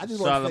 Like, I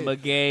just want Charlotte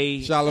to say,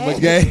 McGay. Charlotte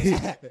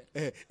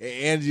McGay,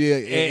 Angela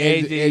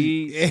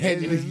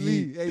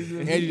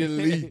Lee. Angela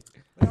Lee,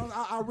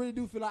 I really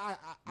do feel like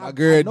my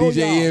girl I know DJ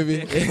y'all.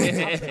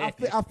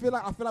 Envy. I feel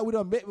like we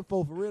done met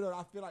before for real. Though.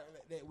 I feel like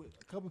that with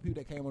a couple of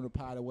people that came on the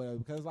pod or whatever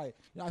because like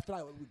I feel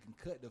like we can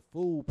cut the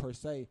food per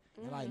se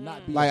and like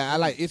not be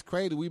Like it's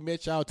crazy. We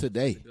met y'all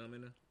today.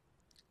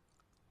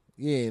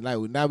 Yeah, like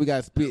now we got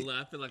to spit.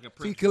 I feel like a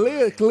See,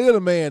 Khalil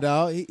the man,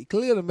 dog.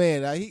 Khalil the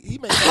man, dog. He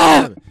made things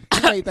happen.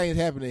 He made things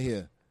happen in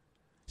here.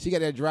 She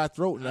got that dry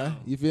throat now.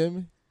 You feel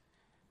me?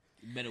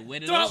 You better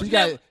wet it Throw- up.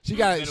 She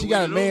got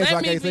a man, so I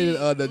Let can't me say be-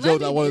 the let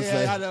jokes I me want to be-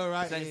 say. I know,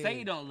 right? Say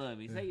you don't love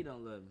me. Say you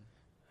don't love me.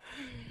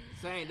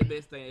 Say ain't the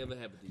best thing ever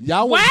happened to you.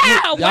 Y'all Wow,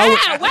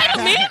 went wait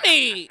a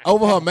minute.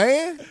 over her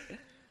man.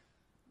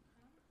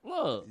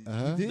 Look,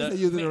 This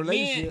is using a me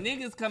relationship. and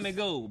niggas come and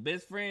go.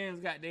 Best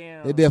friends,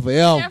 goddamn. They there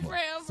forever. Yeah,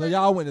 forever. So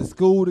y'all went to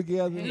school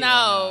together?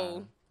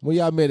 No. Where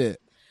y'all met at?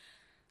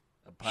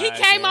 He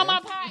came on my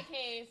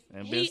podcast.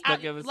 And been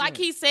stuck ever like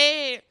since. he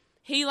said,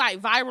 he like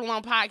viral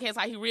on podcasts,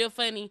 like he real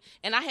funny.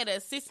 And I had an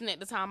assistant at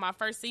the time, my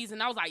first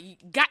season. I was like,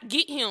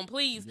 get him,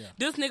 please.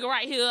 This nigga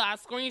right here, I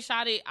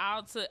screenshot it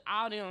out to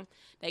all them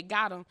that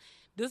got him.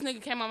 This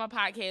nigga came on my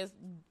podcast,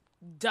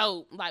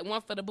 dope, like one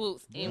for the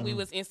books, and we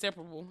was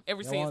inseparable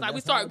ever since. Like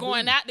we that's how started it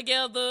going be. out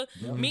together,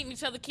 meeting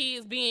each other,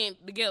 kids, being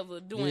together,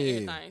 doing Yeah.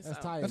 everything. That's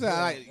So. tight. That's how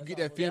I like get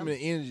that feminine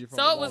energy from.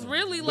 So a it was woman.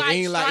 really But like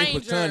ain't like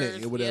strangers.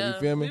 platonic or whatever. Yeah, You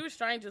feel me? we were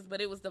strangers, but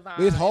it was the vibe.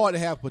 But it's hard to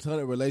have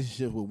platonic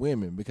relationships with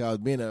women because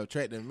being an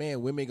attractive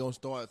man, women gonna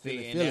start See,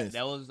 feeling and feelings.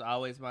 that was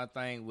always my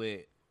thing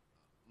with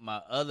my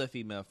other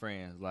female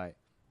friends. Like,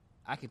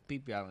 I can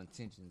peep y'all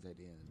intentions at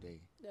the end of the day.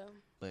 Yeah.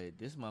 But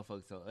this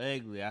motherfucker so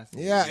ugly. I said,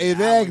 Yeah, I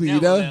exactly, would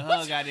you never know? let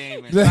her goddamn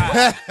even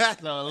try.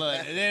 So look,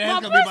 that's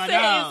My gonna be my pussy,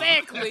 dog.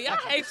 exactly. I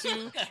hate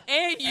you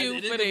and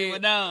you This for gonna be my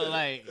that. dog.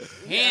 Like,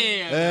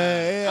 hell,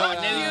 yeah.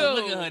 I never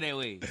You. look at her that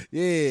way.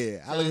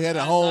 Yeah, I look at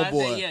the So I said,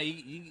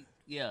 homeboy.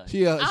 yeah.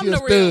 She a I'm stud.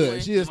 the real one.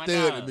 She a My stud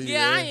dog. to me.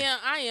 Yeah, man.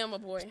 I am a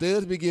boy.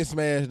 Studs be getting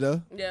smashed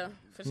though. Yeah,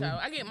 for sure.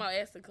 I get my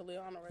ass to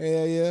Khalil on the radio.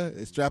 Hell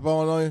yeah, strap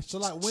on you. So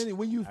like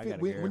when you I fit, got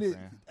a when it,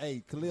 girlfriend.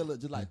 hey Khalil look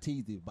just like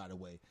TZ by the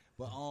way,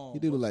 but You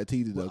do look like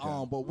Tita though. But,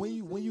 kinda. but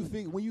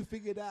when you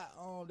figured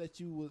out that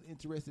you was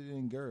interested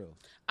in girls,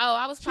 Oh,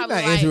 I was She's probably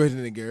not like, interested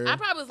in a girl. I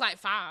probably was like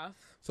 5.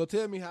 So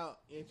tell me how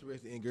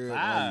interested in girls are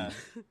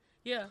Five. you?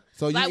 Yeah.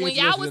 So you like when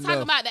y'all interested was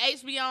talking enough- about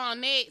the HBO on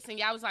Next and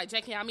y'all was like,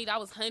 Jackie, I mean, I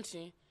was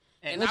hunching.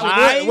 And I What was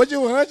Five? What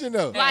you hunching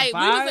though? like, we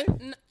was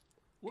Five?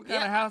 What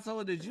kind of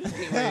household did you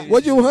get raised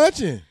What you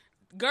hunching?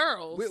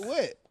 girls. With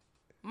what?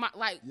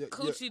 Like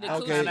coochie to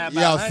Okay, coochie. about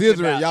y'all hunting scissoring.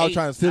 about Y'all 8,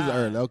 trying to scissor 9.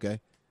 early. Okay.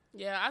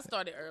 Yeah, I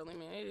started early,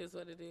 man. It is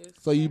what it is.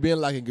 So you been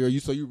liking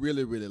girls. So you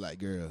really like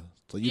girls.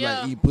 So you Yeah.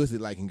 like eating pussy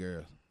liking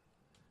girls.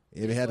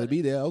 If it had to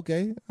be there,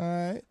 okay. All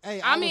right. hey,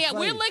 I would mean, say-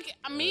 we're looking.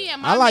 Me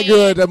and my I like man,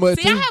 girls that much,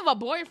 See, I too. have a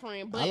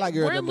boyfriend, but I like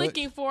girls we're that much.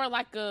 looking for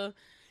like a.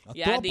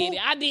 Yeah, I did throuple? it.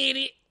 I did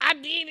it. I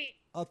did it.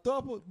 A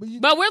throuple,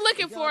 But we're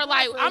looking You for got a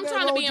like boyfriend, I'm that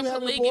trying to wrong be in with you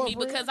having a polygamy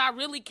boyfriend? because I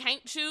really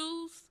can't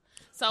choose.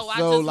 So I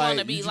So just want to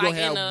like be you like gonna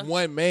in have a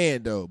one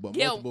man though, but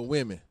Yeah. multiple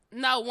women.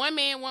 no one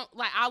man, one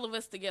like all of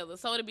us together.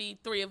 So it'll be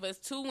 3 of us,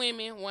 2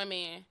 women, 1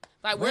 man.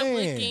 Like we're Man.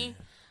 looking.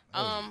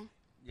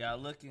 Y'all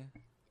looking?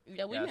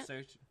 Yeah, we Y'all been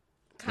searching?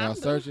 Y'all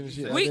kinda. searching and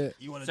shit We- like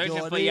that. You want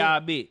Searching for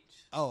y'all bitch.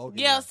 Oh,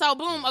 okay. Yeah, so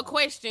boom, a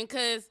question,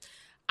 because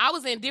I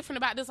was indifferent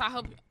about this. I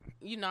hope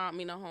you know I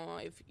mean no harm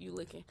if you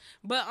looking.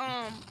 But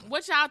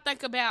what y'all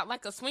think about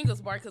like a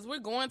swingers bar? Because we're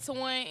going to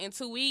one in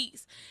 2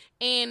 weeks,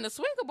 and the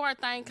swinger bar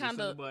thing kind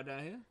of Boy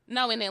down here.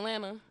 no in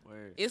Atlanta.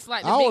 Word. It's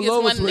like I the don't biggest love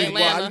a one in swing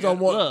bar. I Atlanta. just don't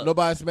want Look,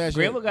 nobody smashing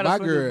Grandma got a my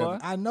swingers girl. bar.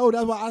 I know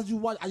that's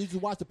why I used to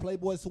watch the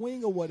Playboy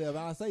Swing or whatever.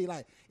 I say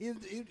like it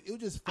was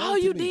just fun Oh,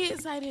 to you me.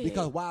 did say that.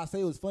 Because why I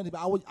say it was funny, but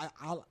I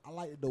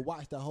like to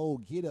watch the whole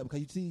get up because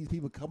you see these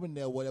people coming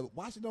there, whatever.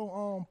 Watch it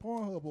on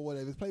Pornhub or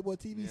whatever. It's Playboy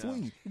TV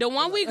Swing. The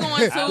one we going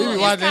to I be is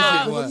watching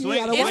that shit, called boy. You Swing,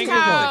 gotta it's watch swing it. is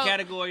called- the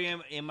category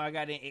in my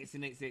goddamn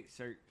XNXX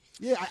shirt.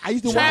 Yeah, I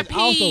used to watch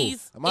Trapeze. also.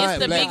 It's the Black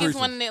biggest threesomes.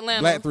 one in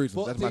Atlanta. Black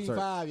threesomes. That's my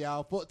 14.5, shirt.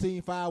 y'all.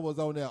 14.5 was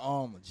on there.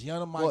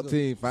 Gianna Michael,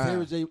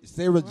 14.5.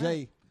 Sarah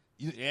J.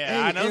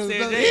 Yeah, I know and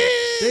Sarah they- J.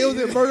 They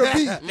was in Murder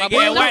Beach. Nigga, boy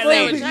yeah, know white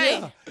Sarah lady. J.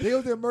 Yeah, they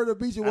was in Murder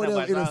Beach or I know whatever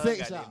about in a y'all. I sex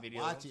got shop. that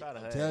video. Watch I'm it. trying to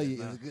I have tell it you,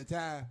 now. it's a good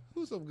time.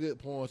 Who's some good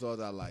porn stars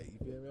I like? You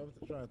feel me?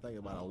 I'm trying to think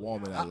about a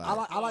woman I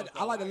like.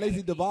 I like the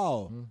Lacey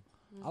Duvall.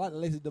 I like the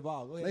Lacey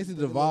Duvall. Go ahead. Lacey Take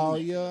a Duvall,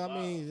 little-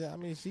 yeah. I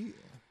mean, she.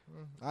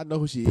 I know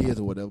who she is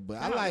or whatever, but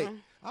I like.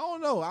 I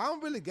don't know. I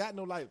don't really got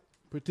no like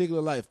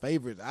particular like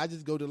favorites. I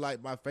just go to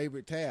like my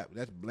favorite tab.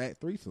 That's Black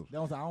Threesomes. That's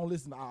what I'm saying. I don't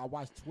listen. I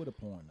watch Twitter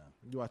porn now.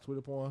 You watch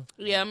Twitter porn?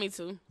 Yeah, me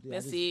too. Yeah,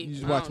 That's I it. You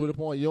just watch Twitter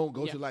porn. You don't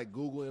go yeah. to like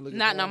Google and look.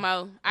 Not at no porn?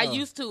 more. I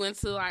used to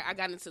until I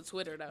got into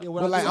Twitter though. Yeah,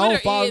 what But like I Twitter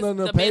don't follow is none of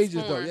the the best pages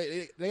though. porn.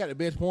 They got the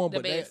best porn, The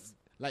but they, best.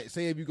 like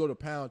say if you go to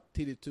Pound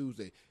Titty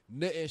Tuesday,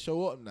 nothing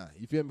show up now.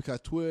 You feel me? Because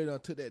Twitter done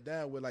took that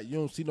down where like you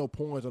don't see no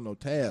porns on no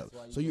tabs.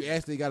 So you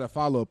actually got to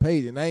follow a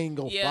page, and I ain't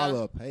gonna Yeah.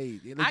 follow a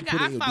page. Unless I you put it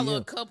got in your follow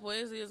a DM. couple.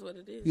 It is what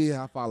it is.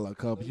 Yeah, I follow a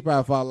couple. You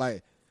probably follow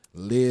like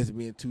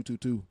Lesbian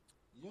 222.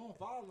 You don't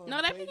follow none No,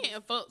 of they the be pages.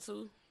 getting fucked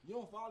too. You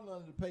don't follow none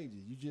of the pages.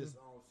 You just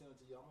send it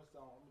to you.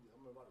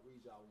 I'm about to read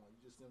y'all one.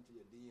 You just send it to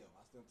your DM.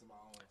 I send it to my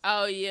own.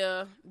 Oh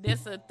yeah,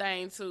 that's a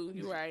thing too.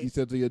 You right. You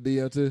sent to your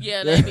DM too?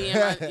 Yeah, they be in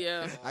my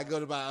yeah. I go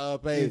to my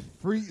page.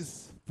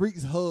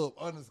 Freaks Hub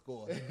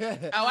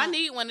 _ Oh, I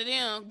need one of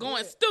them.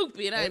 Going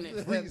stupid, ain't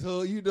it? Freaks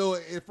Hub. You know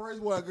it. At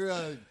first one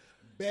girl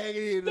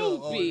bagging it up.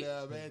 Oh Stupid.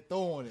 yeah, man,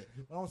 throwing it.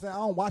 But I'm saying I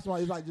don't watch my.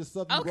 It's like just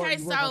something Okay,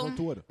 you run across so on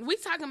Twitter. we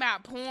talking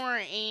about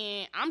porn,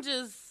 and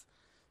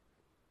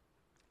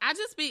I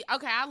just be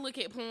okay. I look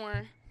at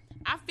porn.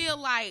 I feel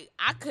like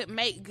I could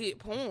make good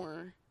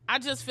porn. I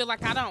just feel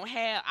like I don't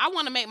have. I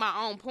want to make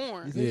my own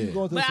porn. You think you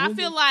going to But the I swingers?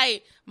 feel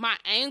like my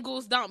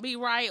angles don't be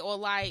right, or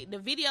like the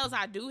videos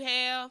I do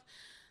have,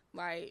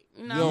 like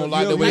you know, You don't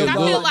like the way like it I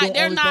go? feel like Do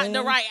they're not the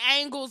OnlyFans? right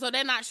angles, or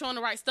they're not showing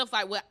the right stuff.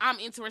 Like what I'm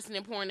interested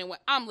in porn and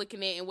what I'm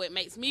looking at, and what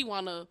makes me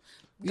want to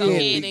go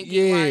ahead and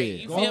get right.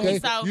 You feel okay. me?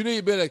 So You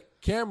need better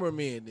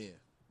cameramen then.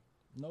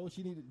 No,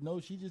 she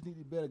just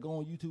needed to better go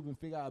on YouTube and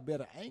figure out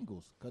better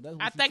angles. Cause that's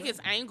what I she think said. it's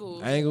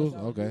angles. Angles,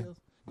 That's how it okay. is.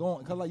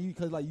 Going cause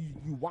like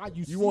you watch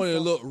you. You want it to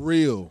look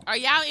real. Are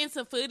y'all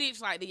into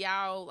footage? Like, do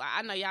y'all?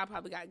 I know y'all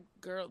probably got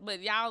girls,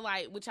 but y'all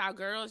like with y'all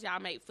girls, y'all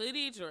make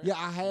footage or? Yeah,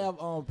 I have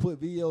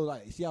put videos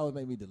like she always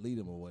make me delete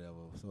them or whatever.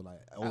 So like,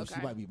 she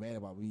Okay. might be mad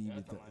about me.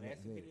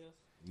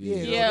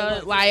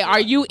 Yeah, like, are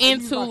you I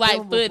use into my like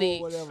camera before,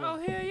 footage? whatever. Oh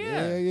hell Yeah,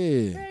 yeah.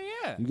 yeah. Hell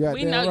yeah. You got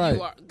We that know right.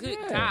 you are. Good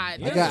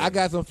God, I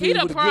got some He footage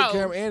the with a pro. good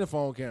camera and a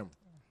phone camera.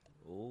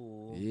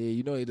 Ooh. Yeah,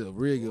 you know he does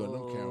real good on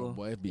them cameras,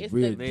 boy. It be It's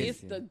real. the it's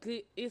the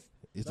good it's.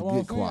 It's That's a what I'm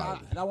good saying.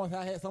 quality. That one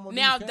I had some of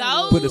Now, these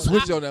cameras. those- Put the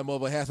switch on that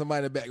motherfucker. Have somebody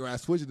in the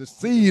background switching the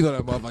scenes on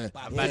that motherfucker.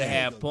 I'm about to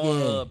have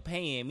Pornhub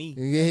paying me.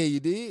 Yeah, you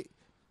did.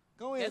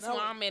 Go ahead. That's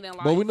where I'm at in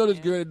life. But we know this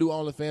man. girl that do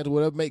OnlyFans or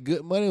whatever, make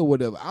good money or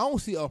whatever. I don't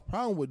see a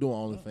problem with doing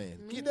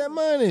OnlyFans. Get that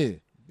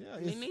money. Yeah,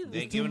 Me neither.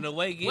 They giving it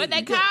away. What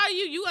they Getting it. call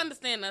you? You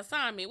understand the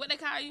assignment? What they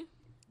call you?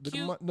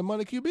 The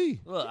money QB.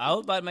 Look, I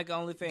was about to make an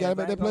OnlyFans. Gotta make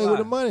I that ain't play gonna with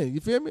the lie. money. You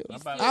feel me?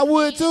 about- I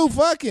would too.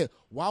 Fuck it.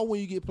 Why wouldn't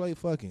you get played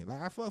fucking?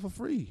 Like I fuck for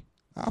free.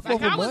 I fuck Like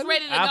for I was money.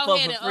 ready to I go fuck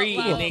ahead for and free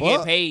upload. and then Fuck.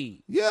 get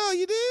paid. Yeah,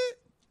 you did.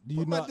 Do you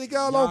Put my not dick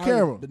all y'all on heard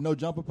camera. The No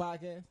Jumper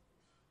podcast.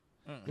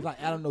 It's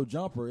like Adam No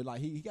Jumper. It's like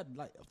he got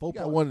like You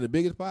got one of the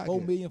biggest 4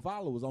 podcasts. million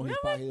followers on his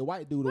podcast. A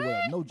white dude or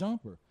whatever. No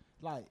Jumper.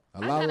 Like. A I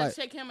lot gotta like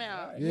check him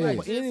out. Yeah. Right,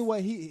 but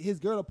anyway, his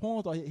girl a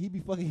porn star. He be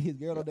fucking his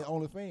girl on their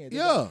OnlyFans.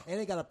 Yeah. And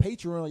they got a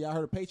Patreon. Y'all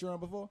heard of Patreon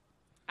before?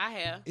 I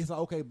have. It's like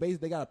okay,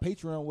 basically they got a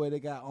Patreon where they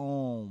got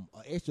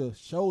extra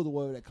shows or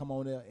whatever that come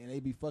on there, and they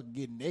be fucking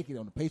getting naked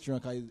on the Patreon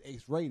because it's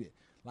X-rated.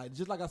 Like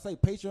just like I say,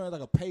 Patreon is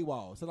like a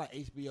paywall. So like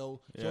HBO,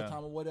 Yeah.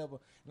 Showtime or whatever.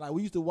 Like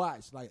we used to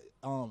watch like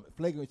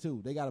Flagrant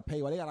 2. They got a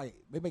paywall. They got like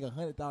they make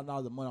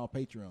 $100,000 a month on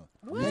Patreon.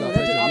 Just our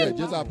Patreon. Yeah,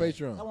 just our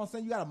Patreon. That's what I'm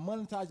saying. You got to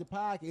monetize your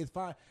podcast. It's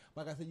fine.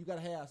 Like I said, you got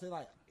to have say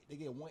like they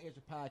get one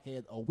extra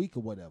podcast a week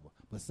or whatever.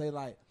 But say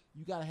like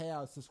you got to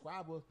have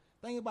subscribers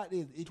Think about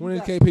this. If you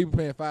 20K got, people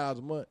paying $5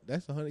 a month.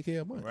 That's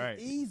 $100K a month. Right.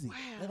 easy.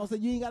 Like I said,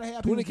 you ain't gotta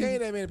have people 20K ain't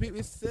that many people.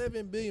 It's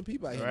 7 billion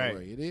people out here. Right.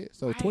 Right. It is.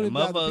 So Right. 20,000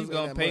 Motherfuckers people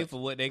gonna ain't pay that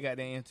for what they got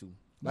there into.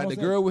 Like the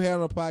girl we had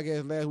on the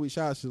podcast last week,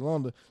 shout out to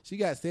Shalonda. She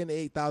got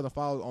 78,000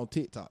 followers on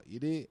TikTok. You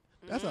did?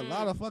 That's a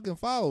lot of fucking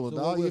followers, So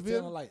dog. what You we're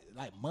feel telling, me?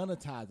 like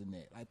monetizing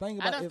that. Like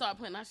think I about done it. start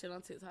putting that shit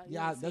on TikTok. You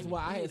Yeah, ain't that's seen why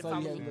me. I You had need to saw you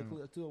follow had me. the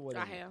clip too or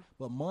whatever. I have.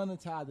 But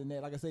monetizing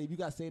that, like I said, if you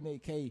got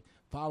 78K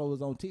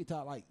followers on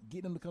TikTok, like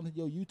get them to come to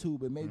your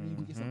YouTube and maybe you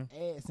can get some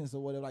AdSense or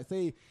whatever. Like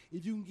say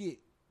if you can get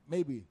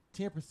maybe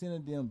 10%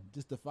 of them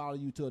just to follow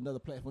you to another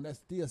platform, that's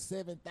still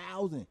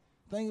 7,000.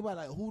 Think about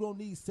like who don't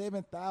need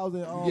 7,000.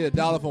 You get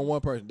 $1 from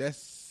one person. That's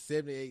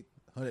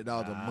 $7,800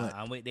 a month.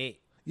 I'm with that.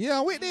 Yeah,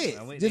 I'm with that.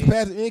 I'm with Just that.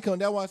 passive income.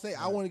 That's why I say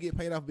I want to get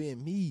paid off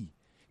being me,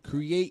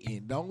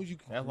 creating. Long as you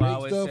That's why I create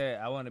always stuff, said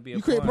I want to be a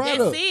you create porn star.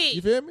 product. That's it.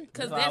 You feel me?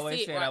 Cause That's why I that's always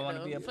it said right I want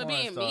to be a for porn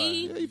being star.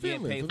 me. Yeah, you feel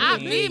Getting me? paid For for I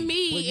being being been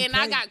me. But me, you and I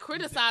can't- got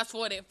criticized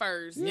for it at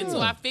first Yeah.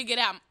 until I figured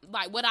out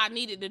like what I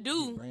needed to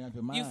do. Bring up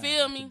your mind, You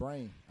feel not me? your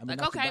brain. I mean, Like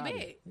not your okay, body.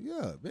 bet.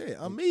 Yeah, man.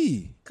 I'm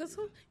me. Cause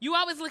you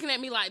always looking at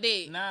me like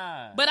that.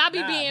 Nah. But I be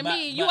nah, being but-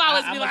 me. You but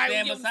always I'ma be like,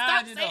 stand "You beside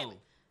stop you saying though. it."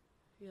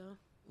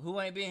 Yeah, Who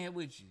ain't been here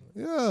with you?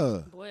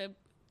 Yeah. boy.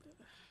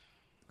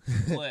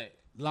 What?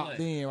 Locked What?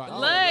 in right now.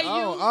 Love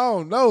I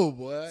don't know,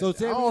 boy. So I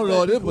tell me don't what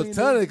know that if this Queen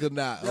Botanica or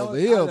not That over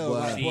was- here, I know, boy.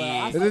 like, boy,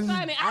 I It saw- So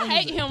funny. I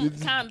hate him,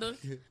 kinda.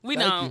 We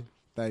Thank don't. you.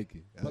 Thank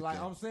you. But like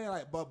Okay. I'm saying,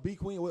 like, but B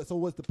Queen. So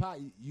what's the pot?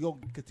 You gonna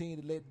continue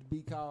to let it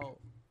be called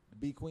the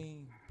B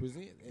Queen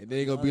present? And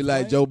they gonna be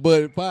like Joe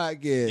Budden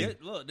podcast. Yeah,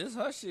 look, this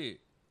her shit.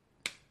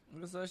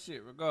 This her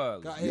shit,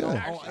 regardless. Hey,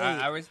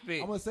 I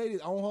respect. I'm gonna say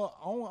this on her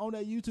on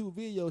that YouTube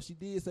video. She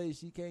did say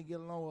she can't get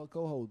along with her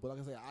co-host, but like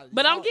I said,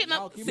 But I'm y'all- getting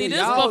y'all up- chemistry- see, this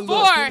y'all before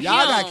look- him. Y'all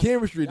got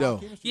chemistry y'all though.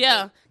 chemistry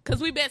Yeah, good.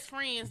 cause we best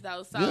friends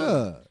though. So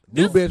Yeah,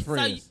 new This- best so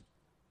friends.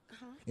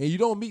 And you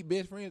don't meet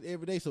best friends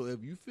every day. So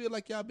if you feel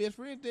like y'all best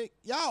friends, then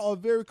y'all are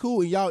very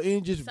cool and y'all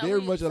in just So very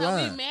we, much so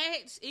aligned. we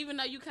match, even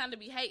though you kind of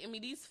be hating me.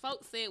 These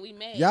folks said we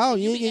match. Y'all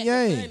You yin be and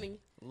acting yang. funny.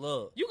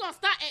 Look, You gonna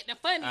start acting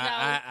funny though.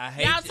 I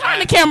hate Y'all you. turn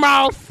the camera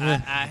off. I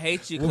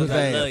hate you What was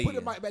because I that? love Put the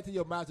you. mic back to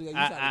your mouth. So you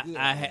I sounded good.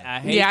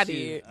 hate Yeah, I you.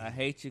 did. I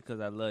hate you because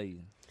I love you.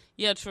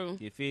 Yeah, true.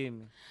 You feel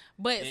me?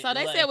 But so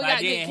they Look, said we if I got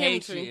good didn't hate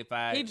chemistry. you, if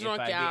I He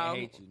drunk, if I y'all.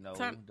 didn't hate you, no,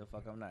 Turn- the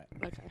fuck I'm not.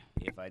 Okay.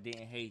 If I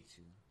didn't hate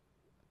you,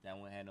 then I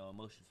wouldn't have no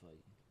emotions for you.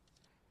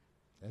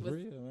 That's real,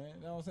 man.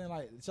 You know what I'm saying?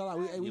 Like, shout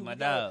out. Hey, You my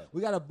gotta- dog.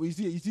 We gotta. You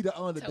see the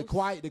Toast.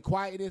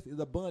 quietness is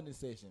a bonding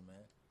session, man.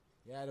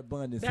 Yeah, the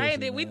bonding Dang, session.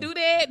 did we man. do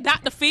that?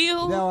 Dr.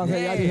 Phil? That's what I'm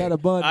saying. Y'all just had a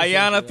bonding.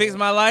 Ayana session, fixed man.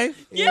 my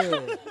life.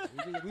 Yeah.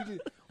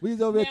 we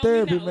just over Now here we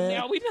therapy, know, man.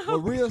 now we know. But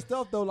real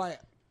stuff though,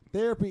 like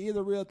therapy is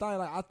a real thing.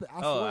 Like I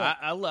Oh, swear.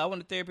 I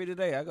went to therapy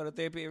today. I go to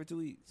therapy every 2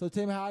 weeks. So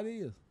tell me how it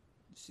is.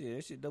 Shit,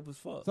 that shit dope as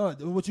fuck. So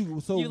what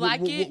you You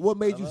like it? What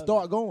made I you love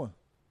start going?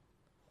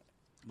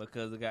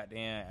 Because of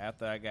goddamn,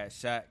 after I got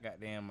shot,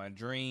 goddamn, my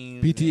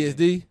dreams.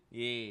 PTSD.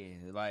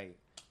 Yeah, like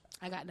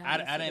I got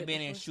that. I done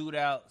been in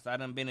shootouts. I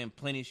done been in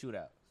plenty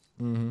shootouts.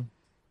 Mm-hmm.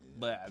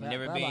 But I've Clap,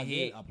 never clap, been I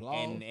hit. get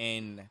applause.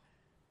 And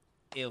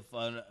if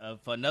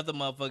another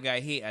motherfucker got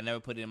hit, I never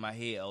put it in my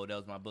head. Oh, that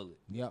was my bullet.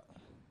 Yep.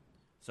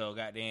 So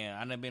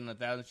goddamn, I done been in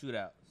 1,000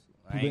 shootouts.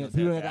 I People ain't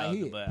gonna that say got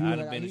 1,000, hit. but People I that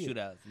done got been in hit.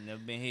 shootouts.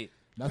 Never been hit.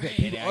 That's what And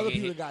people, then I other get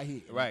people hit. got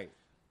hit. Right.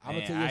 I'ma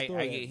And tell you a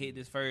story. I get hit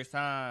this first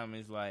time.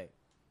 It's like,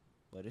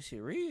 but this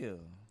shit real.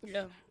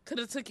 Yeah, could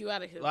have took you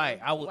out of here. Like,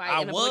 though. I was- Like,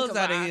 I in a blink was of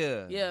outta an eye.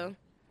 here. Yeah.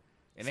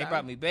 And they So-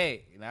 brought me back.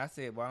 And I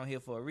said, well, I'm here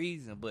for a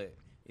reason. But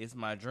it's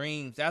my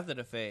dreams after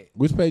the fact.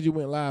 Which page you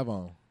went live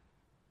on?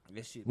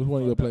 This shit. Which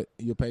one of fucked up.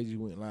 your pages you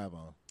went live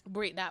on?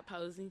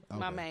 Brick.posy,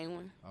 my Okay. main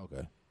one.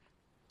 Okay,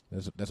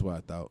 that's what I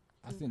thought.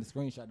 I seen the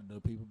screenshot to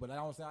the people, but I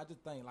don't say. I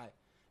just think like,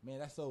 man,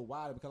 that's so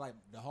wild because like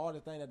the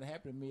hardest thing that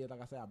happened to me is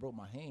like I said, I broke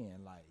my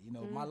hand. Like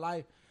my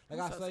life, like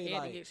I'm I so say,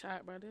 scared like to get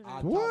shot, bro. This I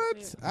is-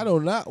 What? I do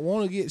not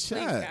want to get Please, shot.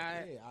 God.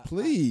 yeah,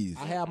 Please.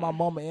 I have my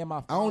mama and my.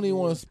 I don't even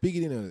want to to. speak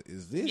it in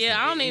existence. Yeah,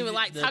 I don't It- even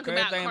like the talk crazy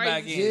about thing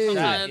crazy getting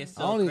Yeah. shot, shit. it's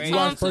I so only crazy.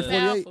 watch Tongue first too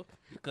 48. powerful.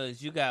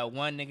 Because you got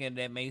one nigga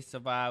that may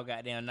survive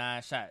goddamn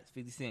 9 shots,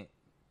 50 Cent.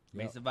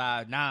 May Yep.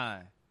 survive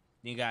 9.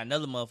 Then you got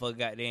another motherfucker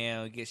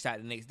goddamn get shot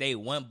the next day,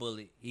 1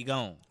 bullet, he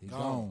gone. He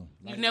gone.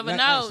 You Like- never like-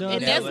 know, like Sean and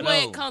You that's never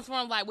where know. it comes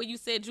from. Like when you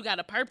said you got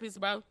a purpose,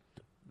 bro.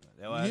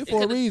 That's why I You here said- for a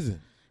could've-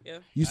 reason. Yeah.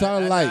 You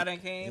sound I like done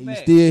came and you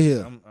back. still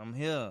here. I'm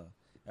here.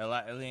 A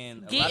lot of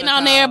Getting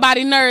on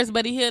everybody's nerves,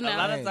 but he here A lot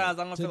now. of times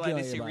I don't feel Took like you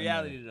this on shit everybody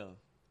reality though.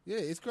 Yeah,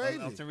 it's crazy.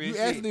 on some real You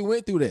shit. actually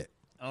went through that.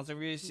 On some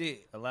real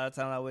shit, a lot of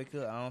times I wake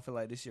up, I don't feel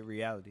like this shit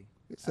reality.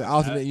 It's an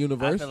alternate I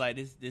universe. feel like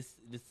this is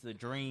a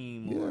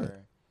dream,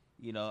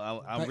 Yeah.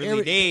 or I'm Like really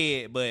every-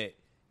 dead, but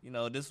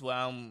this is what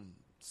I'm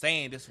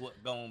saying. This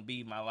what gonna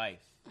be my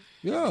life.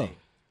 yeah.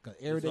 Cause every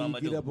That's day what you I'ma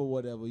get do. up or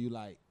whatever, you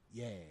like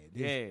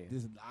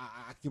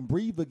I can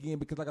breathe again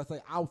because, like I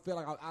say, I feel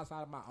like I was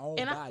outside of my own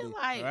And body, I feel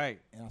like Right.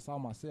 and I saw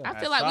myself. I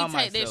feel I like saw we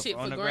take that myself shit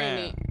on for the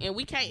granted, ground. and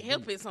we can't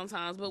help it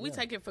sometimes. But we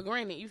take it for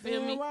granted. You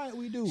feel me? Right,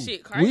 we do.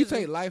 Shit, crazy. We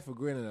take life for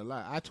granted a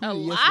lot. I a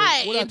tweeted lot,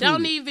 yesterday. What I and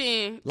don't tweeted?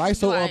 even. Life's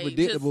so like,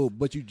 unpredictable,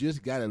 but you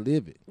just gotta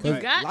live it. 'Cause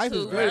You got life to,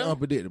 is very bro.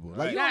 unpredictable. Like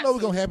Right. you don't know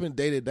what's gonna happen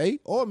day to day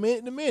or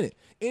minute to minute.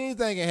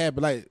 Anything can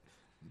happen. Like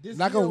This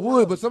knock real on wood,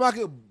 world. but somebody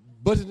could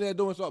bust in that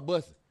door and start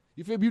busting.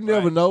 You feel me? You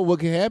never know what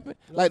can happen.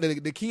 Like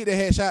the kid that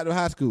had shot to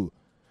high school,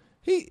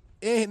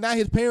 and now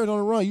his parents on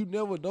the run. You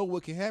never know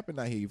what can happen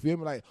out here. You feel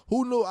me? Like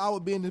who knew I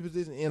would be in this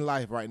position in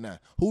life right now?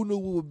 Who knew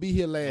we would be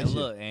here last And year?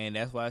 look, and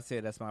that's why I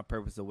said that's my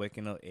purpose of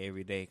waking up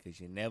every day, because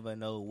you never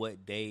know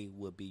what day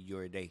will be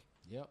your day.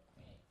 Yep.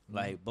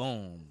 Like,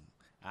 boom.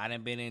 I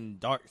done been in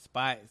dark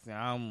spots and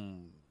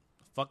I'm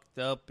fucked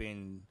up,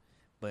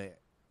 but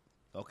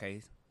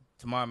okay,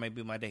 tomorrow may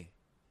be my day.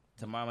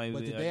 Tomorrow may But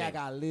be my today day. I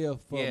gotta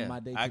live for my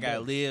day. I gotta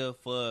today. live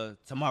for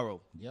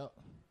tomorrow. Yep.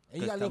 And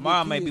 'Cause gotta live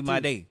tomorrow for may kids, be my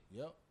too. day.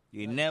 Yep.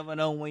 You never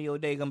know when your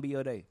day gonna be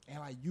your day. And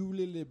like you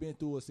literally been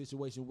through a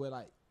situation where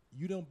like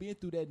you done been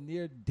through that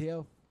near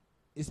death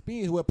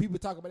experience where people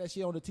talk about that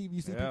shit on the TV.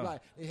 You see people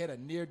like they had a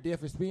near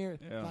death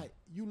experience. Yeah. Like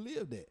you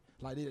lived that.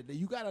 Like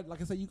you gotta,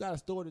 like I said, you got a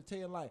story to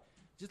tell. Like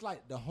just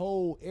like the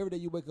whole every day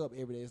you wake up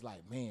every day, it's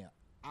like, man,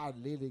 I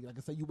literally, like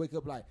I said, you wake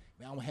up like,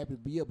 man, I'm happy to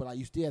be up, but like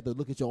you still have to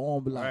look at your arm,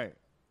 and be like, Right.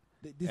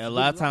 This And is a lot of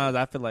what life- times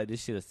I feel like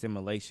this shit is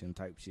simulation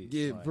type shit.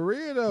 Yeah, Like, for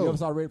real You though. ever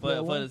saw Ready Player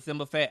for One? the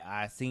simple fact,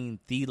 I seen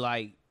the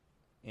light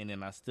and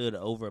then I stood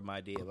over my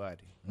dead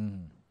body.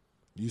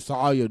 You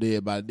saw your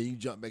dead body, then you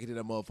jump back into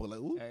that motherfucker like,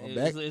 ooh, I'm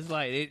back. It's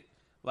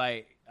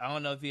like I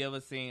don't know if you ever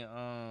seen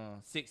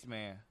 6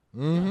 Man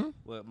Mm-hmm.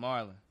 with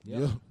Marlon.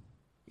 Yeah.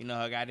 You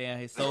know, goddamn,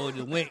 his soul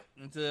just went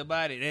into the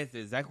body. That's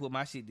exactly what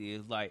my shit did.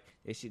 It's like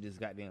that shit just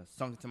goddamn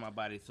sunk into my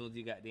body. As soon as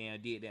you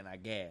goddamn did that, and I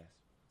gasped.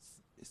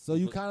 So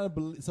you kind of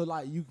believe,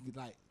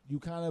 you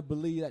kind of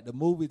believe that the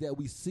movies that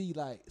we see,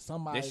 like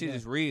somebody That shit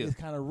is real. It's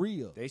kind of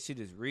real. That shit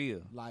is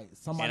real. Like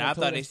somebody. And I told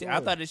thought that that shit, story. I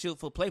thought that shit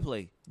for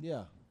play.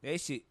 Yeah.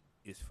 That shit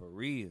is for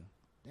real.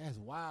 That's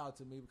wild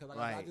to me because like,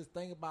 I Like- just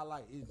think about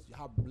like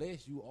how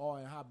blessed you are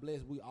and how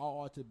blessed we all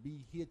are to be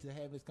here to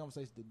have this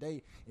conversation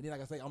today. And then like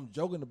I say, I'm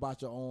joking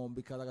about your arm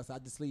because like I said, I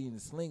just sleep in the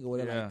sling or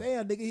whatever. Yeah. Like,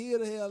 damn, nigga, here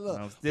the hell up.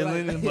 I'm still But,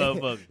 in like, this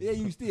motherfucker. Yeah,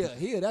 you still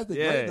here. That's the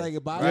Yeah, great thing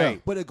about right.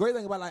 it. But the great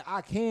thing about like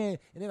I can,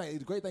 and then like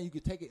the great thing you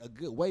can take it a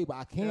good way, but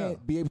I can't Yeah.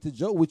 be able to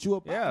joke with you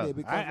about Yeah, it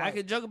because I like,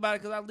 can joke about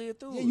it because I lived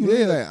through Yeah, it. you Yeah,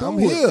 live like, I'm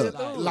through here. it.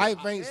 Like,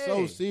 Life ain't so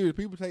Hey. serious.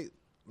 People take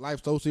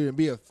life so serious and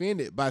be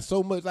offended by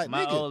so much. Like,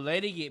 My nigga, old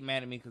lady get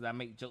mad at me because I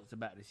make jokes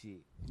about the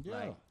shit. Yeah.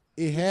 Like,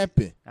 it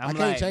happened. I I'm can't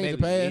like, change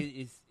the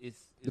baby, past.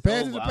 It's The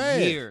past is over. the I'm past.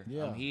 here.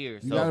 Yeah. I'm here.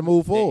 You So gotta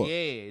move forward.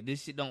 Yeah,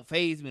 this shit don't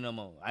phase me no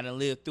more. I done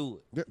lived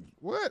through it.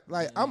 What?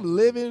 Like, I'm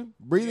living,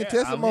 breathing Yeah, I'm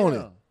testimony.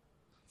 here.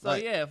 So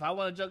Like- yeah, if I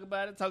want to joke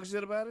about it, talk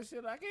shit about it,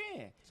 shit, I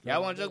can.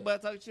 Y'all want to joke about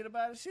it, talk shit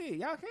about it, shit,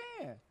 y'all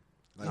can.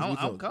 Like, I'm we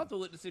talk- comfortable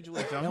with the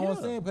situation. You I'm know what I'm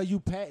here. saying? Because you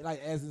pass,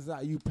 like as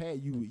inside,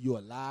 you're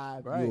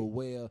alive, Right. you're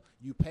well,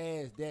 you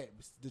passed that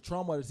the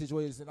trauma of the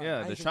situation. Like, Yeah, I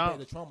ain't the gonna trauma- say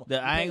the trauma.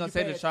 the- I ain't gonna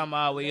say the passed trauma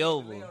all the way laying-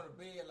 over. laying on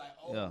the bed like,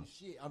 oh Yeah.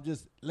 shit, I'm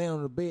just laying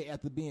on the bed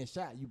after being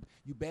shot.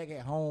 You back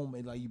at home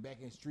and like you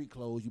back in street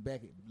clothes. You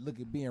back at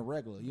looking being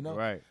regular. You know,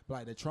 Right. But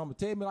like the trauma.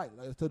 Tell me like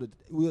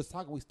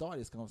we started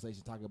this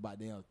conversation talking about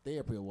damn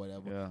therapy or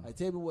whatever. Yeah. Like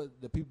tell me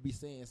what the people be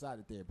saying inside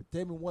the therapy.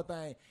 Tell me one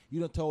thing you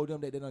done told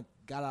them that they done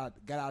got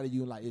out of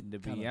you and like it To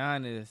be kinda,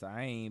 honest,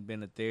 I ain't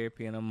been to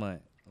therapy in a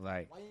month.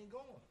 Like, why you ain't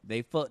going?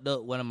 they fucked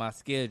up one of my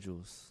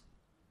schedules.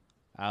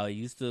 I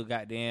used to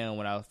goddamn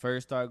when I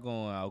first started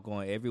going, I was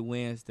going every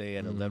Wednesday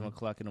at 11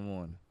 o'clock in the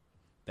morning.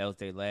 That was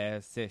their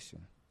last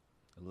session,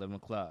 11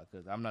 o'clock,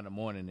 because I'm not a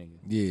morning nigga.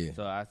 Yeah.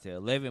 So I said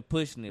 11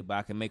 pushing it, but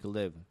I can make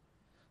 11.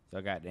 So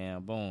I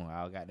goddamn boom,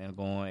 I got them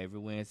going every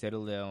Wednesday at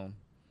 11,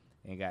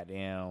 and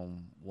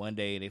goddamn one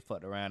day they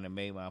fucked around and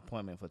made my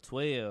appointment for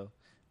 12.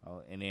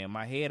 And then in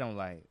my head I'm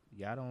like,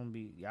 y'all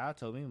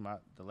told me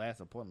the last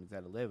appointment's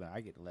at 11.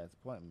 I get the last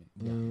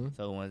appointment.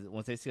 So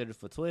once they scheduled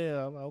for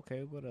 12, I'm like,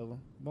 okay, whatever.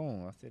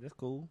 Boom. I said that's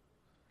cool.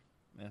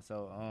 And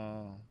so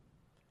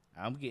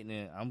I'm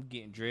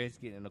getting dressed,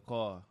 getting in the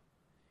car.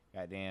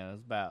 Goddamn,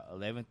 it's about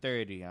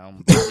 11:30. I'm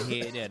about to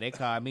head there. They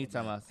called me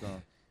talking about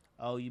something.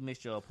 Oh, you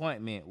missed your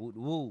appointment. Woo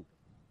woo.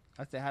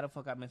 I said, how the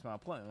fuck I missed my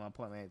appointment? My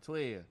appointment at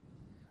 12.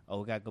 Oh,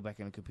 we gotta go back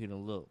in the computer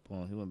and look.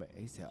 Boom. He went back.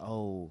 He said,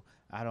 oh,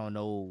 I don't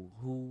know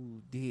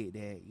who did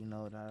that. You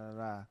know, da da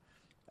da.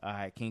 All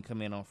right, can you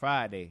come in on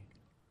Friday?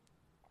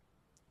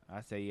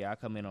 I said, yeah, I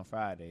come in on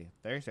Friday.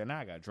 Thursday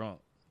night I got drunk.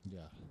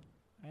 Yeah.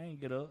 I ain't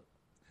get up.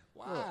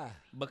 Why?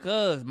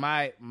 Because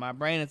my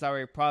brain is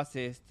already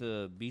processed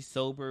to be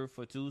sober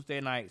for Tuesday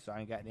night, so I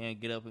ain't got to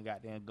get up and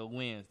got to go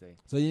Wednesday.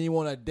 So you didn't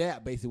want to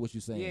adapt, basically, what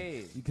you're saying.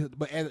 Yeah. Because,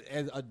 but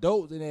as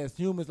adults and as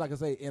humans, like I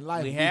say, in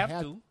life, We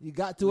have to. You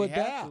got to We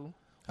adapt. have to.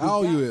 How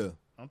old you is?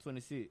 I'm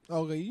 26.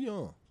 Okay, you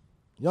young.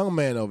 Young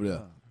man over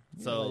there.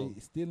 So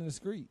Like, still in the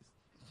streets.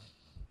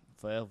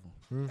 forever.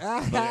 But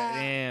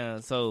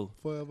goddamn, so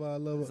Forever, I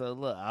love it. So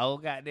look,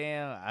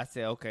 I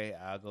said, okay,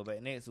 I'll go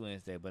back next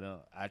Wednesday. But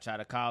I tried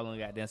to call him,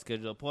 goddamn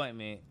schedule an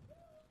appointment.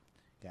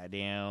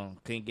 Goddamn,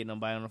 couldn't get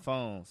nobody on the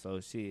phone. So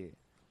shit,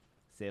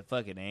 said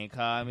fuck it, they ain't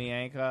called me, I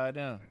ain't called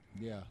them.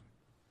 Yeah.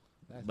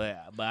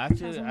 But I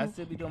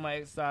should be doing my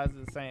exercises,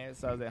 the same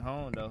exercise at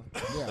home though.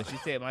 Yeah. But she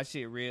said my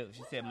shit real.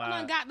 She said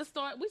I my got to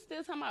start. We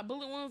still talking about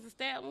bullet wounds and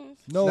stab wounds.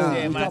 No, Nah. we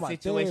said talking my about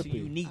situation therapy.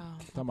 unique.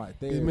 Talking about It's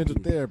therapy. mental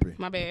therapy.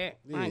 My bad.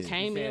 I Yeah.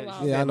 came in. She lost.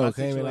 said Yeah, I know. my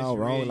Came in all situation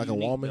wrong real like a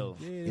unique, woman. though.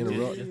 Yeah,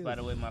 Interrupt. Just by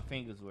the way my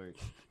fingers work.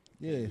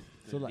 Yeah.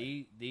 So like,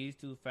 These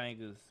two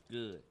fingers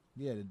good.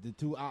 yeah, the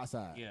two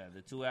outside. Yeah,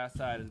 the two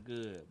outside is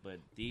good, but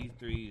these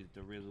three is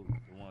the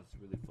ones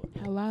really fucked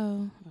up.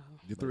 Hello.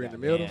 The three in the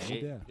Goddamn,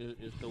 middle.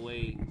 it's the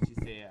way she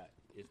said.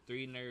 It's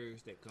 3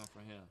 nerves that come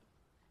from him,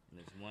 and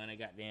it's one that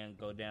goddamn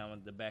go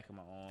down the back of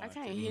my arm. I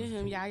can't hear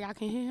him, y'all. Y'all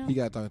can hear him. He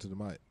got talking to the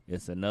mic.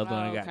 It's another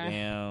one that okay.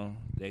 goddamn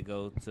they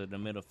go to the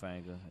middle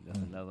finger. And there's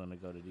another one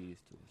that go to these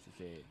two. She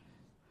said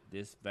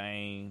this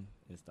vein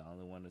is the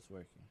only one that's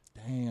working.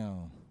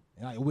 Damn.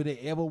 And like, would it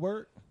ever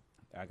work?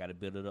 I got to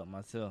build it up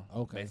myself,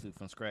 Okay. basically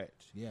from scratch.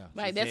 Yeah.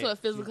 Like, that's what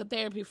physical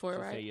therapy for, She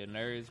right? said your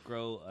nerves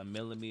grow 1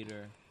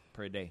 millimeter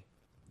per day.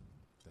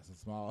 That's a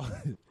small.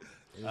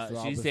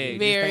 She said, Very just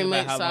think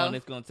much about how so. long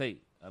it's gonna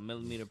take. 1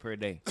 millimeter per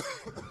day.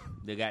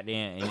 The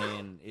goddamn, and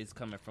then it's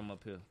coming from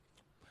up here.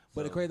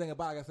 But the So- crazy thing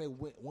about it, like I say,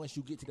 once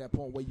you get to that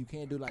point where you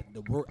can't do like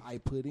the work I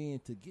put in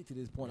to get to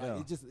this point, Yeah.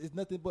 like, it's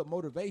nothing but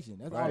motivation.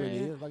 That's all Right. it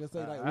is. Like I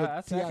say, like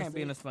I T.I. can't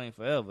be in said. this flame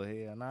forever.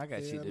 Hell, no, I got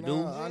shit to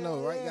do. I know,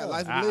 right? You got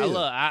life to I live.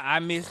 look, I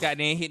miss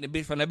goddamn hitting the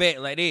bitch from the back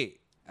like that.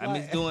 I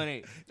miss Right. doing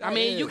it. I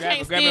mean, you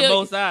can't Grabbing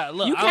still. both sides.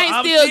 Look, you I'm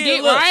can't still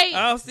get look, right.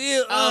 I'm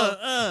still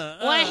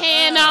One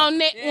hand on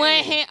neck, Yeah.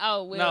 one hand.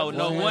 Oh, well.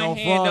 No, One hand one on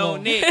hand frontal.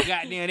 on neck.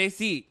 Goddamn,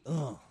 that's it.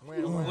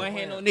 One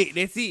hand on neck.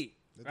 That's it.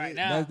 Right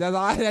now, That's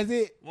all. That's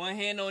it. one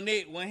hand on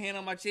neck, one hand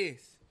on my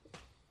chest.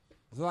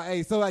 So like,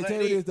 hey, so like, tell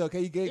me this though.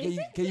 Can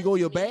you go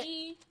your back?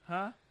 Me?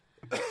 Huh?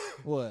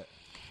 What?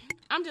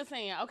 I'm just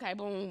saying. Okay,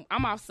 boom.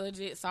 I'm off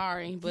subject.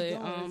 Sorry, but Keep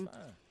going, it's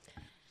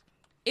fine.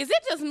 is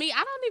it just me?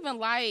 I don't even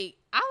like.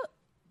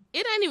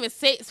 It ain't even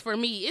sex for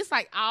me. It's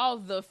like all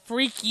the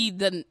freaky,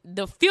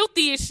 the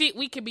filthiest shit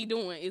we could be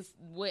doing is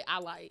what I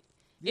like.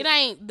 It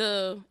ain't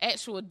the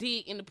actual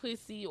dick in the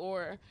pussy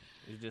or.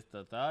 It's just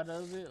the thought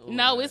of it. Or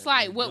No, it's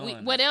like just what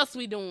doing what it? else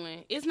we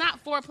doing? It's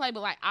not foreplay,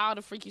 but like all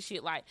the freaky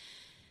shit, like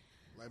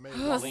Like, maybe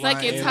Sucking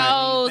sucking Right.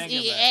 toes, Think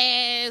eating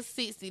about ass,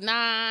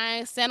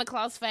 69, Santa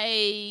Claus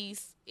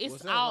face. It's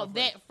What's Santa all Claus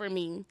that for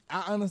me.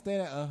 I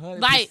understand that 100%.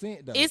 Like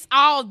though. it's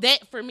all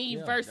that for me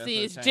Yeah. That's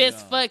versus what just changed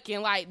on.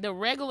 fucking like the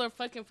regular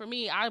fucking for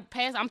me. I'm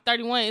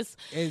 31. It's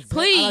Exactly.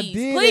 I please,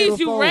 did please, that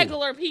you before.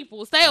 regular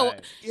people, stay.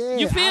 Right. Yeah,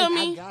 you feel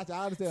me? I got you.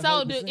 I understand. So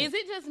 100%. is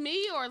it just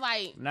me or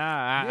like? Nah,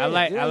 Yeah, I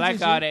like it I ain't like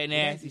just all you. that It ain't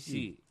nasty just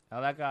you. shit. I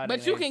like all that.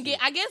 But you can nasty get.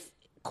 I guess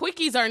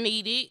quickies are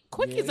needed.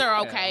 Quickies Yeah.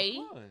 are shit. okay.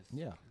 Yeah, of course.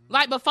 Yeah.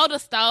 Like before the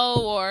stove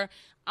or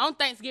on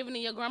Thanksgiving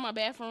in your grandma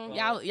bathroom.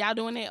 Y'all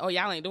doing that or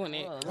y'all ain't doing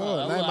that?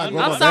 Oh, that ain't my I'm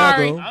grandma I'm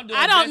sorry. bathroom. I'm doing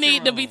I don't dressing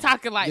need to be room.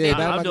 talking like Yeah, that.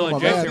 that's I'm like doing my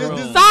dressing bathroom.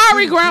 room.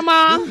 Sorry,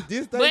 grandma.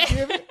 This But-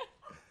 Thanksgiving,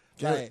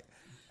 like,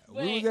 we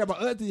Wait. was at my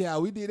auntie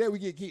house. We did that. We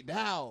get kicked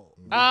out.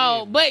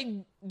 Oh, but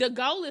the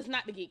goal is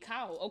not to get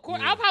caught. Of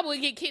course, I'll probably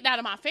get kicked out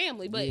of my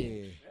family, but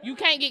Yeah. you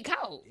can't get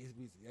caught.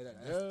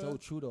 That's so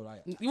true though.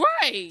 Like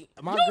Right.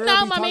 my you girl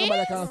know be my talking man. about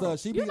that kind of stuff.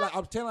 She be like,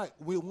 I'm telling like,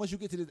 once you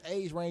get to this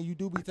age range, you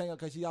do be thinking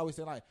because she always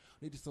saying like,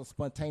 need some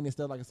spontaneous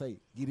stuff. Like I say,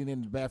 getting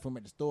in the bathroom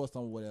at the store, or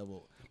something, whatever.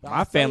 But My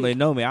I say, family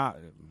know me.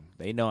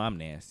 They know I'm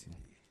nasty.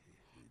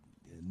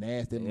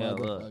 nasty Yeah,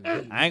 look,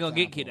 motherfucker. I ain't gonna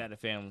get kicked out of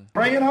the family.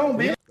 Bring it home,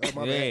 bitch. Oh,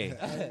 my Yeah,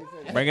 bad.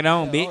 bring it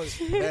on,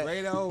 bitch.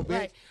 Right on, bitch.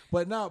 Right.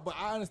 But no, but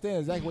I understand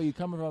exactly where you're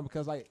coming from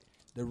because like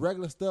the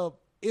regular stuff,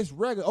 it's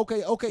regular.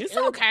 Okay. It's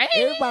okay.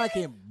 Everybody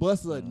can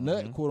bust a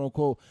nut, quote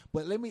unquote.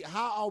 But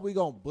how are we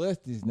gonna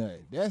bust this nut?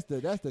 That's the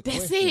That's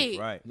question. it.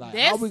 Right. Like,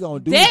 That's, how we gonna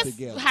do that's this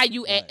together? how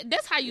you Like, act.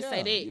 That's how you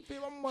say yeah, you that.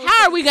 feel me? I'm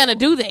How are we gonna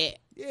do that?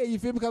 Yeah, you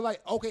feel me? Because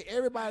like, okay,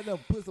 everybody done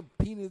put some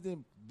penis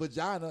in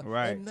vagina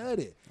Right. and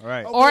nutted.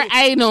 Right. Okay, Or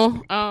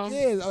anal.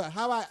 yeah.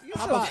 How about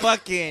So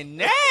fucking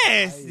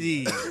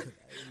nasty.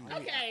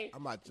 Okay.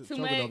 I'm not Too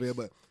choking much. over here,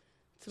 but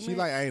Too she much.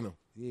 like anal.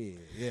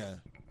 yeah.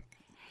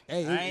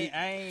 Hey,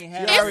 I ain't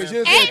had. She already her-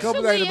 just said a couple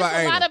Actually, things it's about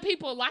a lot anal. of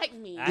people like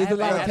me. I it's a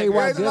lot haven't of had KY a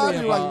There's a lot of jelly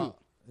people like involved.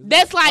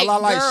 That's like A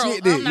lot like girls.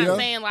 shit, then, I'm not you know?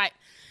 saying like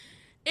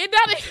it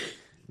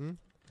doesn't.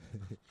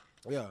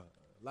 Yeah,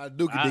 a lot of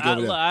dookie dick I,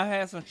 over look, there. I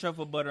had some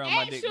truffle butter on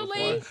my dick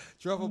Actually, before.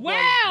 Truffle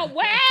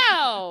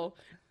wow.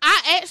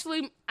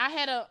 I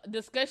had a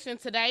discussion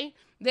today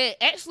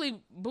that actually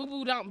boo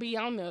boo don't be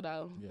on there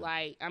though.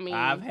 Like I mean,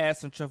 I've had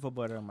some truffle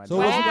butter on my So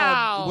dick. what you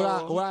Wow.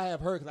 got? What I have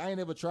heard because I ain't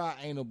never tried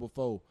anal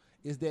before.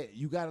 Is that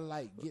you gotta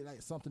like get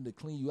like something to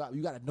clean you out?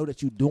 You gotta know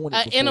that you're doing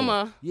it. before.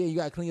 enema. Yeah, you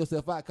gotta clean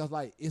yourself out because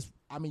like it's.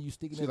 I mean, you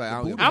sticking She it. like, I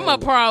don't give a I'm a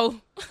pro.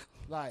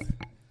 Like,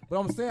 but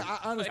I'm saying I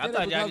I understand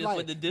thought it y'all because just like,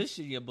 put the dish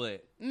in your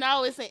butt.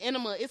 No, it's an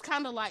enema. It's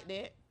kind of like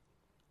that.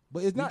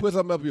 but it's You not. put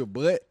something up your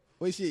butt.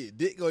 Wait, shit,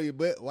 dick on your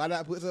butt. Why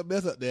not put something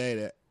else up there? Ain't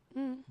that?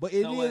 But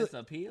it So is it's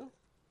a pill?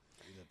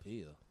 It's a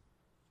pill.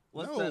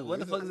 What No,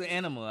 the it's fuck is an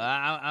animal?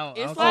 I'm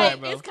It's sorry, like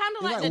bro. it's kind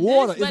of It's like like the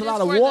water. douche, It's but a lot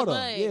of for the water.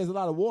 butt. Yeah, it's a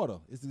lot of water.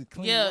 It's a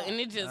clean Yeah, water. and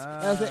it just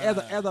As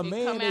a it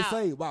man, they come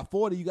say out. about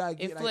 40, you gotta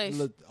get flesh.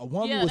 a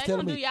woman Yeah, was they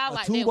telling gonna me do y'all a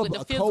like tube that up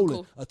with the a colon,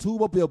 physical. a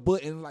tube up your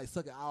butt and like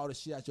sucking all the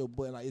shit out your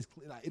butt. Like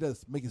it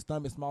does make your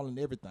stomach smaller and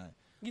everything.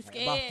 You Like,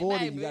 scared, about 40,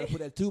 baby. you gotta put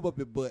that tube up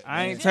your butt.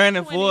 I ain't man.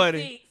 turning 40.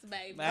 26,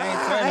 baby.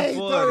 I ain't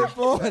turning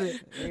 40.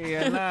 40.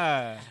 Yeah,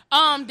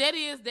 nah. That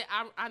is that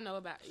I know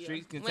about. Yeah.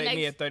 Streets can When take they-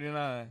 me at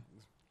 39.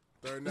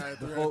 39,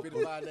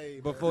 355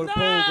 days. Before the No,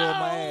 pole go on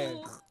my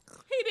ass.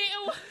 he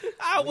didn't.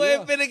 I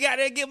wasn't finna get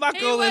there and get my He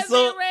colon wasn't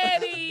sucked.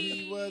 ready.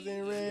 He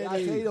wasn't ready. Yeah,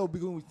 I tell you though,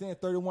 because when we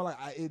stand 31, like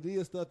it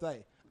is stuff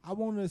like I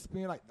want to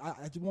experience. Like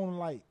I just want to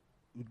like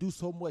do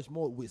so much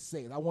more with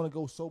sex. I want to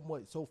go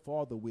so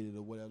farther with it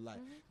or whatever.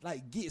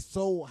 Like get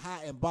so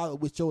high and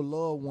bothered with your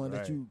loved one that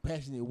Right. you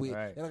passionate with.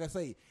 Right. And like I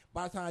say,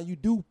 by the time you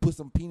do put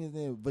some penis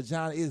in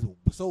vagina, it's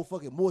so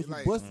fucking moist, you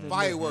Like busting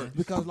fireworks.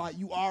 because like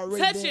you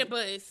already Touch there. your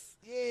butts.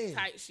 Yeah.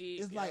 Type shit.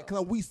 It's yeah. like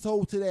cause we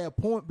so to that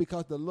point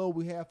because the love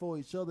we have for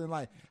each other and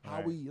like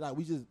how Right.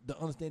 we just don't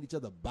understand each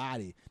other's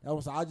body. That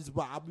was I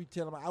be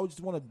telling them I just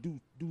want to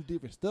do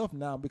different stuff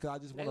now because I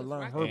just want to They was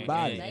learn right. her And,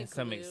 body. and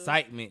some They could.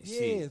 excitement Yeah,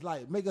 shit. it's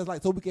like make us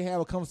like so we can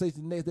have a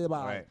conversation the next day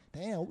about Right. like,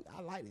 damn,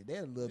 I like it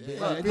that a little bit.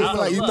 Yeah, Like, it feels I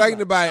like you love thinking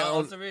it. about it I on,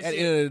 love at some the real end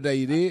shit. of the day.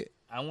 You did.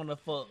 I want to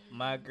fuck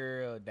my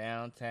girl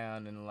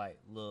downtown in like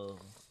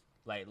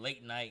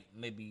late night,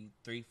 maybe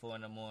 3-4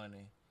 in the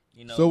morning.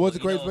 You know. So what's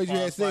the you know craziest place you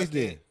where had Falls sex Park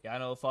then? at? Y'all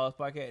know where Falls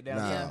Park at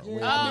downtown? Nah.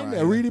 yeah, Right.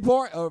 a Reedy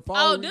Park or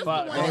Oh, this the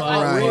one Fuck, that's fuck,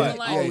 like right. really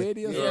like.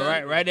 already. Yeah,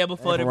 right there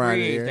before the Around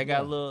bridge. there. They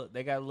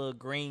got a little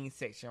green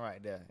section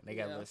right there. They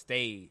got a little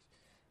stage.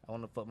 I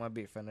want to fuck my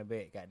bitch from the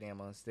back, goddamn,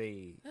 on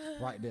stage.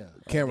 right there.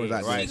 Cameras Yeah,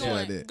 out right. there, She shit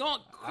like that. going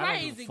I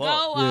don't give crazy. a Go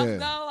fuck. off, Yeah,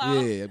 go off.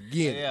 yeah,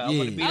 again, Yeah, I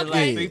want to be there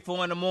Okay. like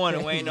 3-4 in the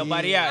morning when ain't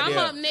nobody out I'm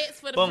there. up next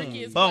for the Boom,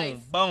 freakiest boom, place.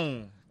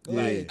 boom.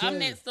 Yeah. I'm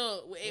next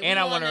up. And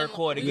I want to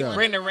record it. Yeah.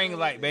 Bring the ring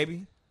light,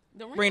 baby.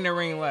 Bring the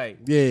ring light.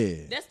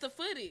 Yeah. That's the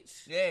footage.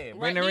 Yeah, bring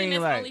Right the then, ring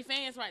that's light.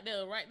 OnlyFans right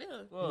there, right there.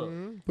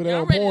 Look, Put Yeah, that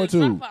I'm on ready porn to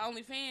too. drop for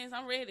OnlyFans.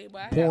 I'm ready,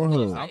 but I got Pornhub.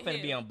 bullets I'm right finna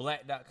here. be on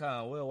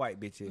black.com. Where a white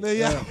bitch is.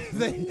 Yeah,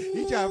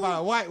 he trying to find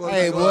a white one.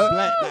 Hey, like, boy.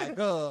 black like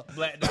her.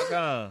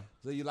 Black.com.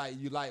 So you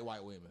like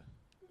white women.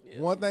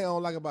 One thing I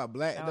don't like about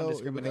black I don't though is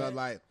discriminate. because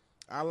like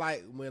I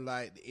like when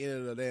like the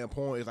end of the damn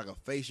porn is like a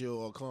facial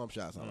or a cum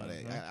shot, something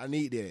like that. I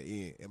need that.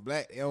 Yeah, and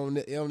black it don't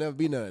never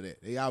be none of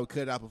that. They always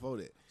cut it out before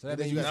that. So that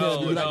And then means you got tell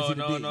No, me you like to see the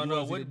no, dick. no, You no.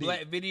 wanna see What the dick.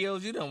 black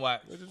videos you done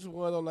watch? Just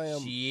one of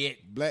them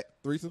Shit. black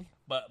threesome.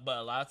 But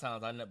a lot of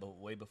times I nut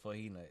way before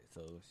he nut.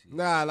 So shit.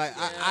 Nah, like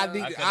I I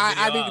need cut the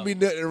I video need to be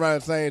nutting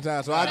around the same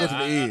time, so I go to the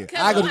end. Cause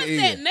I go to once the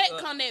that end. nut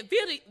come, that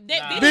video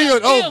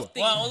Video's over. filthy.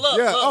 Well, look,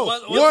 Yeah, look, oh,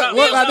 once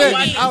what like that?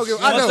 watching- I don't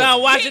give- I once know.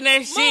 I'm watching that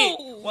Move. shit,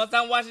 once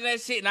I'm watching that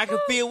shit, and I can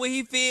feel what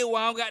he feel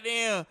while I'm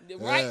goddamn.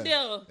 Right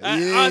there.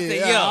 I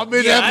said, yeah, I'm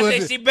in yeah, that I pussy.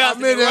 said she bounced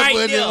I'm in me that right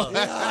pussy. there.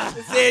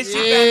 I said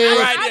she Yeah. bounced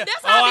me right there.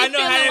 That's how Oh, I I be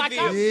know how feeling that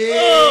like feel.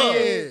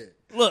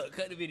 Yeah. Look,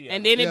 cut the video.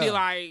 And then it be Yeah.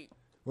 like,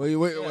 Hey,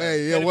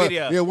 Cut the what?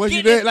 video. Yeah, once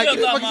you Get there, the like get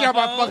filth the out fuck out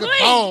my phone. fucking Please,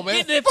 phone, man.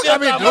 Get the Fuck I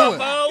filth been out my doing.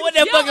 phone. What the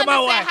you fuck don't am I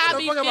understand watching? how I What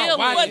be the fuck am I feeling.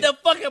 watching? What the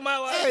fuck am I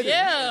watching?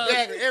 Yeah.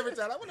 Exactly. Every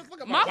time. Like, what the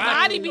fuck am I My watching?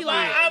 body be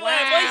like, I'm like,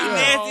 boy, you wow,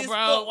 nasty as bro.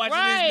 fuck watching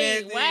right,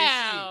 this nasty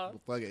ass wow.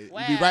 Fuck it. Wow.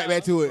 You be right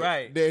back to it.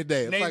 Right. Next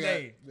day. Next Fuck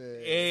day.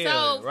 it. Yeah,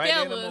 So, right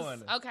there in the fellas,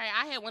 morning. okay,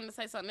 I had wanted to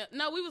say something else.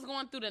 No, we was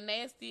going through the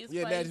nastiest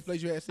Yeah, place. nasty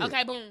place you had sex.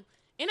 Okay, boom.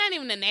 It ain't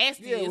even the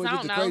nastiest. Yeah, it was I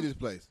just don't the know. craziest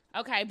place.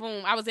 Okay,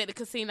 boom. I was at the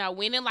casino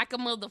winning like a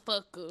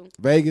motherfucker.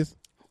 Vegas.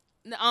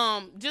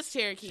 Just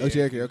Cherokee. Oh,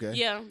 Cherokee. Okay.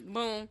 Yeah,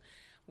 boom.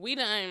 We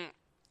done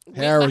went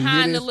Harold, you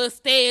behind hear the this? little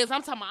stairs.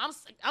 I'm talking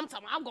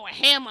about, I'm going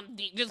ham on the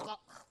dick. Just go. All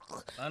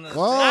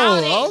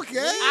Oh, that.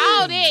 okay.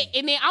 All that.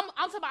 And then I'm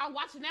talking about I'm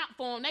watching out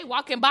for them. They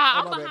walking by.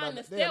 I'm Oh, my behind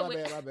bad, the stair my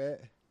with. bad.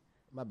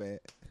 My bad.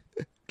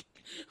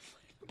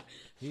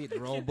 He hit the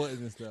wrong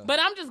buttons and stuff. But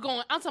I'm just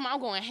going. I'm talking about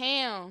I'm going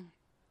ham.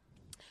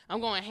 I'm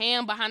going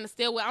ham behind the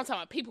stairwell. I'm talking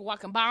about people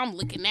walking by. I'm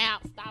looking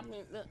out, stopping.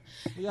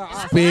 yeah,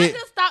 I Spit.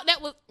 just thought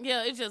that was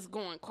it's just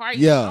going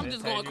crazy. Yeah. I'm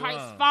just going That's crazy.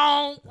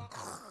 how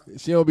Phone.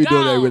 She don't be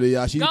doing that Go. really,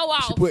 y'all. She Go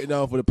off. putting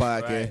on for the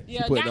podcast. Right. She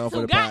Yeah, putting got on to,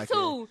 for the got podcast.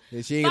 to.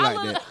 Yeah, she ain't like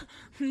Follow that.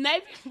 the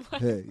Navy.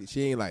 Yeah,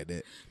 she ain't like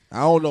that. I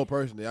don't know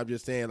personally. I'm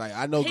just saying, like,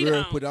 I know He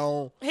girls don't. put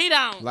on He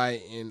don't.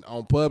 like in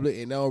on public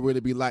and they don't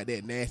really be like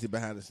that nasty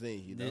behind the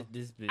scenes, you know?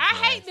 This bitch I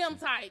hate nasty. them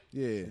type.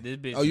 Yeah. This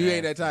bitch Oh, you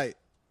ain't that nasty. tight.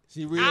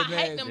 she real I nasty.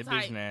 hate them This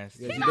type. bitch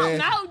nasty. Yeah, He she don't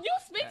nasty. know. You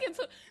speaking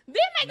to. Then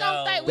they No.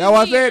 gonna think we That's what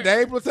I said. weird. They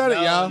ain't platonic,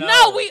 y'all.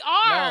 No, we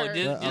are. No,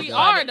 We just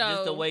are, Just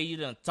the though. way you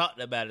done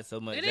talked about it so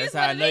much. It That's is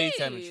how I what know it you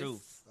telling the is.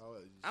 truth.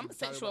 I'm a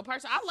sexual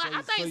person. I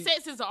So think you-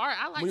 sex is an art.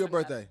 I like. When your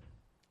somebody. birthday?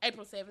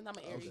 April 7th. I'm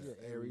an Aries.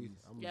 Aries.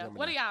 I'm a Yeah. Gemini.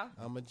 What are y'all?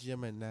 I'm a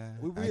Gemini.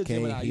 We I real can't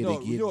Gemini. hit You know,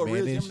 it, you get know a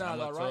real managed. Gemini, I'm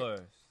a all right?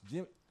 Taurus.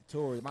 Jim,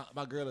 Tori,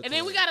 my girl. And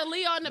then we got a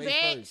Leo in the May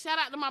bed. 1st. Shout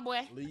out to my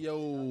boy.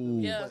 Leo.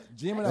 Yeah.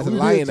 Gemini. That's a we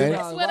lion, real ain't it?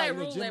 Gemini, That's where they right?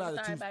 rule Gemini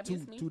everything, are baby.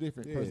 It's me. two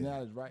different Yeah.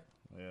 personalities, right?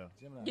 Yeah.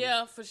 Gemini.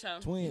 Yeah, for sure.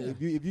 Twin.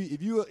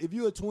 If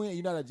you a twin, and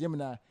you're not a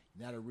Gemini.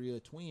 not a real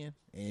twin.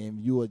 And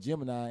if you're a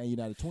Gemini and you're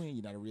not a twin,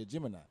 you're not a real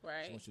Gemini. Right.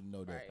 I want you to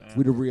know that. Right.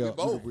 We the real, We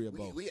both. we the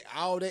real both. We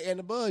all that and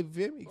above. You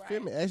feel me? You feel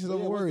me? Actions Yeah,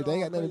 over what's words. the They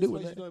ain't got nothing to do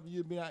with crazy that. stuff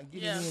you been out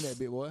getting Yeah. in that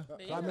bit, boy.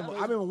 Yeah. I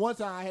remember one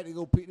time I had to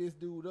go pick this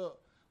dude up.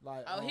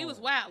 Like, Oh, he was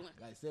wilding.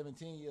 Like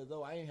 17 years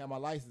old. I ain't have my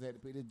license. I had to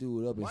pick this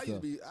dude up and I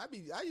stuff. used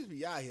to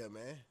be out here,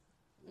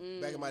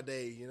 man. Back in my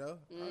day, you know.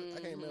 I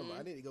can't remember.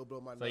 I need to go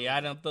blow my So nose.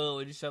 y'all done thought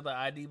with each other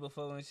ID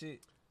before and shit?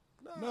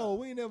 No,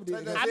 we ain't never did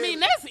Like that. I I said- mean,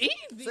 that's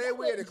easy. Say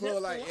we at the club,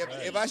 Just like,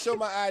 one. if I show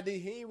my ID,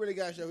 he ain't really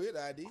got to show his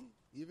ID.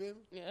 You feel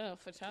me? Yeah,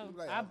 for sure.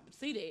 Like, I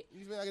see that.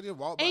 You feel like I can just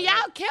walk by. And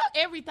y'all kept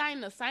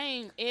everything the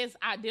same as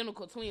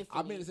identical twins. To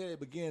I me. meant to say at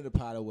the beginning of the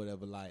pod or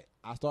whatever. Like,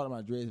 I started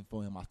my dressing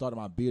before him. I started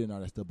my beard and all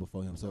that stuff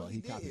before him. So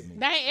he copied me.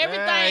 Dang, He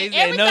everything,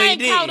 said, no, he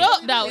everything caught didn't.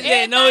 up though. He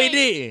said, no, he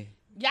Everything- didn't.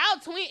 Y'all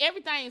twin,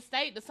 everything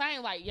stayed the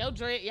same. Like y'all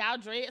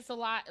dreads a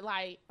lot.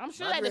 Like I'm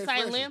sure My they the dreads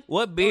same fresher. length.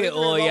 What beard it's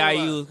oil really y'all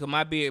long use? Cause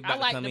my beard I about to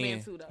like come the in.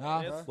 man too though.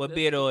 Huh? That's- What that's-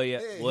 beard oil? Yeah,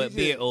 What he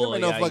beard just- oil them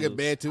ain't no y'all fucking use?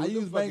 bad too. I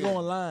use Them mango fucking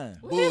and lime.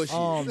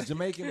 bullshit.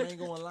 Jamaican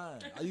mango and lime.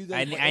 I use that.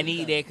 I, for I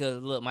need everything. that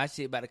cause look, my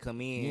shit about to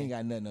come in. You ain't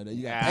got nothing on there.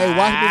 You got. Hey,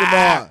 watch me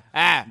tomorrow.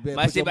 You better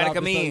My put shit your about to mouth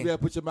come in something. You in. better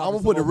put your mouth I'm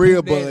in gonna put the some real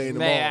more bud daddy. in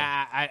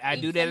Man, tomorrow. I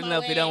do Eat that some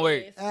enough. more It don't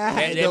work. ass.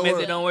 That don't method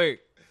work. don't work.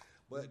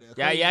 But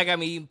the Y'all got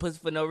me eating pussy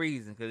for no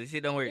reason because this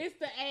shit don't work. It's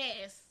the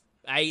ass.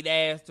 I eat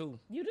ass too.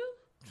 You do?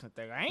 I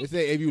think I They ain't.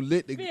 say if you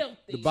lick the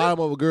Filthy.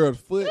 bottom of a girl's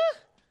foot,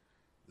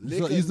 lick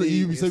So her you- so knee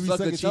you- and so you suck her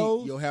sucking cheek,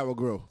 toes? you'll have a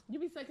growth. You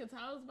be sucking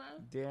toes, bro?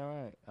 Damn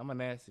right. I'm a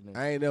nasty nigga.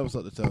 I ain't never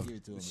sucked a toe. Give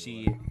it to him,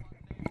 Shit.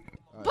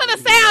 Put a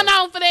sound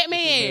on for that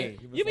man.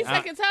 Yeah. You be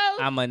sucking toes?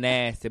 I'm a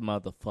nasty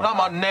motherfucker.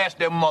 I'm a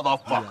nasty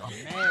motherfucker.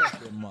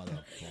 Nasty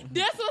motherfucker.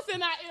 That's what's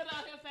in our ear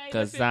out here saying.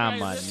 Cause that shit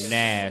I'm a crazy.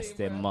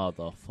 nasty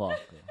motherfucker.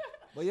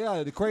 But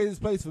yeah, the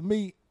craziest place for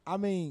me. I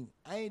mean,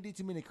 I ain't did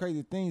too many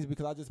crazy things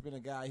because I just been a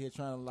guy here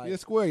trying to like. You're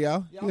square,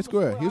 y'all. Yeah, You're I'm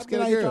square. I've You're been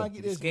scared out of here girl. trying to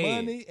get this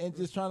Scared. money and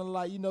just trying to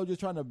like just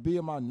trying to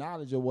build my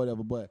knowledge or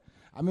whatever. But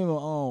I remember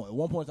at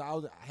one point I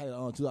had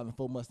a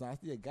 2004 Mustang. I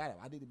still got it.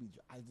 I need to be.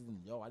 I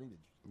need to.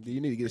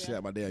 You need to get a shit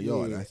out my damn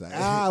yard. That's all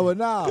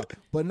right.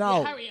 But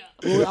no. Yeah, hurry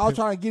up. Well, I was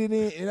trying to get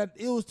it in, and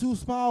it was too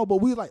small. But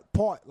we was like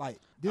part like.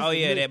 This Oh is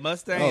yeah, lit. that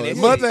Mustang. Oh, that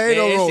the Mustang shit- ain't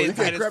no that road. shit You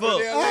tight can't as crap it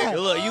fuck. down there.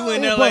 Look, you in Hey,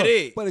 there bro, like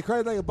that. But the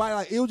crazy thing about it,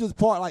 like it was just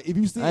part like if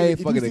you see I ain't if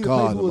you fucking see in the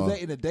cars place no we was more.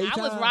 at in the daytime,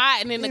 I was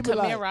riding in the it'd be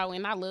like, Camaro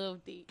and I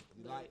loved it.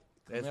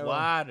 That's Camaro.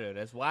 wider.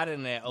 That's wider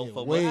than that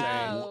 04 way-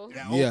 Mustang. Wow.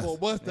 That Yes. 04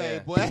 Mustang, Yeah.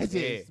 boy, that's just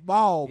Yeah.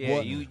 small, Yeah,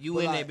 boy. you But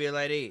in like, that bit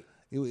like that.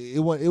 it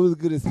was a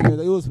good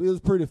experience. It was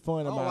pretty fun. I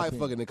In don't my like opinion.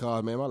 fucking the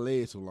cars, man. My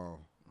legs too long.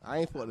 I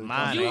ain't fucking the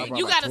Mine car. ain't. I You brought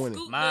you about gotta 20.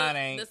 scoot Mine the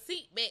ain't.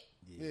 seat back.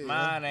 Yeah.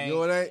 Mine ain't. You know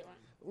what ain't?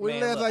 When the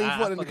Man, last look, time you I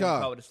fucked in the fucking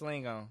car? with a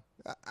sling on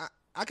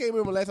I can't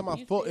remember the last time I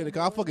You fucked in the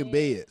car. I still fucking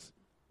doing beds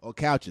or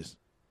couches.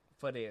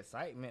 for the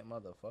excitement,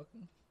 motherfucker.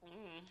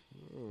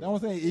 That's what I'm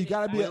saying. You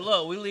gotta be. But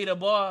look, we leave the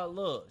bar.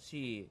 Look,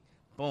 shit.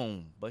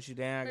 Boom. Bust you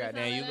down.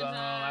 Goddamn, you go home.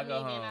 I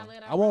go home.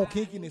 I want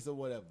kinkiness or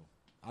whatever.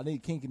 I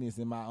need kinkiness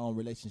in my own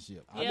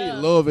relationship. I Yeah.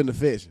 need love and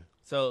affection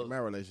So, in my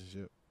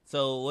relationship.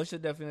 so what's your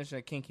definition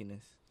of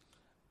kinkiness?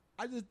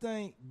 I just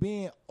think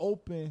being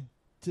open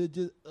to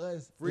just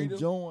us Freedom?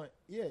 enjoying.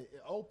 Yeah,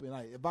 open.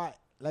 Like if I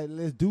like,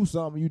 let's do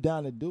something. You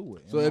down to do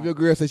it. So if your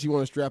girl says she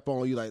want to strap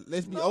on, you like,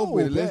 let's be No, open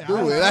with it. Let's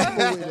man, do I it. ain't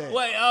comfortable with that.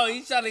 Wait, oh,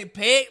 you trying to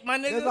peg my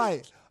nigga? It's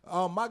like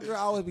my girl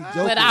always be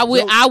joking. But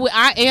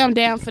I am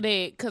down for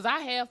that because I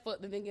have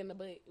fucked the nigga in the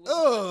butt.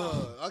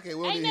 Okay,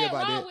 we don't Ain't need to hear that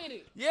about wrong that. with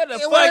it? yeah, the Yeah,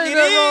 fuck what it ain't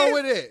nothing wrong is.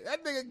 with it?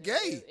 That nigga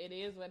gay. It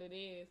is what it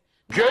is.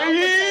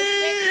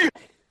 Gay!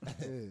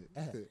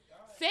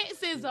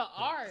 Sex is an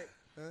art.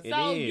 It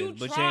So is, you but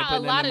you ain't try a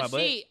putting lot nothing in of my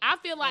butt. shit. I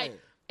feel like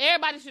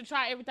everybody should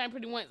try everything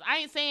pretty once. I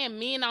ain't saying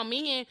men on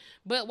men,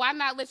 but why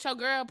not let your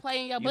girl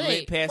play in your You butt?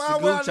 lit past Why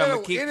the would I gooch, I'ma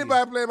let kick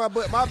anybody play my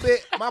butt?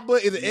 My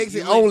butt is an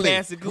exit lit only.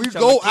 past the We gooch,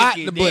 go I'ma out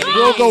kick the you. butt. We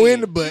don't go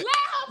in the butt. Let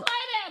her play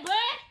that butt.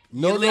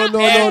 No, You no, lit no,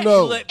 past- no, You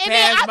no. lit And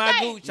then past I my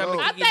think- gooch, I'ma I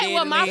kick you think dead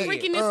where in my the head.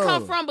 freakiness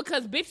come from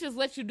because bitches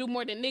let you do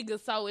more than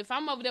niggas. So if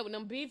I'm over there with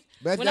them bitch,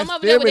 That's- when I'm that's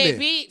over there with that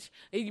feminine. bitch,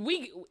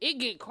 it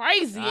get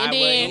crazy. I And will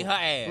then eat her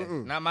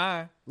ass, not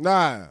mine.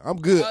 Nah,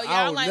 I'm good. Oh, y'all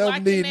I don't like never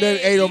watching need that? nothing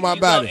ate on my You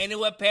go body.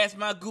 anywhere past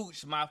my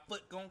gooch, my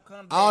foot gonna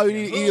come back. All you and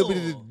need to eat up ooh.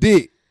 is the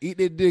dick. Eat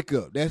that dick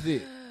up. That's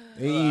it.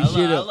 Ain't eat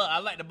shit up. I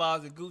like the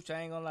balls of gooch.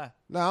 I ain't gonna lie.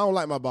 Nah, I don't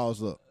like my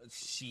balls up.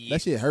 Shit.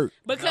 That shit hurt.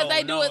 because No,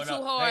 they do no, it no.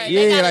 too hard, Hey,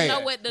 they yeah, gotta like,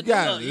 know what to you do.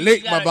 gotta Look,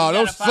 lick my gotta- ball. you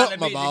Don't gotta find suck a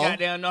my bitch that ball.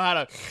 Goddamn know how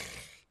to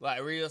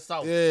like real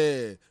soft.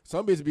 Yeah,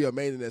 some bitches be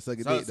amazing at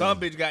sucking dick. Some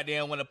though. bitch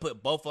goddamn want to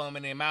put both of them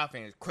in their mouth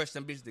and crush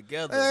them bitches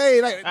together.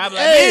 Hey, like, I'm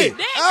like, hey,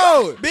 bitch,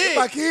 oh, bitch,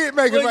 my kid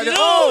making what right you there.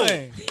 Oh,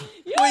 doing?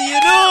 What you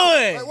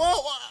doing? like,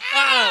 whoa,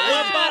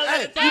 One ball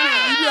hey, at a time.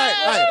 you be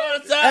like,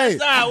 One side hey, to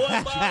side.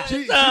 One ball at she a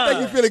think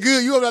time. you feeling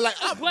good. You over there like,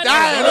 I'm What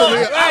dying the over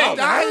here. fuck? I'm Hey,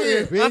 dying,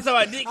 I'm bitch. talking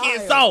about dick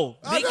getting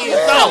soft. Dick know.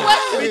 getting soft.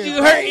 What? Bitch,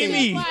 you hurting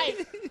me.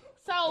 Like,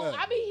 so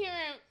I be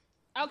hearing.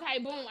 Okay,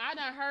 boom. I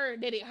done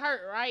heard that it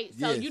hurt, right?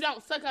 So Yes. you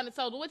don't suck on it.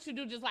 So what you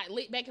do, just like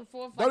lick back and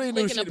forth. Don't like even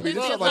do licking shit a to me. Do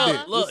pussy something or like that.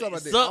 something? Do Look, something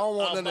like that. suck I don't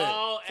want a none of that.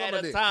 ball Something at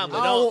like a that. time. I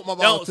But don't want my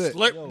balls don't touched.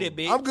 slurp that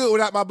bitch. I'm good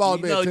without my balls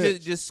You being know,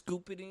 touched. just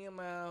scoop it in your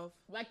mouth.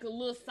 Like a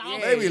little soft. Yeah,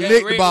 Maybe that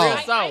lick the real ball.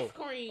 Like soft. ice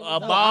cream. A I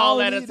ball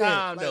don't at a need that.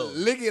 time, Like, though.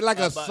 lick it like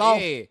a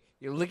soft Yeah,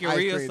 you lick it ice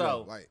real cream, though.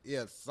 soft. Like,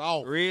 yeah,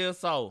 soft. Real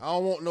soft. I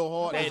don't want no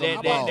hard.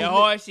 That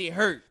hard shit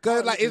hurt.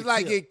 Cause like it's like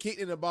Chip. getting kicked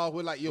in the ball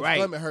with like your Right.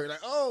 stomach hurt.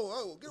 Like get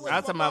away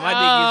I'm from talking about my my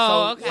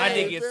ball. dick get so my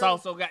okay. dick get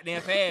soft so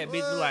goddamn fast. Bitch be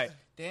What? like,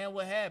 damn,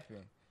 what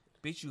happened?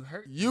 Bitch, you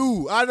hurt me.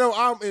 You, I know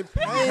I'm in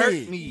pain. You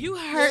hurt me. You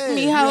hurt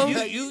me, Yeah. ho.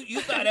 You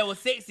thought that was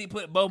sexy?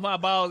 Put both my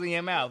balls in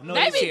your mouth. No,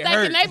 They that be shit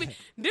thinking hurt. them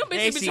That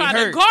bitches be shit trying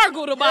hurt. to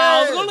gargle the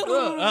balls. Yeah. Look, look,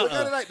 look. Look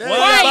at it like that. One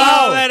Ain't got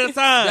ball balls. at a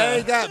time. They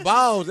ain't got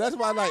balls. That's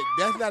why like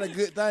that's not a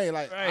good thing.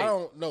 Like Right. I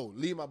don't know.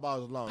 Leave my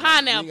balls alone.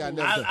 Pineapple. You ain't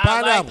got I nothing to- like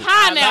Pineapple. it.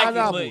 I like it,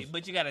 Pineapples.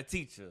 but you got to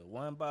teach her.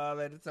 One ball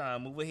at a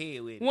time. Move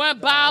ahead with it. One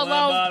ball One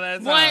on ball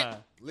at a one. time.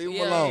 Leave them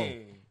Yeah.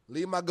 alone.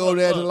 Leave my go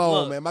dads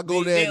alone, man. My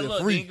go dads is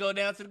free. Then go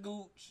down to the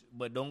gooch,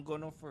 but don't go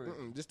no further.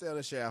 Just stay on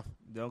the shaft.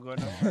 Don't go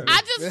no further. I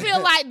just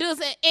feel like this,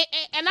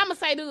 and I'm gonna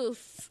say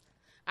this.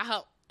 I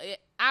hope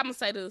I'm gonna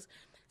say this.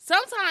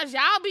 Sometimes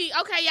y'all be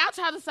okay. Y'all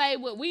try to say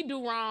what we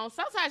do wrong.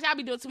 Sometimes y'all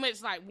be doing too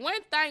much. Like one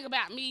thing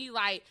about me,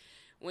 like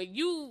when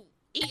you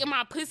eating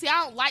my pussy,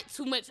 I don't like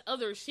too much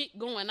other shit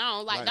going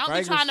on. Like Like don't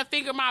fingers? be trying to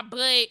finger my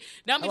butt.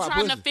 Don't be How about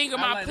trying to pussy? finger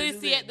I my like to do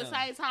pussy that, at the though.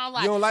 same time.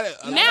 Like You don't like it?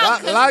 Now,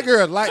 A lot of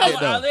girls like Come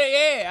that on, though.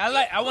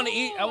 I want to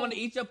eat. I want to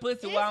eat your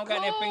pussy while I don't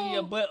got that finger in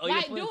your butt or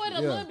like, your do pussy. it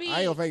a little bit. I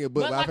ain't gonna finger your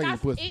butt, but I like, finger your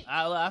pussy.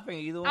 I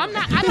finger either one. I'm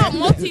not. I don't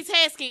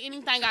multitask in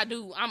anything I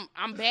do.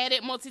 I'm bad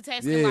at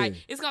multitasking. Yeah. Like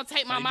it's gonna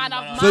take my mind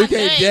off. So my you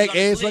can't butt. jack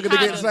and suck a dick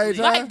at the same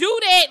time? Like do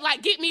that.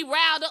 Like get me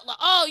riled up. Like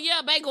oh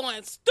yeah, babe,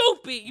 going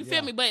stupid. You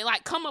feel me? But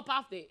like come up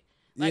off that.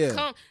 Like Yeah.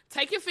 come,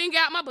 take your finger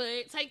out my butt.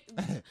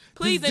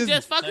 Please, and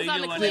just focus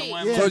on the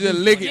clit. So just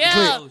lick it.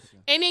 Yeah, Click.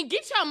 and then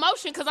get your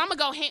motion, cause I'm gonna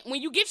go.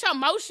 When you get your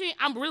motion,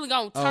 I'm really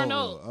gonna turn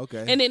Oh, up.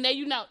 okay. And then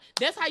you know,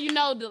 that's how you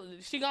know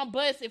she gonna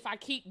bust if I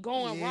keep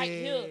going right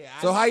here.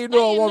 So how you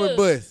know a woman Look.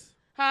 bust?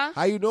 Huh?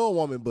 How you know a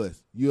woman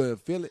bust? You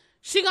feel it?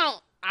 She gon'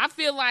 I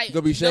feel like You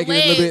gonna be the shaking it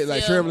a little legs, bit,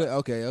 like yeah. trembling?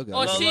 Okay. Or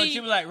Look, she- she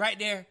be like right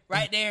there,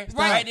 right there,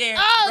 Right. right there,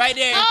 Oh, right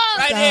there, oh,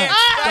 right there,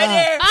 stop, right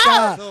there.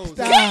 Stop. Oh,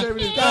 Stop.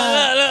 Look,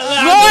 Stop.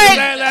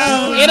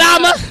 look, It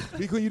alma.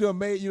 Because you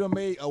done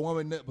made a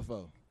woman nut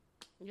before.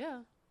 Yeah.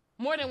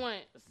 More than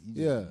once.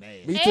 Yeah.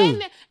 Me And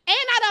too.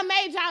 I done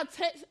made y'all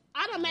touch.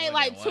 I done made More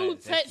like than 2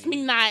 once, touch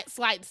me nights,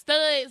 like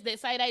studs that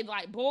say they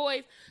like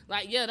boys.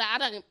 Like yeah, I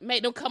done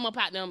made them come up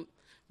out them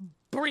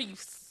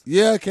briefs.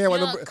 Yeah, can't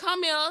wait. Yeah,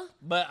 come here,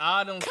 But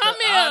all them come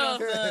all them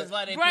here, studs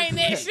like they bring pussy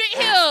that wet. shit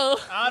here.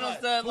 All them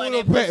studs like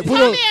they pussy Put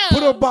wet. a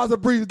here. box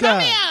of briefs Come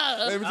down.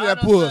 Let here. me see All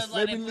that them puss. studs like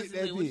Let they me lick pussy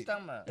that wet. What you dick.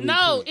 talking about?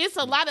 No, it's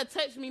a lot of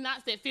touch me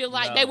nots that feel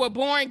like No. they were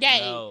born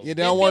gay. No. Yeah, they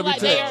They don't feel want to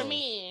like be they touched. are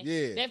men.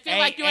 Yeah. That feel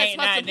like you ain't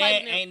supposed to play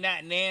with them. Ain't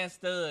not nan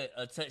stud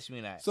a touch me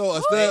not. So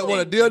a stud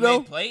want a They dildo?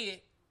 may play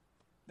it.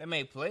 They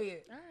may play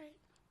it. All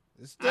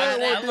right. A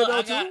stud want a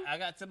dildo too? I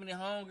got too many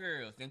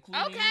homegirls,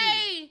 including you.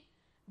 Okay.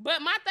 But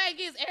my thing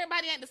is,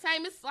 everybody ain't the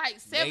same. It's like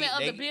 7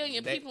 other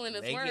billion people in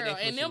this they get world, their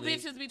and them pussy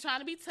licked. bitches be trying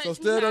to be touched. So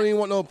stud don't even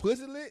want no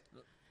pussy lick?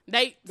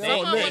 They They some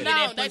want of nut. them They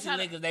don't. get They pussy try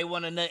to, because they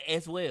want a nut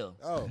as well.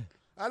 Oh.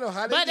 I know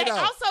how they but get they out.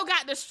 also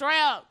got the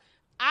strap.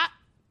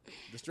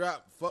 The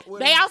strap fuck with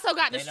They it? also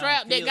got the They don't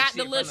strap that feel got shit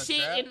the little from the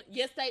shit. strap? And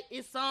yes,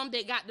 it's some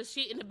that got the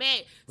shit in the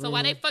back. So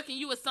while they fucking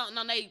you with something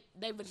on they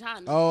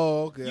vagina.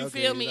 Oh, okay. You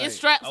okay. feel me? Like- It's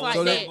straps Oh, like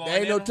So that. they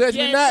ain't no touch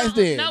me nots some-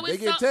 then. No, They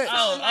it's get some- touched.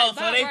 something like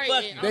so they vibrating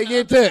fucking. on They the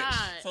get other touched.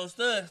 side. So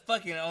studs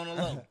fucking on the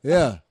low.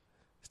 Yeah.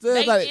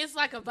 Studs like It's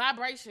like a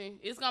vibration.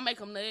 It's gonna make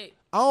them nut.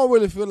 I don't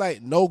really feel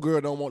like no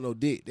girl don't want no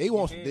dick. They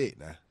want some dick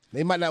now.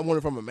 They might not want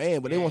it from a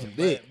man, but they want some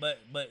dick.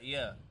 But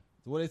yeah.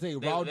 What they say,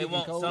 They- raw they dick and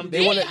want cold some dick? They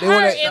Dick want it- they hurt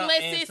want it-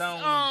 unless And it's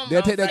some-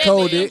 They'll take that 7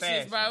 cold dick.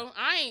 inches, bro.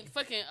 I ain't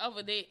fucking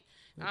over that.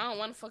 I don't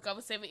want to fuck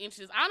over 7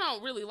 inches. I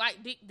don't really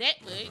like dick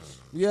that much.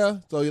 Yeah.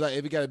 So you like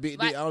if you got a big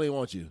Like- dick, I don't even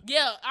want you.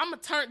 Yeah, I'm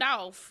turned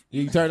off.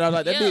 You can turn out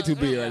like that Yeah. dick too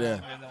big right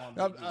there.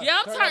 Yeah,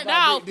 I'm turned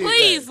off.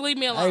 Please leave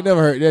me alone. I ain't never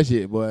heard that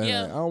shit, boy.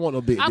 Yeah. I don't want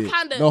no big I'm dick.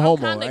 kinda- No I'm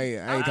homo. kinda- I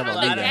ain't I'm talking about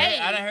kinda big gay.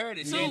 dick. I done heard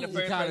it. She ain't the Too.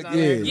 first You kinda person I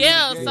gay. heard.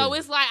 Yeah, Yeah. so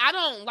it's like I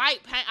don't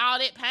like pain, all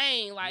that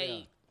pain.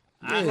 Like,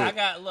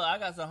 I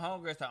got some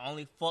homegirls that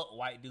only fuck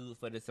white dudes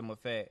for the simple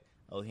fact.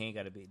 Oh, he ain't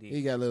got a big dick.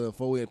 He got a little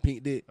 4-inch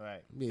pink dick.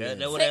 Right. Yeah.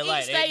 That's what To they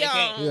like. each They their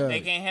can't. own. Yeah. They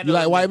can't handle. You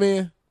like it. white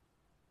men?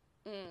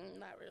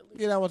 not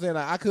really. You know what I'm saying?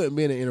 Like, I couldn't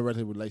be in an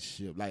interracial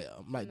relationship. Like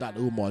I'm like Dr.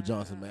 Umar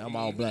Johnson, man. I'm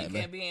all You black, can't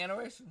man. be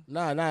interracial.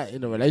 Nah, not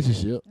in a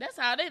relationship. That's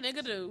how that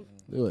nigga do.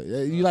 Do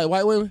it. You like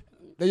white women?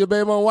 They your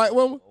baby mama white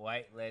woman?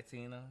 White,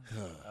 Latino,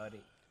 all that.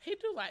 He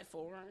do like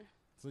foreign.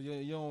 So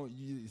you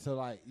don't. So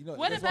like you know.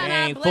 What that's about They why-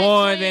 our ain't black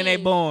born, then they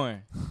queens?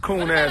 born. Coon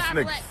What ass about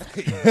our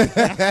nigga.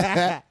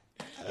 black?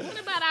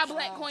 What about our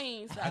black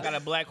queens? I got a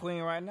black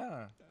queen right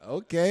now.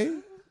 Okay.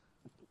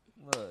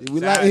 Look, We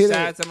shout, like to hear shout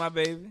that. out to my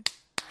baby.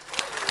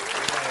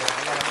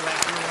 I got a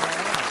black queen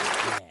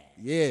right now.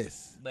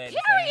 Yes. But at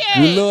the Period.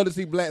 same We love to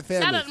see black Shout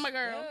out families. to my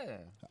girl. time,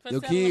 For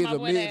Your selling kids my are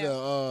boy mixed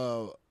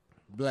down.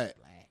 black.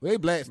 They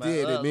black But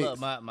still. They look,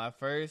 mixed. my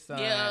first son.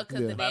 Yeah,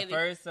 because the My daddy.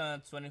 first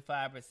son,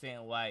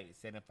 25% white,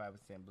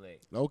 75% black.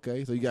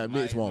 Okay, so you got a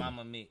mixed My woman.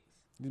 mama mixed.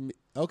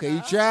 Okay,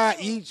 you try.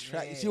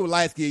 Yeah. She was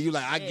light skinned. You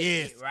like, I Yeah,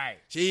 guess. right.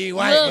 She ain't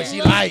white, Look, but she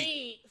look, light.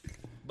 me.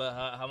 But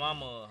her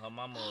mama.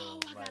 Oh,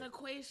 I like, got a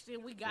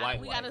question. We got White,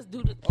 we white. got to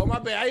do the. Oh, my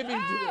bad. I ain't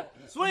mean to do that.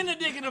 swing the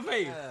dick in the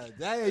face.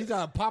 Damn, you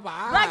trying to pop an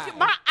eye. Like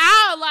my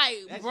eye,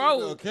 like That's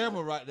bro. a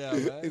camera right there,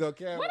 man. You gonna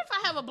carry? What if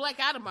I have a black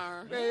eye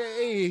tomorrow? Man,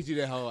 it ain't hit you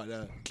that hard,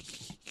 though.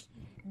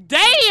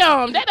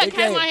 Damn, that done It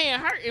came can't- out here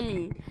and hurting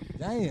me.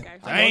 Damn. I'm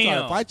trying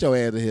Damn. to fight your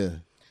ass in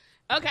here.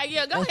 Okay,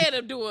 yeah, go ahead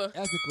and do it.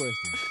 Ask the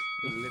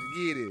question. Let's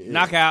get it.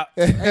 Knockout.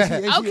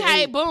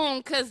 Okay,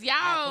 boom, cause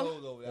y'all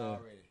Clothes over there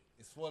already.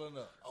 It's swelling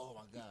up. Oh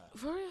my God.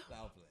 for real.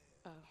 Stop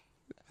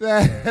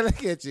playing.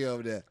 Look at you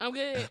over there. I'm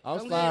good. I'm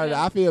good sorry.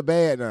 now. I feel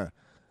bad now.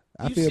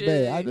 I You feel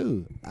bad. I should.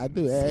 do. I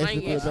do. I actually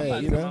Slang feel it. I'm about bad.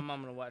 to You tell my know.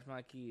 mama to watch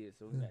my kids,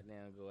 so we got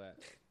down go out.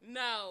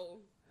 No.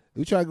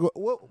 We try to go.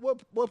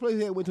 What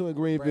place you went to in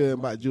Greenville in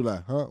about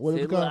July? Huh? What See,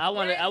 is it look, called? I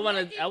want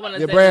to Yeah,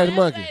 take Brad's them.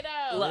 Monkey.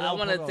 Look, I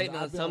want to Hold on, take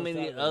them I've to been so on many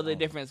Saturday, other though.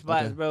 different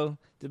spots, Okay. bro.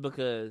 Just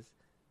because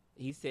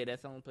he said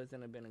that's the only place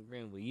that I've been in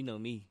Greenville. You know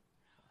me.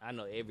 I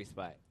know every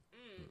spot.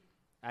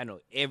 I know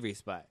every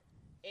spot.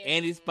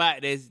 Any spot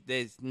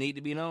that's need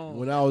to be known.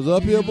 When I was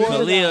up here, boy.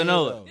 Khalil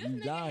know it. This You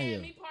nigga down had here.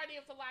 me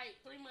partying for like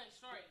 3 months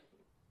straight.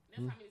 That's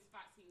how many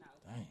spots he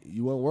knows.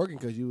 You weren't working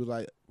because you was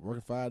like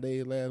working 5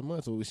 days last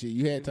month. So shit,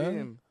 you had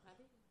time.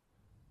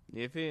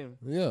 You feel me?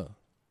 Yeah.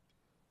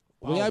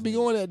 Well, y'all be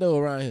going that though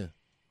around here.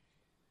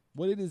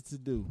 What it is to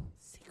do?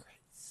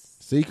 Secrets,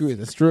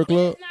 a strip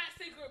club. It's not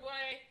secret, boy.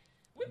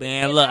 We be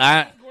Man, getting look,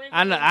 out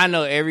of this I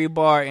know every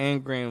bar in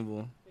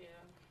Greenville. Yeah.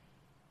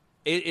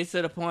 It's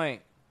to the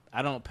point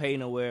I don't pay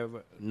nowhere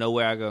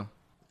I go.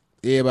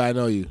 Everybody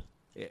know you.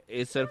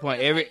 It's to the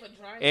point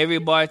every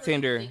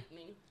bartender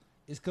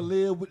It's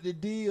Khalil with the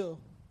deal.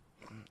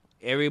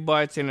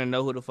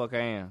 know who the fuck I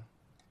am.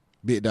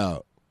 Big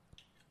dog.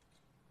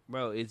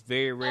 Bro, it's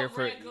very rare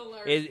for regular.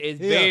 it's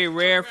Yeah. very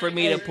rare for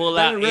me to pull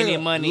out Very any rare.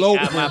 money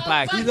Local. out my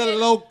pocket. He's a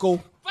local.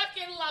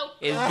 Fucking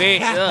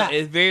local.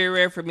 It's very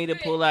rare for me to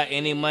pull out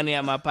any money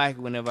out my pocket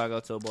whenever I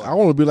go to a I bar.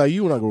 want to be like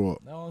you when I grow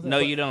up. No,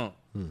 you don't.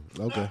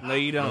 Okay. No,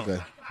 you don't.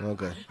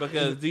 Okay.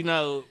 Because do you It's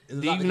not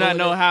about to go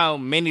know with how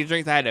many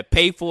drinks I had to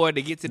pay for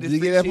to get to this? Did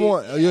you get that shit?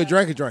 point? Oh, you're a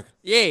drinker.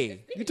 Yeah.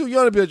 You too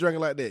young to be a drinker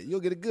like that. You'll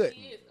get it good.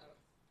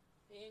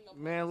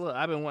 Man, look,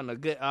 I've been wanting a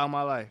good all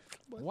my life.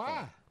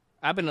 Why?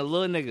 I've been a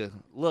little nigga.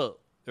 Look,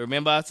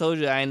 remember I told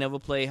you I ain't never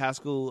played high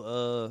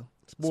school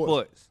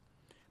sports.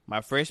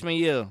 My freshman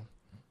year,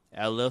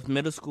 I left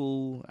middle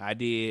school. I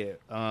did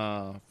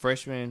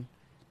freshman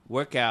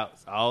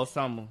workouts all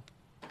summer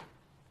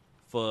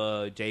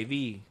for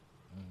JV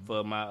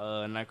for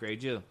my ninth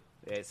grade year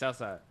at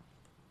Southside.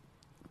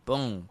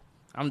 Boom.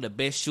 I'm the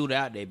best shooter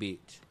out there, bitch.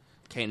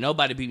 Can't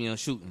nobody beat me on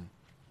shooting.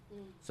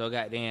 So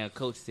goddamn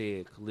coach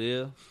said,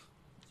 Khalil,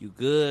 you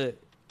good,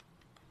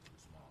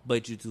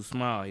 but you too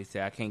small. He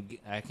said, I can't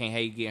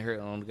have you getting hurt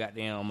on the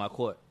goddamn on my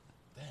court.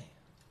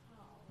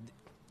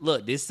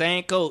 Look, this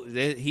same coach,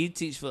 he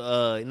teach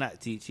for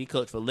he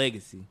coach for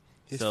Legacy.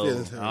 His So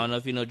feelings hurt. I don't know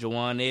if you know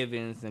Jawan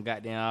Evans and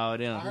goddamn all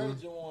them. I heard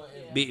Jawan.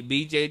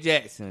 BJ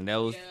Jackson, that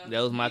was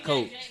my BJ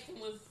coach. Jackson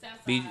was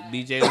Southside.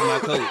 BJ was my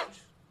coach.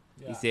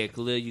 He said,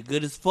 Khalil, you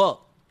good as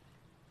fuck,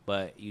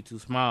 but you too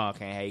small.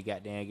 Can't have you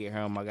goddamn get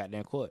hurt on my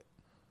goddamn court.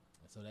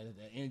 So that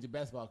ended your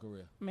basketball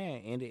career.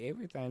 Man, ended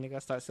everything. Nigga, I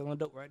started selling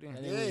dope right there.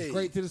 And it went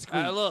straight to the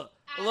screen. Look.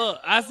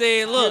 I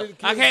said, look,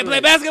 Kill I the can't play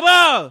dream.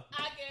 basketball.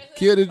 I guess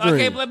Kill the I dream.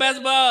 can't play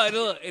basketball. And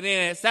look, and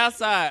then at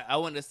Southside, I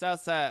went to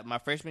Southside. My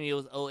freshman year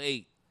was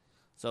 08.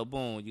 So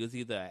boom, you was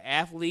either an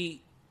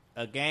athlete,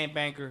 a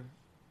gangbanger,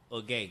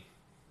 or gay.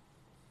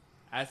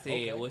 I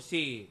said, well,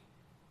 shit,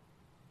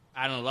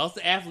 I done lost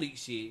the athlete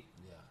shit.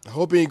 I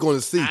hope he ain't going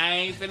to see. I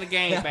ain't finna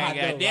gangbang. I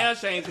know, I damn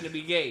sure ain't finna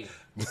be gay.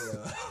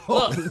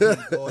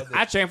 Look,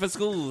 I trained for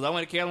schools. I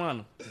went to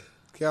Carolina.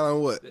 Count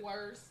on what?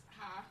 worse.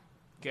 High.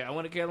 Okay, I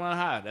went to Carolina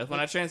High. That's when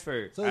I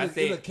transferred. So I is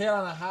it a said,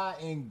 Carolina High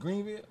in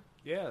Greenville?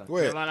 yeah,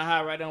 Where? Carolina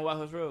High right down White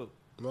Horse Road.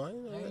 No, I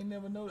ain't know I that. ain't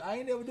never know. I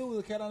ain't never knew it was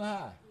a Carolina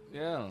High.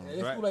 Yeah,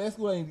 That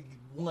school ain't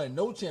won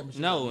no championship.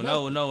 No.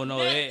 Nothing.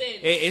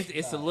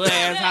 It's a little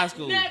ass high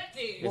school. Nothing.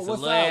 It's What, a what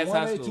little side? ass 1A,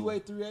 high school.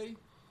 2A, 3A,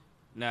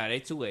 Nah, they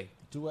 2A.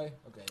 2A. Okay,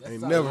 that's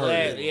Ain't solid. never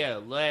heard of that. Yeah,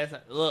 last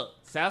look,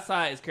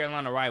 Southside is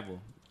Carolina rival.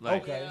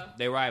 Like, Okay. Yeah.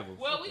 they rivals.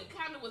 Well, we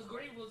kind of was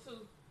Greenville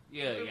too.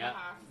 Yeah, Greenville yeah,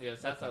 High. yeah.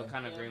 Southside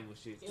kind of Yeah. Greenville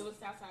shit. It was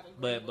Southside and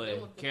But Greenville.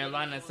 It was the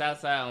Carolina and biggest one.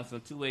 Southside on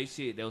some 2A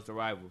shit, that was the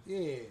rivals.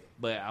 Yeah.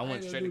 But I went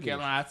ain't straight gonna to do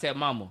Carolina. I said,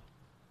 Mama,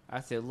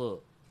 I said,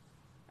 look,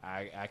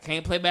 I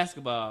can't play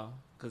basketball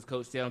because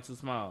Coach said I'm too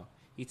small.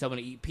 He told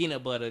me to eat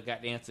peanut butter,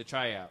 goddamn, to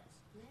tryouts.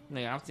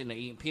 Nigga, I'm sitting there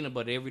eating peanut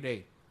butter every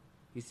day.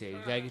 He said, you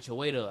gotta get your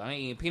weight up. I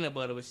ain't eating peanut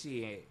butter, but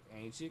shit,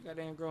 ain't shit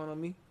goddamn growing on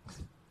me.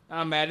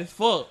 I'm mad as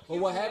fuck. But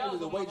what happens is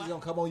the weight is gonna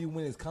come on you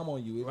when it's come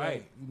on you. It Right.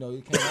 ain't, you know,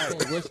 you can't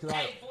rush. Cause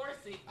Can't force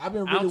it. I've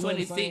been really I'm weighing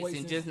the same 26 weight and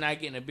since- just not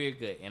getting a beer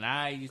gut. And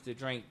I used to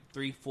drink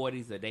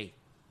 340s a day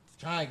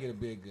Trying to get a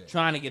big gut.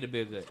 Trying to get a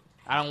big gut.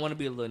 I don't want to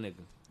be a little nigga.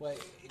 But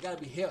it gotta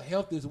be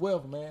health is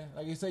wealth, man.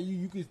 Like you say,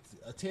 you could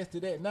attest to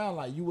that now.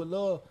 Like you would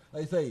love,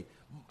 like you say,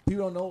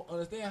 people don't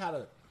understand how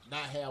to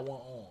not have one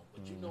arm,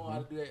 but you know how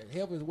to do that.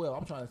 Health is wealth.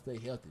 I'm trying to stay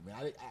healthy,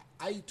 man.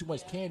 I eat too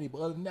much candy, but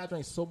other than that, I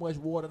drink so much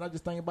water, and I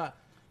just think about.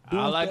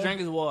 All I drink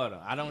is water.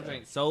 I don't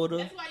drink soda.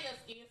 That's why your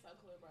skin's so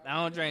clear, bro.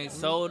 I don't drink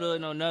soda,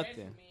 no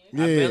nothing.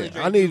 Yeah,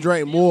 I need to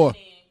drink more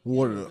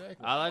water.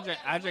 All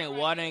I drink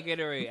water and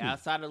Gatorade.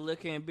 Outside of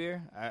liquor and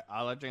beer,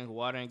 all I drink is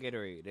water and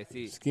Gatorade. That's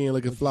it. Skin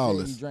looking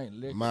flawless. Drink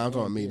liquor. Mine, I'm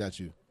talking about me, not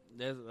you.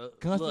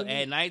 Look,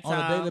 at nighttime.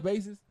 On a daily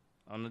basis?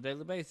 On a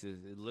daily basis.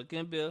 Liquor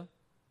and beer.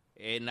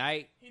 At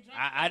night,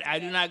 I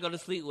do not go to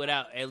sleep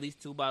without at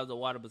least 2 bottles of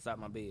water beside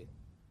my bed.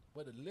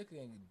 But the liquor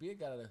and beer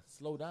gotta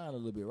slow down a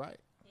little bit, right?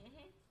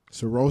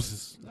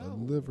 Cirrhosis of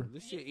the liver.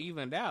 This shit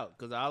evened out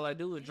because all I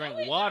do is drink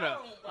water.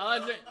 All I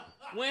drink.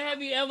 When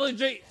have you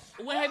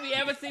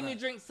ever seen me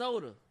drink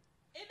soda?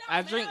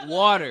 I drink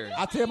water.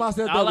 I tell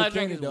myself that All I with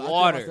drink candy, is though.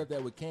 water. I tell myself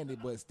that with candy,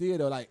 but still,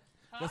 though, like,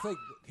 let's say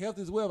health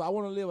is wealth. I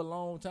want to live a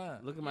long time.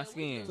 Look at my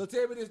skin. So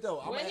tell me this, though.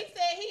 Well, he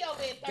said he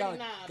over at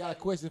 39. Got a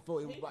question for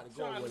you. We about to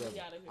go or trying to whatever. be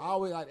out of here. I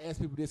always like to ask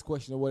people this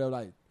question or whatever.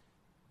 Like,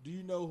 do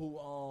you know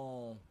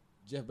who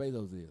Jeff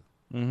Bezos is?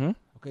 Mm-hmm.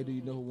 Okay, do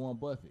you know who Warren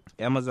Buffett?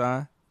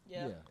 Amazon.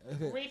 Yeah.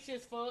 Okay. Rich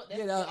as fuck.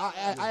 That's Yeah, what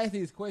I ask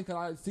this question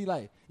because I see,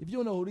 like, if you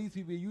don't know who these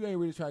people are, you ain't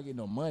really trying to get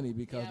no money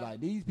because, like,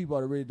 these people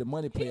are really the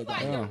money players. He's like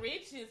out the there.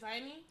 richest,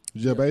 ain't he?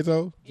 Jeff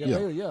Bezos? Jeff Yeah.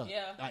 Bezos,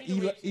 Yeah, Like he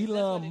the richest. That's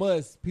Elon what it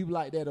Musk, people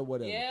like that or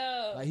whatever.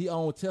 Yeah. Like he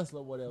owns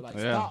Tesla or whatever. Like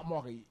Yeah. stock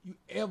market. You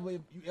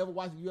ever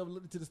watch? You ever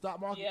look into the stock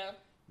market? Yeah.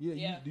 Yeah.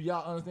 Yeah. Do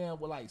y'all understand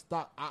what like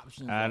stock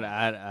options? are? I don't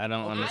I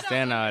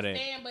understand don't all that.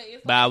 understand, but,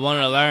 it's But I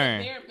wanna like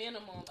learn. Bare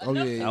minimum. Oh,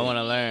 yeah, yeah. I want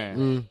to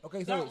learn.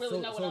 Okay, Don't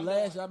really know what I'm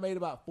last doing. year I made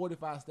about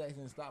 45 stacks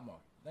in the stock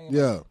market. Think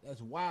Yeah. about it.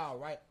 That's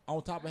wild, right?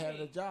 On top of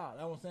having a job.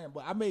 That's what I'm saying.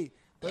 But I made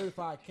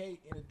 35K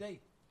in a day.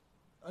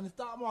 On the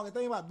stock market,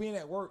 think about being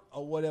at work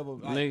or whatever.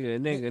 Like,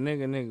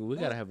 Nigga. We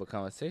gotta have a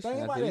conversation.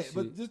 Think about after that. this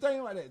But shit. just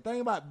think about that.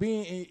 Think about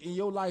being in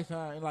your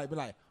lifetime and like be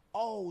like,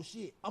 oh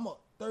shit, I'm a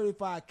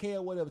 35K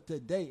or whatever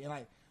today, and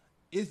like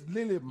it's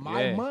literally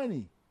my Yeah.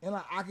 money, and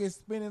like I can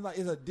spend it like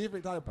it's a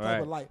different type Right.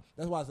 of life.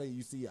 That's why I say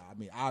you see. I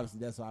mean,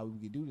 obviously that's why we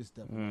can do this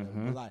stuff. or whatever.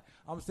 Mm-hmm. But like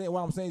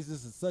what I'm saying is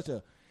this is such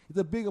a. It's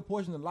a bigger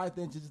portion of life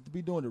than just to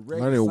be doing the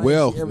regular Learning same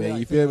wealth, shit every man. night.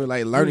 You feel me?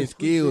 Like learning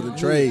skills and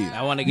trades.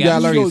 I want to You get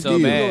gotta learn street your so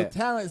skills. Your bad.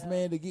 talents,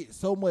 man, to get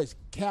so much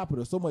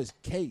capital, so much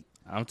cake.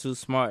 I'm too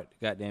smart.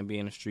 Goddamn, be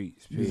in the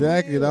streets. period.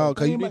 Exactly, dog.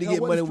 Because you Think need to about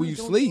get what money the when you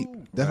streets gonna sleep.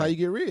 do. That's how you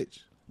get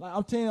rich. Like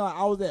I'm telling you, like,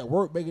 I was at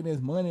work making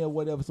this money or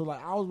whatever. So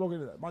like I was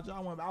working my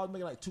job. I was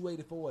making like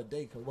 $284 a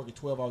day because working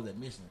 12 hours at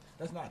Mission.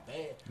 That's not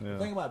bad. Yeah.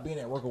 Think about being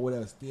at work or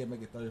whatever, still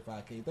making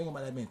 35K. Think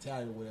about that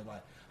mentality or whatever.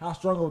 Like how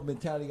strong of a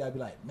mentality you gotta be.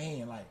 Like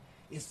man, like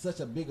it's such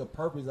a bigger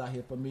purpose out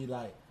here for me.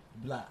 Like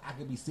I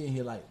could be sitting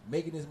here like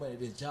making this money at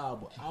this job,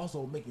 but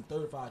also making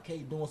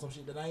 35K doing some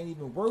shit that I ain't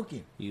even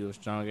working. You a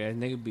strong ass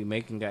nigga be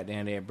making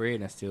goddamn that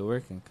bread and still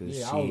working. Cause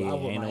Yeah, shit, I was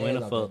ain't my no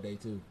winner ass for. off that day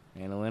too.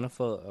 Ain't no winner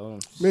for. Oh,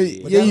 Man,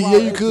 shit. But Yeah, that's why yeah,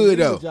 I you actually could, need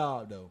a though.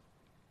 job though.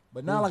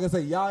 But now, like I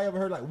say, y'all ever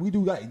heard like we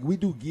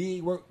do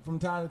gig work from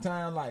time to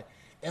time, like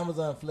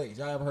Amazon Flex.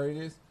 Y'all ever heard of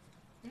this?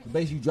 So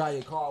basically, you drive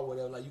your car or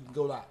whatever. Like you can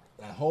go like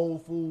Whole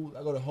Foods.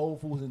 I go to Whole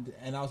Foods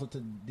and also to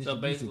So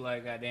distribution, basically,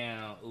 like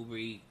goddamn Uber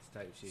Eats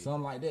type shit.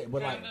 something like that.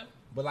 But Kinda.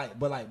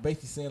 like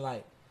basically saying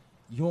like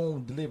you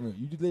don't deliver.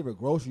 You deliver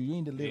groceries. You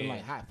ain't delivering Yeah.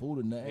 like hot food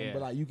or nothing. Yeah.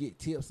 But like you get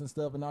tips and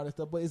stuff and all that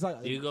stuff. But it's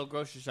like You go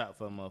grocery shop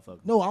for a motherfucker.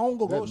 no, I don't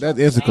go grocery.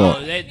 That's shopping. Instacart.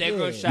 Oh, they Yeah.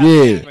 grocery shop.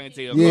 Yeah. They bring it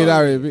to your Yeah, it car.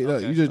 already. Look,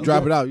 Okay. you just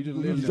drop it out. You just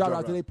You literally drop it drop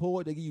out to it they out.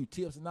 pour it, they give you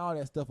tips and all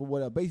that stuff or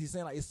whatever. Basically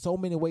saying like it's so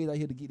many ways out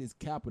here to get this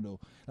capital.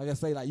 Like I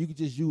say, like you could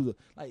just use it.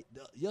 Like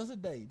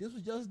yesterday,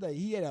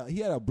 he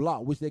had a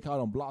block which they call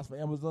them blocks for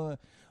Amazon,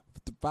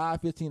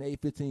 $5, $15, $8,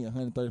 $15,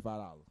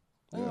 $135.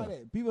 Think about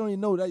that. People don't even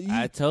know that.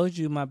 I told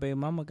you my baby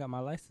mama got my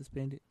life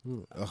suspended. Ugh,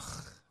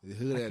 the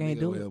hood I that can't nigga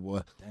do over it. there,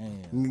 boy.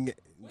 Damn.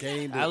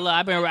 Can't do I it. look,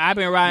 I've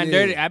been riding Yeah.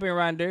 dirty. I've been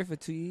riding dirty for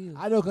 2 years.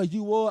 I know because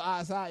you were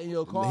outside in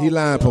your car. He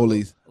lying,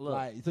 police. Look,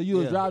 Like, so you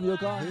was Yeah. driving your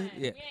car?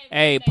 yeah.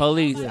 Hey,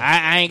 police!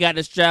 I ain't got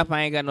the strap.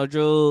 I ain't got no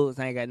drugs.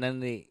 I ain't got none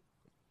of that.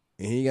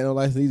 And he ain't got no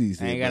license either. He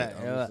said, I ain't got. but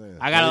I'm just saying.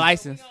 I got a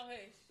license.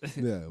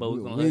 Yeah, but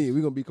we we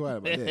gonna gonna be quiet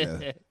about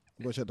that.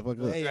 We gonna shut the fuck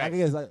up. Hey, I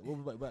guess like what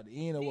was about the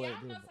end or Y'all what?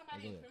 know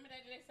somebody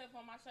incriminated themselves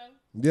on my show?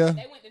 Yeah.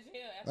 They went to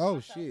jail after Oh my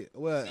show. shit.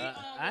 Well,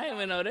 I didn't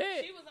even know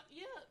that. She was,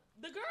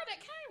 the girl that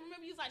came,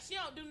 remember, you was like, she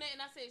don't do nothing.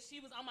 I said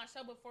she was on my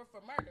show before for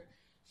murder.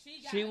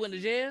 She went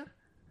to jail.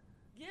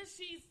 Yeah,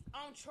 she's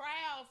on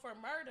trial for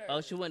murder.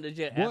 Oh, she went to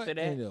jail What after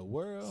that. in the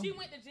world? She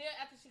went to jail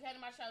after she came to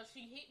my show.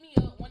 She hit me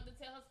up, wanted to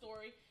tell her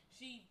story.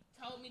 She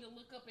told me to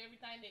look up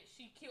everything that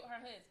she killed her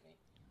husband.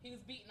 He was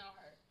beating on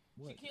her.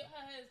 What? She killed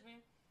her husband.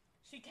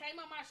 She came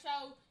on my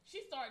show.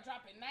 She started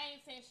dropping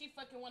names, saying she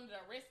fucking one of the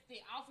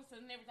arrested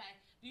officers and everything.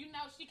 Do you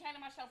know she came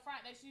to my show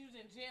Friday? She was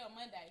in jail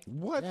Monday.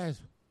 what?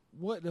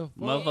 What the fuck?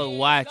 Motherfucker Go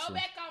watching.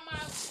 back on my.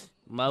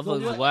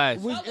 Motherfuckers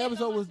watching. Which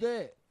episode was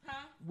that?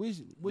 Huh? Which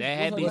That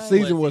had what's be her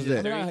season name? was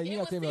that? I mean, three. you It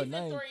gotta tell me her was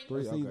name. season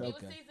 3. Season, It was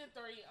okay. season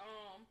 3.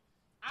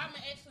 I'm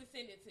gonna actually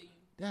send it to you.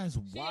 That's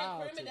She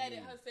wild. incriminated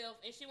herself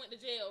and she went to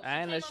jail.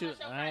 I ain't know She came on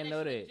my show I ain't Friday,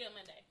 know she went that. to jail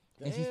Monday.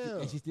 And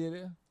she still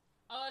there?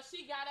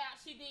 She got out.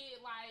 She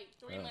did like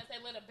 3 months.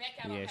 They let her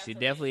back out. Yeah, on she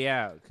house definitely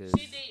arrest. out. Cause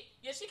She did.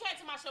 Yeah, she came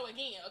to my show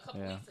again a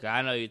couple yeah, weeks 'cause ago.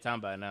 I know you're talking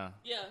about now.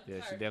 Yeah,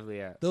 Yeah, she her.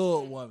 definitely out.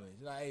 Thug woman.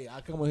 She's like, hey,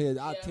 I come on here.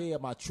 I Yeah. tell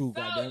my truth.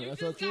 So Goddamn it. you That's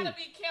just her truth. gotta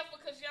be careful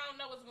because you don't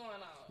know what's going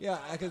on. Yeah,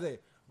 I can say.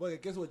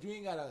 But guess what? You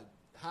ain't gotta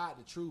hide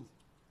the truth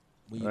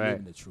when you Right.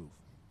 living the truth.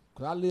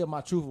 Cause I live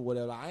my truth or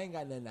whatever. Like, I ain't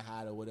got nothing to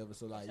hide or whatever.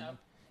 So like, Sure.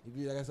 if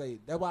you like I say,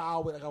 that's why I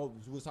always like I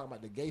was talking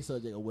about the gay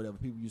subject or whatever.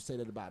 People you say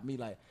that about me.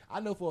 Like I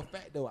know for a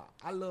fact though,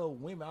 I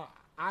love women.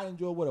 I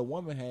enjoy what a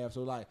woman have.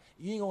 So like,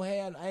 you ain't gonna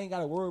have. I ain't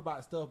gotta worry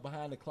about stuff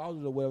behind the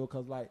closet or whatever.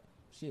 Cause like,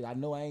 shit, I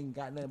know I ain't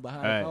got nothing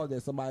behind Right. the closet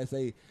that somebody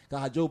say. Cause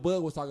how Joe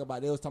Bud was talking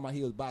about, they was talking about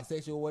he was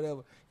bisexual or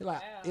whatever. He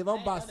like, Yeah, if I I'm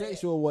ain't know that.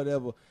 bisexual or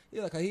whatever,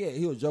 yeah, cause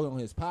he was joking on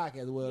his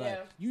podcast. Well, Yeah.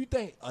 like, you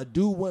think a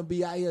dude wouldn't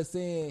be out here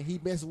saying he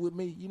messing with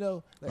me? You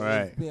know, like,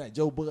 Right. being like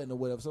Joe Budden or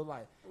whatever. So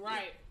like,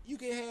 Right. you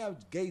can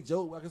have gay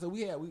jokes. Like I said,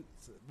 we have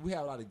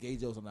a lot of gay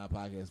jokes on our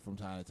podcast from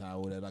time to time or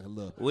whatever. Like a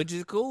little. Which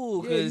is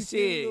cool, Yeah, cause you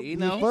shit, feel you it's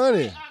know.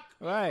 funny.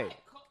 Right. Like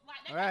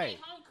they Right.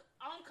 got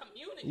their own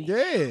community.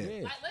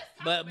 Yeah. Like, let's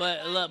talk But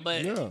about, look,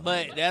 but Yeah.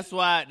 but that's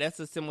why that's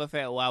a similar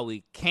fact why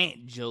we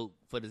can't joke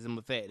for the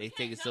simple fact they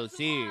take it so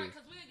serious.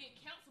 Because we'll get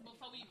canceled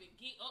before we even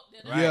get up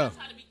there. Right. Yeah.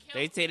 Trying to be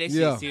They canceled. take that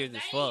Yeah. shit serious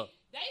as fuck.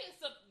 They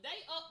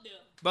up there.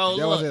 Bro,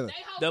 That was look, it.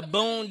 They the whole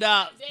community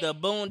Boondocks, like the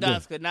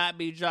Boondocks could not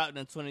be dropped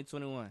in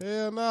 2021.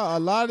 Hell no. A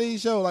lot of these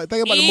shows, like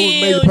think about the movie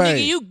Ew, Major nigga,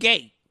 Pain. you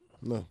gay.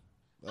 No.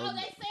 Oh,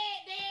 they said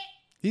that.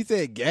 He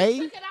said gay?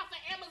 Took it off of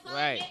Amazon,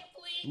 Right.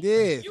 Netflix,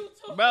 Yes.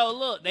 YouTube. Bro,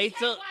 look, they You can't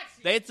took watch it.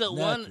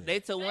 Nothing. they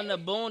took one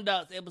of the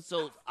Boondocks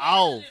episodes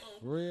off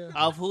For real?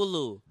 off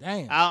Hulu.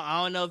 Damn.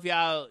 I don't know if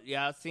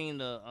y'all seen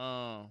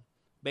the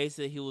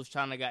basically he was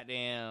trying to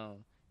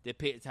goddamn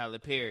depict Tyler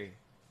Perry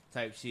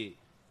type shit.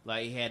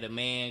 Like he had a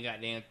man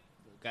goddamn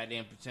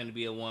pretend to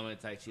be a woman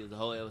type shit. It was a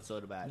whole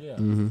episode about it.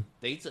 Yeah.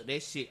 They took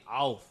that shit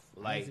off.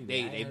 Like see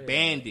they that. I ain't heard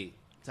banned it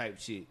type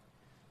shit.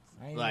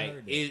 I ain't Like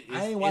heard that. it,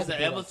 I ain't it's watched an it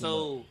too much.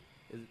 episode.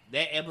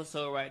 That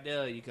episode right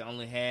there, you can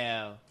only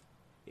have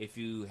if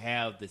you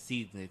have the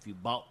season. If you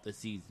bought the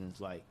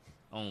seasons, like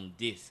on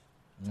disc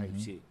type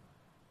shit.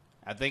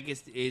 I think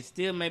it's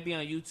still maybe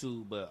on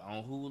YouTube, but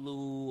on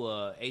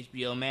Hulu,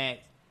 HBO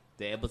Max,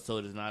 the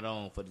episode is not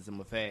on for the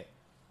simple fact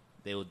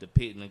they were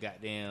depicting a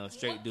goddamn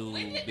straight dude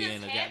When did being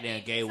this a happen?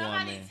 goddamn gay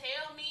Somebody woman.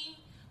 tell me,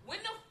 when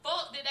the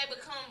fuck did they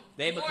become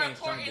They more became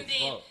strong important as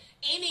than fuck.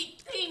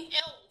 anything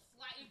else?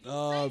 Like, if you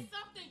say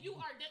something, you are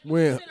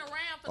when been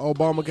around for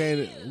Obama 20 came,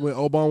 years. when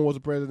Obama was the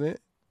president.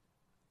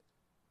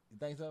 You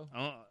think so?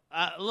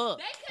 Look,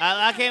 They could've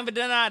I been- can't even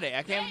deny that.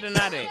 I can't even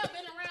deny They that. have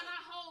been around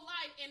our whole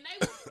life, and they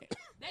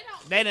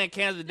don't. They done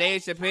canceled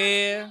Dave tried to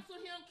Chappelle. Cancel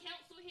him,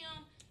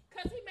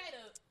 because he made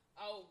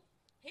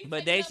he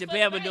But taking Dave up for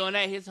Chappelle the been doing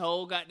race. that his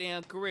whole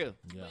goddamn career.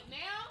 Yeah. But now,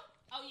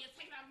 oh yeah,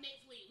 take it off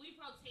next week. We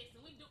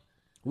protesting. We do.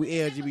 We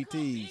they become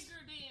LGBTs. bigger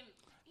than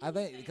I think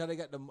anything. because they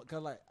got the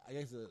like I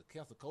guess the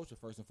cancel culture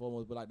first and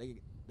foremost, but like they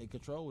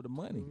control the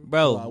money,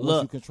 Bro, So, like, once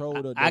look, you control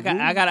the I got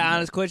rules, an you-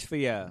 honest question for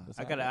y'all. That's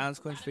I all got an right.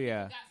 honest question for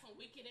y'all. Got some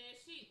wicked ass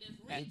shit that's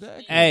rich.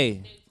 Exactly. Hey.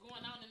 That's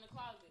going on in the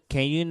closet.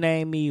 Can you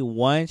name me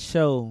one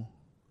show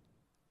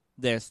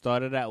that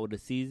started out with a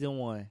season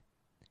 1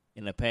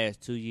 in the past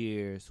 2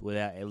 years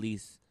without at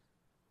least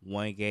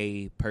one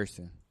gay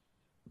person?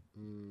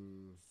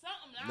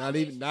 Something Not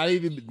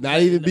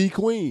even Be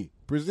Queen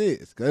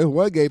presents. Cause there's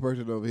one gay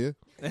person over here.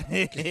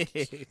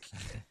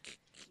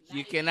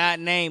 You cannot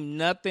name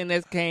nothing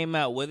that's came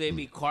out, whether it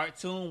be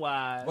cartoon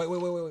wise, Wait.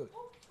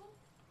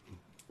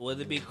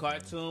 whether it be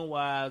cartoon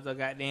wise or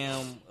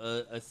goddamn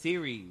a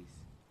series.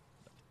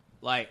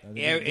 Like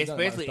Yeah, they gotta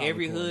especially stop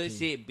every recording, hood too.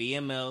 shit,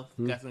 BMF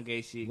got some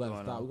gay shit We going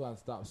gotta on.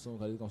 stop soon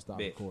because it's gonna stop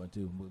Bet. recording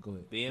too. But go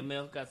ahead.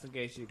 BMF got some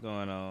gay shit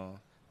going on.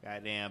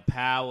 Goddamn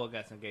Power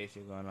got some gay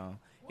shit going on.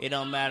 It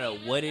don't matter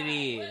what it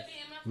is, What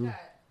BMF got?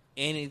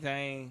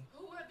 anything,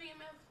 Who what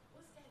BMF?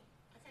 What's gay?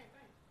 I can't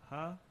think.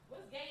 huh?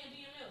 What's gay in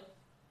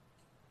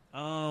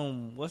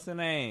BMF? What's the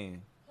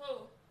name? Who?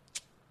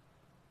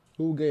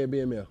 Who gay at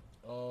BML?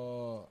 I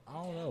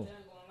don't know.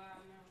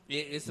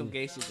 It's some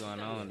gay shit going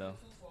on though.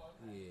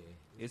 Yeah,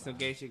 It's some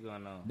gay shit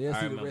going on. they'll I see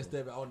the remember. rest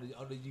of it on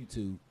the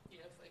YouTube.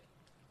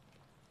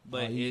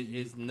 But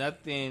it's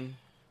nothing.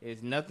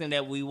 It's nothing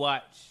that we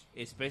watch,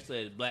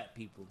 especially as black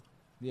people,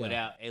 Yeah.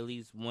 without at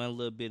least one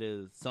little bit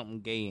of something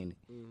gay in it.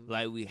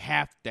 Like we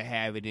have to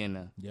have it in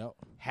there. Yep.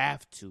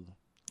 Have to.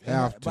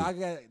 But I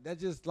got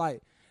that's just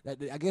like that.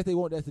 I guess they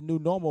want that's the new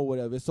normal, or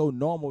whatever. It's so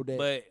normal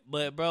that.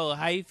 But bro,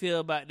 how you feel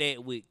about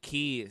that with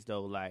kids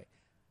though? Like,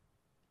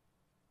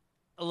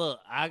 look,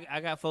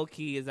 I got 4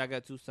 kids. I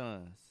got 2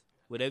 sons.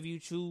 Whatever you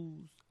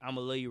choose,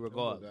 I'ma love you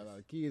regardless.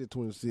 Kid at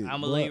 26.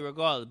 I'ma love you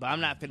regardless. But I'm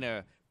not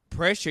finna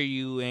pressure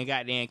you and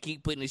goddamn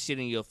keep putting this shit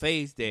in your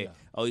face that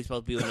oh you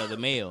supposed to be with another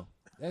male.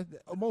 That's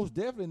most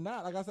definitely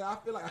not. Like I said, I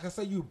feel like I can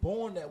say you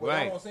born that way.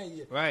 Right. That's what I'm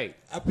saying. Right.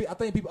 I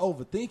think people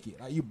overthink it.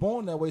 Like you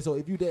born that way, so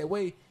if you that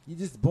way, you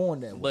just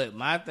born that way. But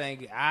my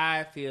thing,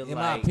 I feel In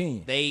my like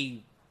opinion.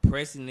 they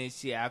pressing this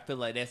shit. I feel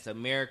like that's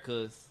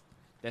America's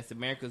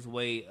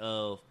way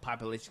of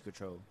population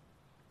control.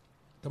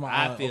 Come on,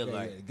 I feel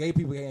like- gay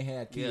people can't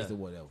have kids Yeah. or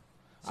whatever.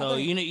 So I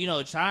think- you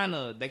know,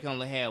 China they can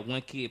only have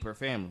one kid per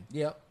family.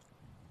 Yep.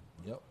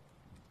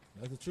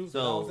 That's the truth. So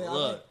You know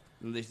what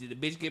I'm look, the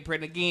bitch get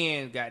pregnant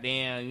again.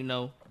 Goddamn, you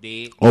know,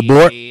 dead.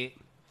 Abort. Dead.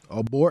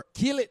 Abort.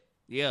 Kill it.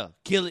 Yeah,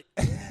 kill it.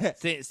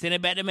 send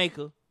it back to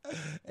Jamaica.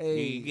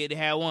 Hey, You get to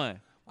have one.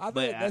 I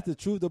but think that's the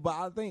truth. But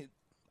I mean,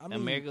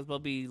 America's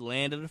supposed to be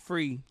land of the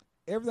free.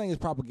 everything is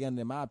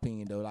propaganda in my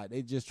opinion. Though, like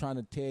they just trying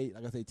to tell you,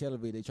 like I say,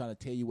 television. They trying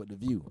to tell you what to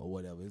view or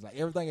whatever. It's like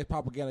everything is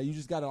propaganda. You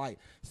just gotta like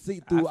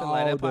see I through feel all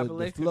like that the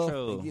population fluff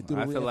control. and get through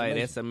the I real feel like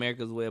information. that's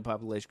America's way of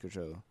population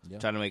control. Yeah.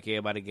 Trying to make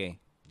everybody gay.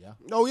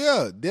 Oh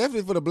yeah,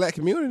 definitely for the black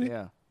community.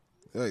 Yeah,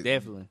 Like,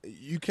 definitely.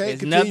 You can't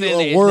There's nothing, continue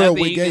a there's world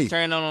nothing with you gay. can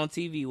turn on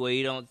TV where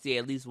you don't see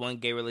at least one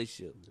gay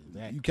relationship.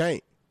 You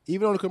can't.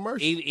 Even on the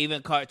commercial.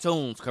 Even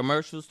cartoons,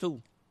 commercials too.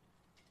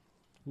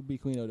 Who be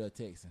queen of that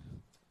Texan?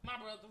 My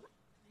brother.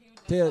 He was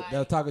just Tell like,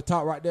 that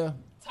talk right there.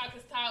 talk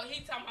his talk.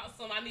 He talking about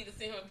something. I need to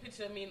send him a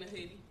picture of me in the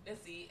hoodie.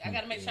 That's it. I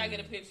gotta make sure I get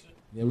a picture.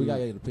 Yeah, we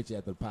gotta get a picture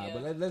after the pod.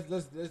 Yeah. But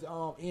let's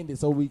end it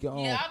so we can.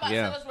 Yeah, I'm about to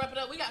yeah. say let's wrap it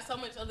up. We got so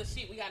much other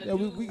shit we gotta Yeah,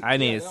 do. I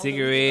need a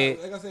cigarette.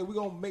 Like I said, we're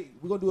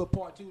gonna do a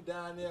part 2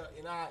 down there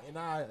in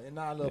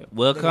our little.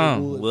 We'll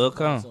come. woods We'll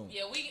sometime come. soon.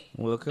 Yeah, we.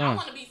 We'll I come.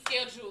 want to be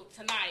scheduled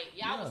tonight.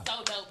 Y'all was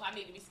so dope. I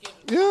need to be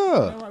scheduled. Yeah.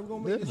 All right, we're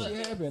gonna make this But-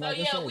 shit happen. So like I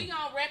yeah, said. we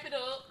gonna wrap it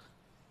up.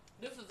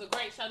 This is a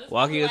great show. This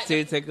Walk in probably your like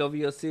city, the- take over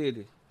your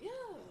city. Yeah,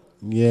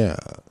 Yeah.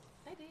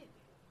 they did.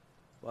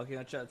 Walk in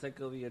your truck, take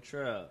over your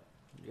truck.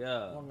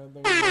 Yeah. Love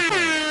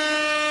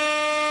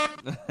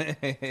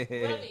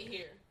it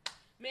here.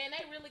 Man,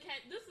 they really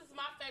can't. This is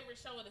my favorite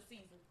show of the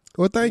season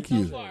Well, thank so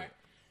you. far.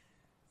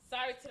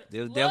 Sorry to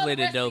This was love definitely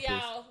the rest of dopest.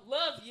 y'all.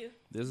 Love you.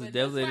 This is But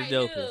definitely right the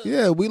dopest.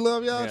 here, Yeah, we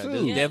love y'all Yeah, too.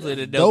 this is definitely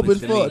the Dope dopest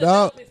as to fuck, me.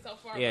 dog. the dopest so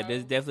far, Yeah, bro. this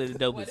is definitely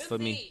the Well, dopest this for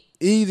me.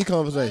 it. Easy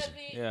conversation. Love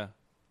it. Yeah.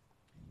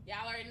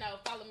 Y'all already know.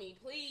 Follow me,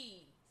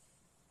 please.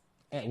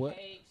 At Main what?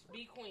 Page,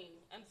 Be Queen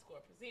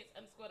 _presents _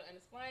 the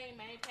unexplained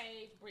main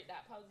page.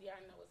 Brit.posey. You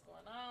already know what's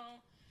going on.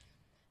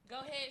 Go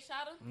ahead,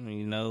 Shada.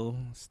 You know,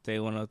 Stay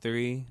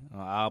 103 on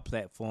all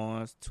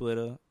platforms,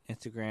 Twitter,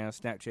 Instagram,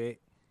 Snapchat.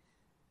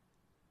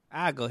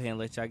 I'll go ahead and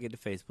let y'all get to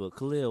Facebook.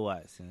 Khalil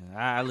Watson.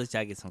 I'll let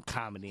y'all get some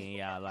comedy in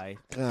y'all life.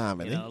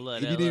 Comedy. You know,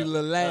 look, If you need a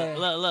little laugh.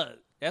 Look.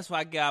 That's why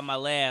I get all my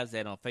laughs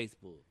at on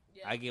Facebook.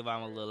 Yeah. I give all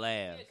my little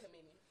laughs. Good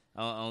comedian.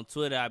 On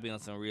Twitter, I be on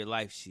some real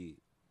life shit.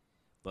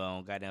 But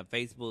on goddamn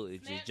Facebook,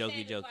 it's just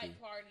Snapchat is jokey.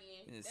 like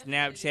partying. That's what it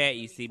Snapchat,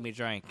 is you for see me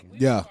drinking. We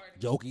Yeah.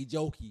 party.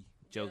 Jokey.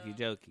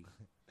 Jokey.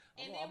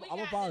 And then we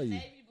I'ma got follow the you.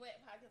 Navy Black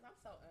podcast. I'm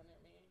so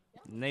honored, man.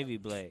 Y'all Navy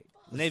black.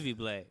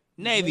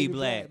 Navy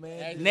black.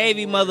 man.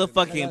 Navy Like I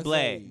motherfucking say,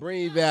 black.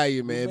 Bring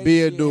value, we man. make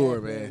Be a shit doer,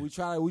 happen. man. We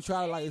try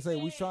to like I say,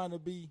 we trying to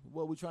be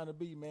what we trying to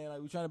be, man.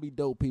 Like we trying to be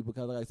dope people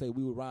because like I say,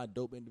 we would ride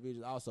dope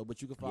individuals also.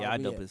 But you can follow Yeah, I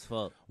me dope at as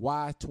fuck.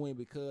 Wise Twin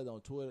because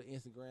on Twitter,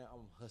 Instagram,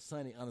 I'm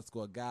Hassani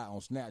 _guy on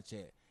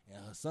Snapchat,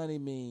 and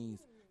Hassani means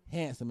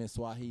handsome in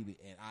Swahili,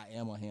 and I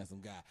am a handsome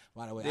guy.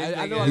 By the way,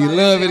 I know a He lot of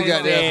love it, niggas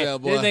goddamn say-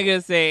 self, boy. This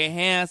nigga say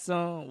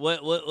handsome.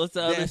 What's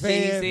the other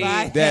shit he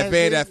said? That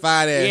fan, that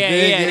fine ass Yeah,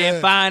 nigga.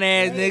 that fine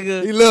ass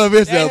nigga. He love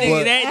himself, That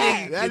boy.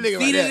 nigga, that nigga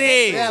right see the there.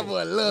 leg. That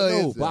boy love No,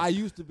 himself. but I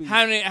used to be.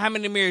 How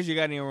many mirrors you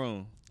got in your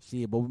room?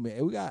 Shit, but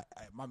we got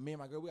me and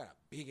my girl. We got a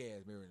big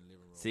ass mirror in the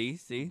living room.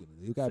 See?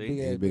 We got a See? big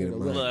ass bigger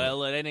mirror. than mine.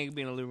 Look, that nigga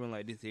be in the living room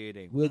like this every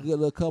day. We're a good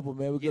little couple,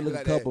 man. We're a good looking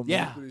Like that. couple,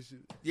 Yeah. man.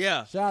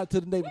 Yeah. Shout out to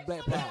the Navy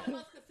Black Which one Power. of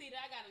us could see that?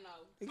 I gotta know.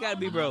 It gotta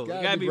be bro. It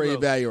gotta be bring bro.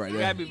 value right It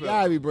there. gotta be bro.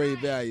 Gotta be bring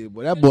value,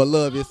 boy. That boy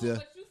love himself.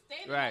 But you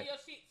standing Right. on your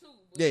shit too.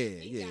 But Yeah,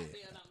 he yeah. got there,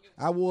 don't give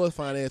a I was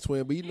finance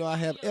twin, but you know I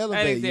have That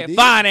elevated. nigga You said did?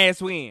 fine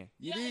ass win.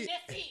 Yeah, did?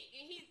 that's it. And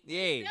he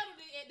Yeah. settled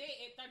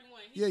it at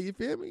 31. Yeah, you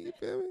feel me? You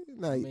feel me?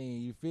 I Like,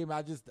 mean, you feel me?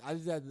 I just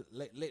had to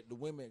let the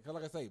women, cause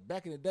like I say,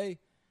 back in the day,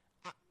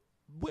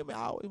 women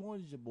always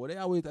wanted you, boy. They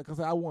always, cause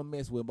I won't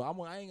mess with, but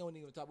I ain't gonna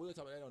even talk. We'll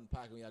talk about that on the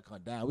podcast when y'all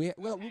come down. We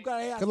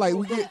gotta have 'Cause, like, we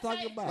what get-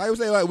 talking about. like we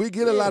say, like we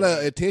get a lot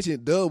of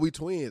attention. Duh, we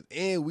twins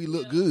and we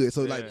look good.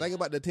 So like, Yeah. think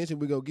about the attention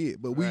we gonna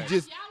get. But we Right.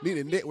 just Y'all need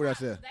to love network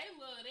TikTok, ourselves.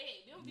 They love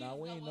that. Them Nah, bitches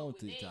we ain't go no up with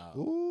TikTok.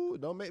 Ooh,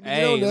 don't make me get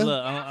Hey, on there.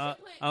 look, that.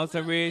 on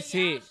some real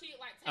shit.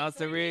 Like, On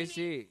some real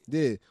shit.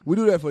 Yeah, we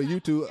do that for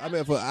YouTube. I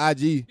mean for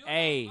IG.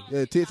 Hey,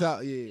 Yeah,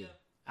 TikTok. Yeah,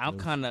 I'm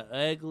kind of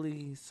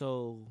ugly,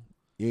 so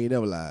you ain't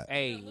never lied.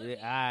 hey,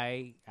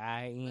 I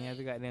ain't have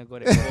to goddamn go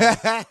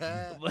that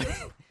far. But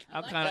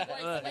I'm Like kind that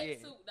boy of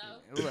sweatsuit,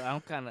 though. look.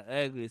 I'm kind of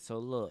ugly, so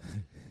look,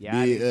 y'all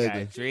Yeah, niggas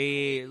ugly. got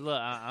dread.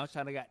 Look, I'm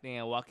trying to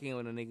goddamn walk in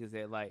with the niggas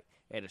at like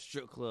at a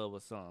strip club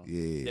or something.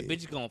 Yeah. The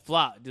bitch gonna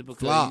flop just because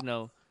Flop. you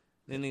know.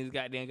 Them niggas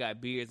goddamn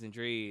got beards and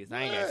dreads.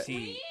 I ain't got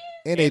shit.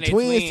 And they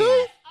twins too.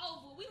 Over.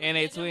 We and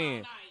they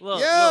twin. Look,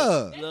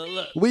 Yeah.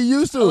 look. We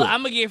used to. Look,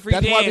 I'm gonna get free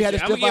That's why we had to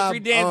dancing. I'm strip gonna get our free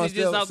dancing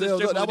just off the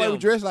selves strip up. That's with why we them.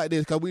 dress like this,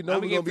 because we know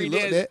I'm we're gonna going to get be free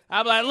looked dancing. at.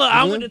 I'm like, look,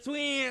 I'm with the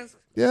twins.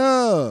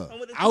 Yeah. I'm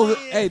with the I was,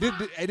 twins. hey,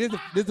 this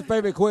is the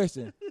favorite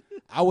question.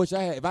 I wish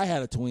if I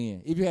had a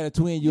twin. If you had a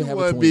twin, you have a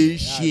twin. wouldn't be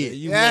shit.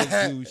 You wouldn't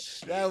do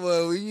shit. That's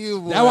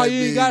why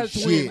you ain't got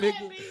a twin,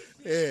 nigga.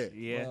 Yeah.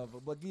 Yeah.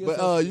 But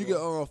You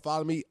can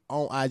follow me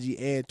on IG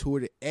and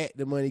Twitter at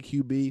The Money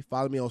QB.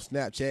 Follow me on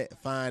Snapchat,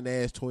 Fine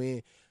Ass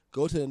Twin.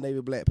 Go to the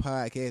Navy Black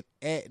Podcast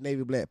at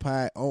Navy Black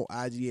Pod on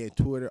IG and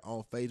Twitter.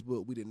 On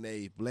Facebook, we the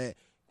Navy Black.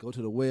 Go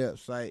to the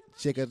website.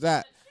 Check us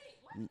out.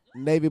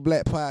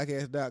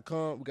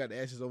 NavyBlackPodcast.com. We got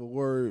the Ashes Over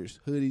Words,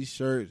 hoodies,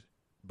 shirts,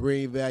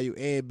 bring value,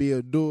 and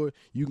build door.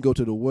 You can go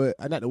to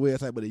not the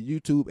website, but the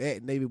YouTube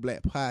at Navy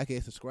Black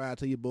Podcast. Subscribe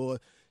to your boy.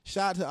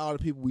 Shout out to all the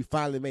people we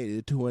finally made it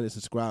to 200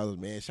 subscribers,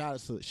 man. Shout out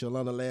to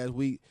Shalana last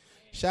week.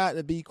 Shout out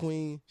to B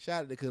Queen.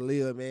 Shout out to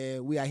Khalil,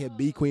 man. We out here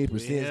B Queen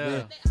presents,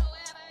 man.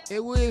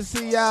 And we'll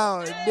see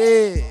y'all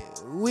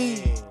next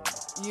week.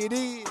 You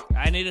did.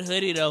 I need a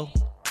hoodie though.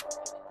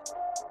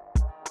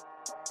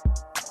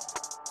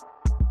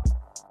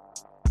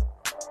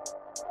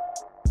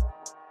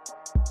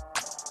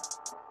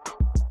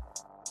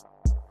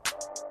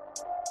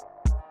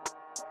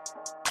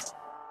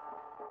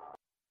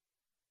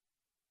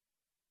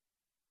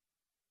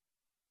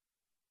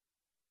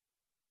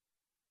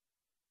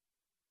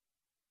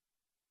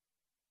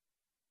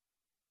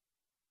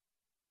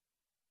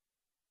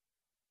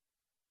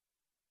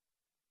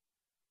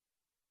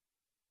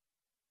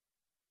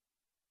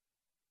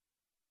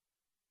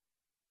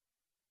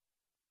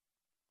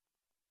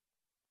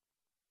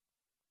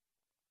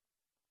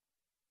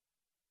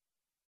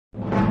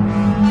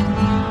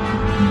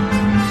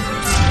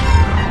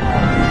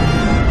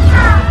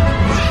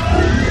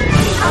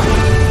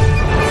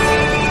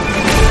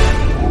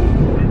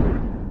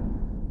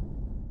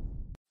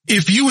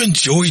 If you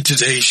enjoyed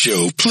today's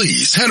show,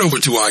 please head over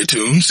to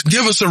iTunes,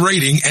 give us a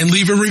rating, and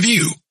leave a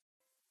review.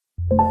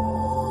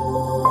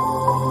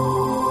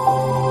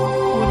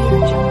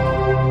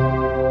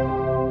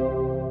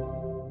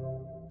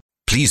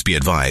 Please be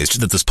advised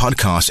that this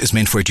podcast is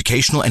meant for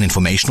educational and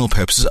informational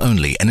purposes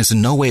only and is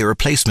in no way a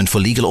replacement for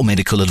legal or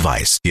medical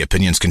advice. The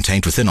opinions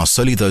contained within are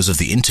solely those of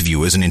the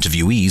interviewers and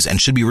interviewees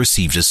and should be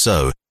received as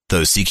so.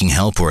 Those seeking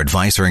help or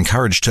advice are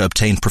encouraged to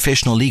obtain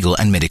professional legal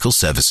and medical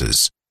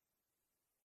services.